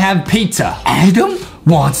saying, can I have pizza? Adam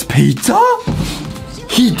wants pizza?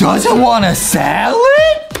 He doesn't want a salad?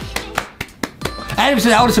 Adam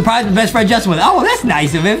said I would have surprised my best friend Justin with, oh, that's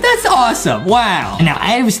nice of him. That's awesome. Wow. And now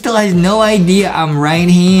Adam still has no idea I'm right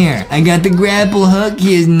here. I got the grapple hook.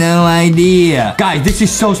 He has no idea. Guys, this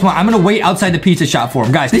is so smart. I'm going to wait outside the pizza shop for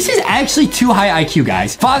him. Guys, this is actually too high IQ,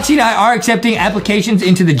 guys. Foxy and I are accepting applications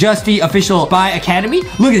into the Justy Official Spy Academy.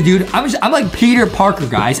 Look at it, dude. I'm like Peter Parker,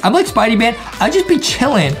 guys. I'm like Spidey Man. I just be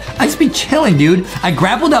chilling, dude. I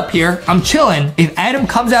grappled up here. I'm chilling. If Adam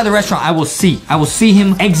comes out of the restaurant, I will see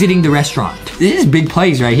him exiting the restaurant. This is big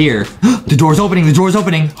plays right here. The door's opening.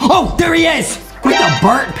 Oh, there he is. With the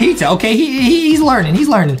burnt pizza. Okay, he's learning.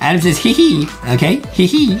 Adam says, hee. Okay,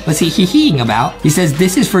 hee. What's he hee-heeing about? He says,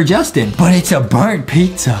 this is for Justin. But it's a burnt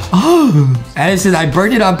pizza. Oh. Adam says, I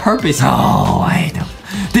burned it on purpose. Oh, Adam.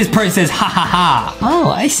 This person says, ha ha ha. Oh,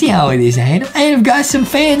 I see how it is, Adam. I've got some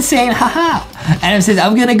fans saying, ha ha. Adam says,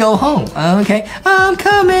 I'm gonna go home. Okay, I'm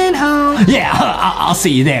coming home. Yeah, I'll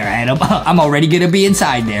see you there, Adam. I'm already gonna be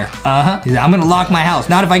inside there. I'm gonna lock my house.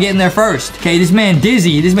 Not if I get in there first. Okay, this man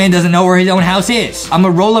dizzy. This man doesn't know where his own house is. I'm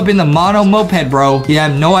gonna roll up in the mono moped, bro. You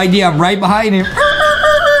have no idea I'm right behind him.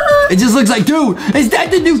 It just looks like, dude, is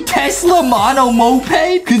that the new Tesla mono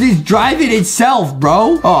moped? Because it's driving itself,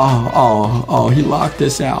 bro. Oh, he locked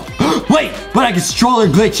us out. Wait, but I can stroller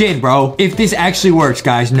glitch in, bro. If this actually works,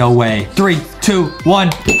 guys, no way. 3, 2, 1.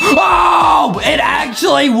 Oh, it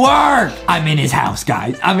actually worked. I'm in his house,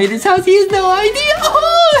 guys. He has no idea.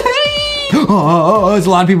 Oh, hey. Oh, there's a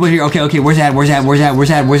lot of people here. Okay, where's Adam? I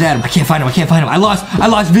can't find him. I lost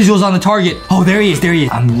visuals on the target. Oh, there he is.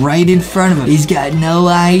 I'm right in front of him. He's got no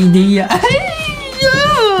idea. Hey.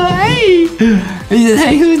 He says,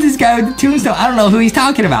 hey, who's this guy with the tombstone? I don't know who he's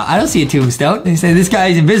talking about. I don't see a tombstone. He said, this guy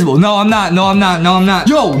is invisible. No, I'm not.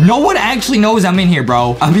 Yo, no one actually knows I'm in here,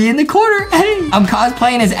 bro. I'll be in the corner. Hey, I'm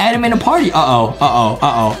cosplaying as Adam in a party.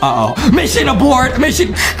 Mission abort.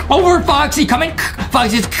 Mission over, Foxy. Coming.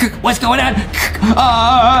 Foxy's, what's going on?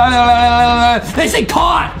 They say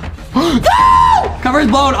caught. No! Cover is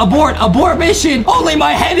blown. Abort mission. Only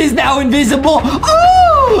my head is now invisible. I'm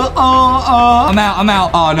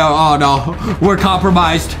out. Oh no. We're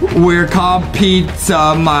compromised. We're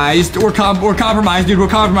compromised, dude. We're compromised.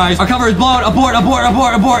 Our cover is blown. Abort.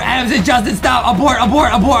 Adams and Justin, stop. Abort.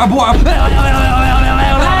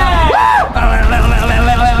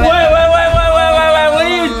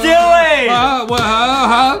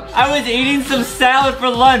 I was eating some salad for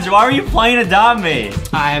lunch. Why were you playing a dummy?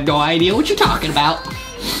 I have no idea what you're talking about.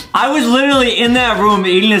 I was literally in that room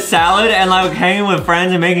eating a salad and like hanging with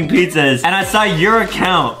friends and making pizzas, and I saw your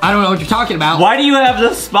account. I don't know what you're talking about. Why do you have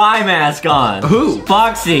the spy mask on? Who?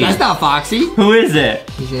 Foxy. That's not Foxy. Who is it?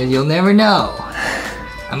 He said, you'll never know.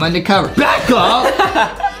 I'm undercover. Back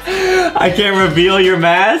up! I can't reveal your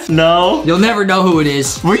mask? No. You'll never know who it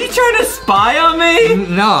is. Were you trying to spy on me?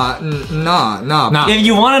 No. If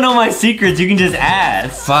you want to know my secrets, you can just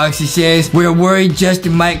ask. Foxy says, we're worried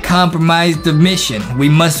Justin might compromise the mission. We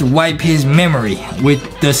must wipe his memory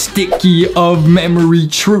with the sticky of memory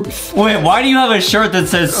truth. Wait, why do you have a shirt that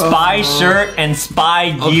says spy shirt and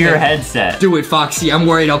spy gear headset? Do it, Foxy. I'm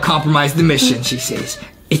worried I'll compromise the mission, she says.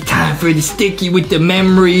 It's time for the sticky with the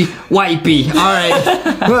memory wipey. All right.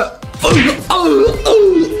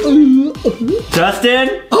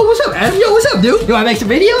 Justin? Oh, what's up, Adam? Yo, what's up, dude? You wanna make some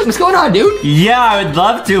videos? What's going on, dude? Yeah, I would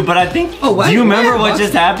love to, but I think... Oh, what? Do you remember what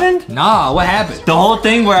just happened? Nah, what happened? The whole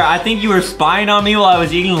thing where I think you were spying on me while I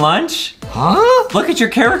was eating lunch? Huh? Look at your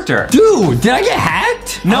character. Dude, did I get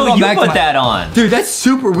hacked? No, you put that on. Dude, that's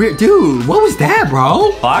super weird. Dude, what was that,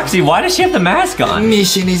 bro? Foxy, why does she have the mask on?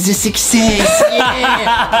 Mission is a success.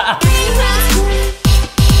 Yeah.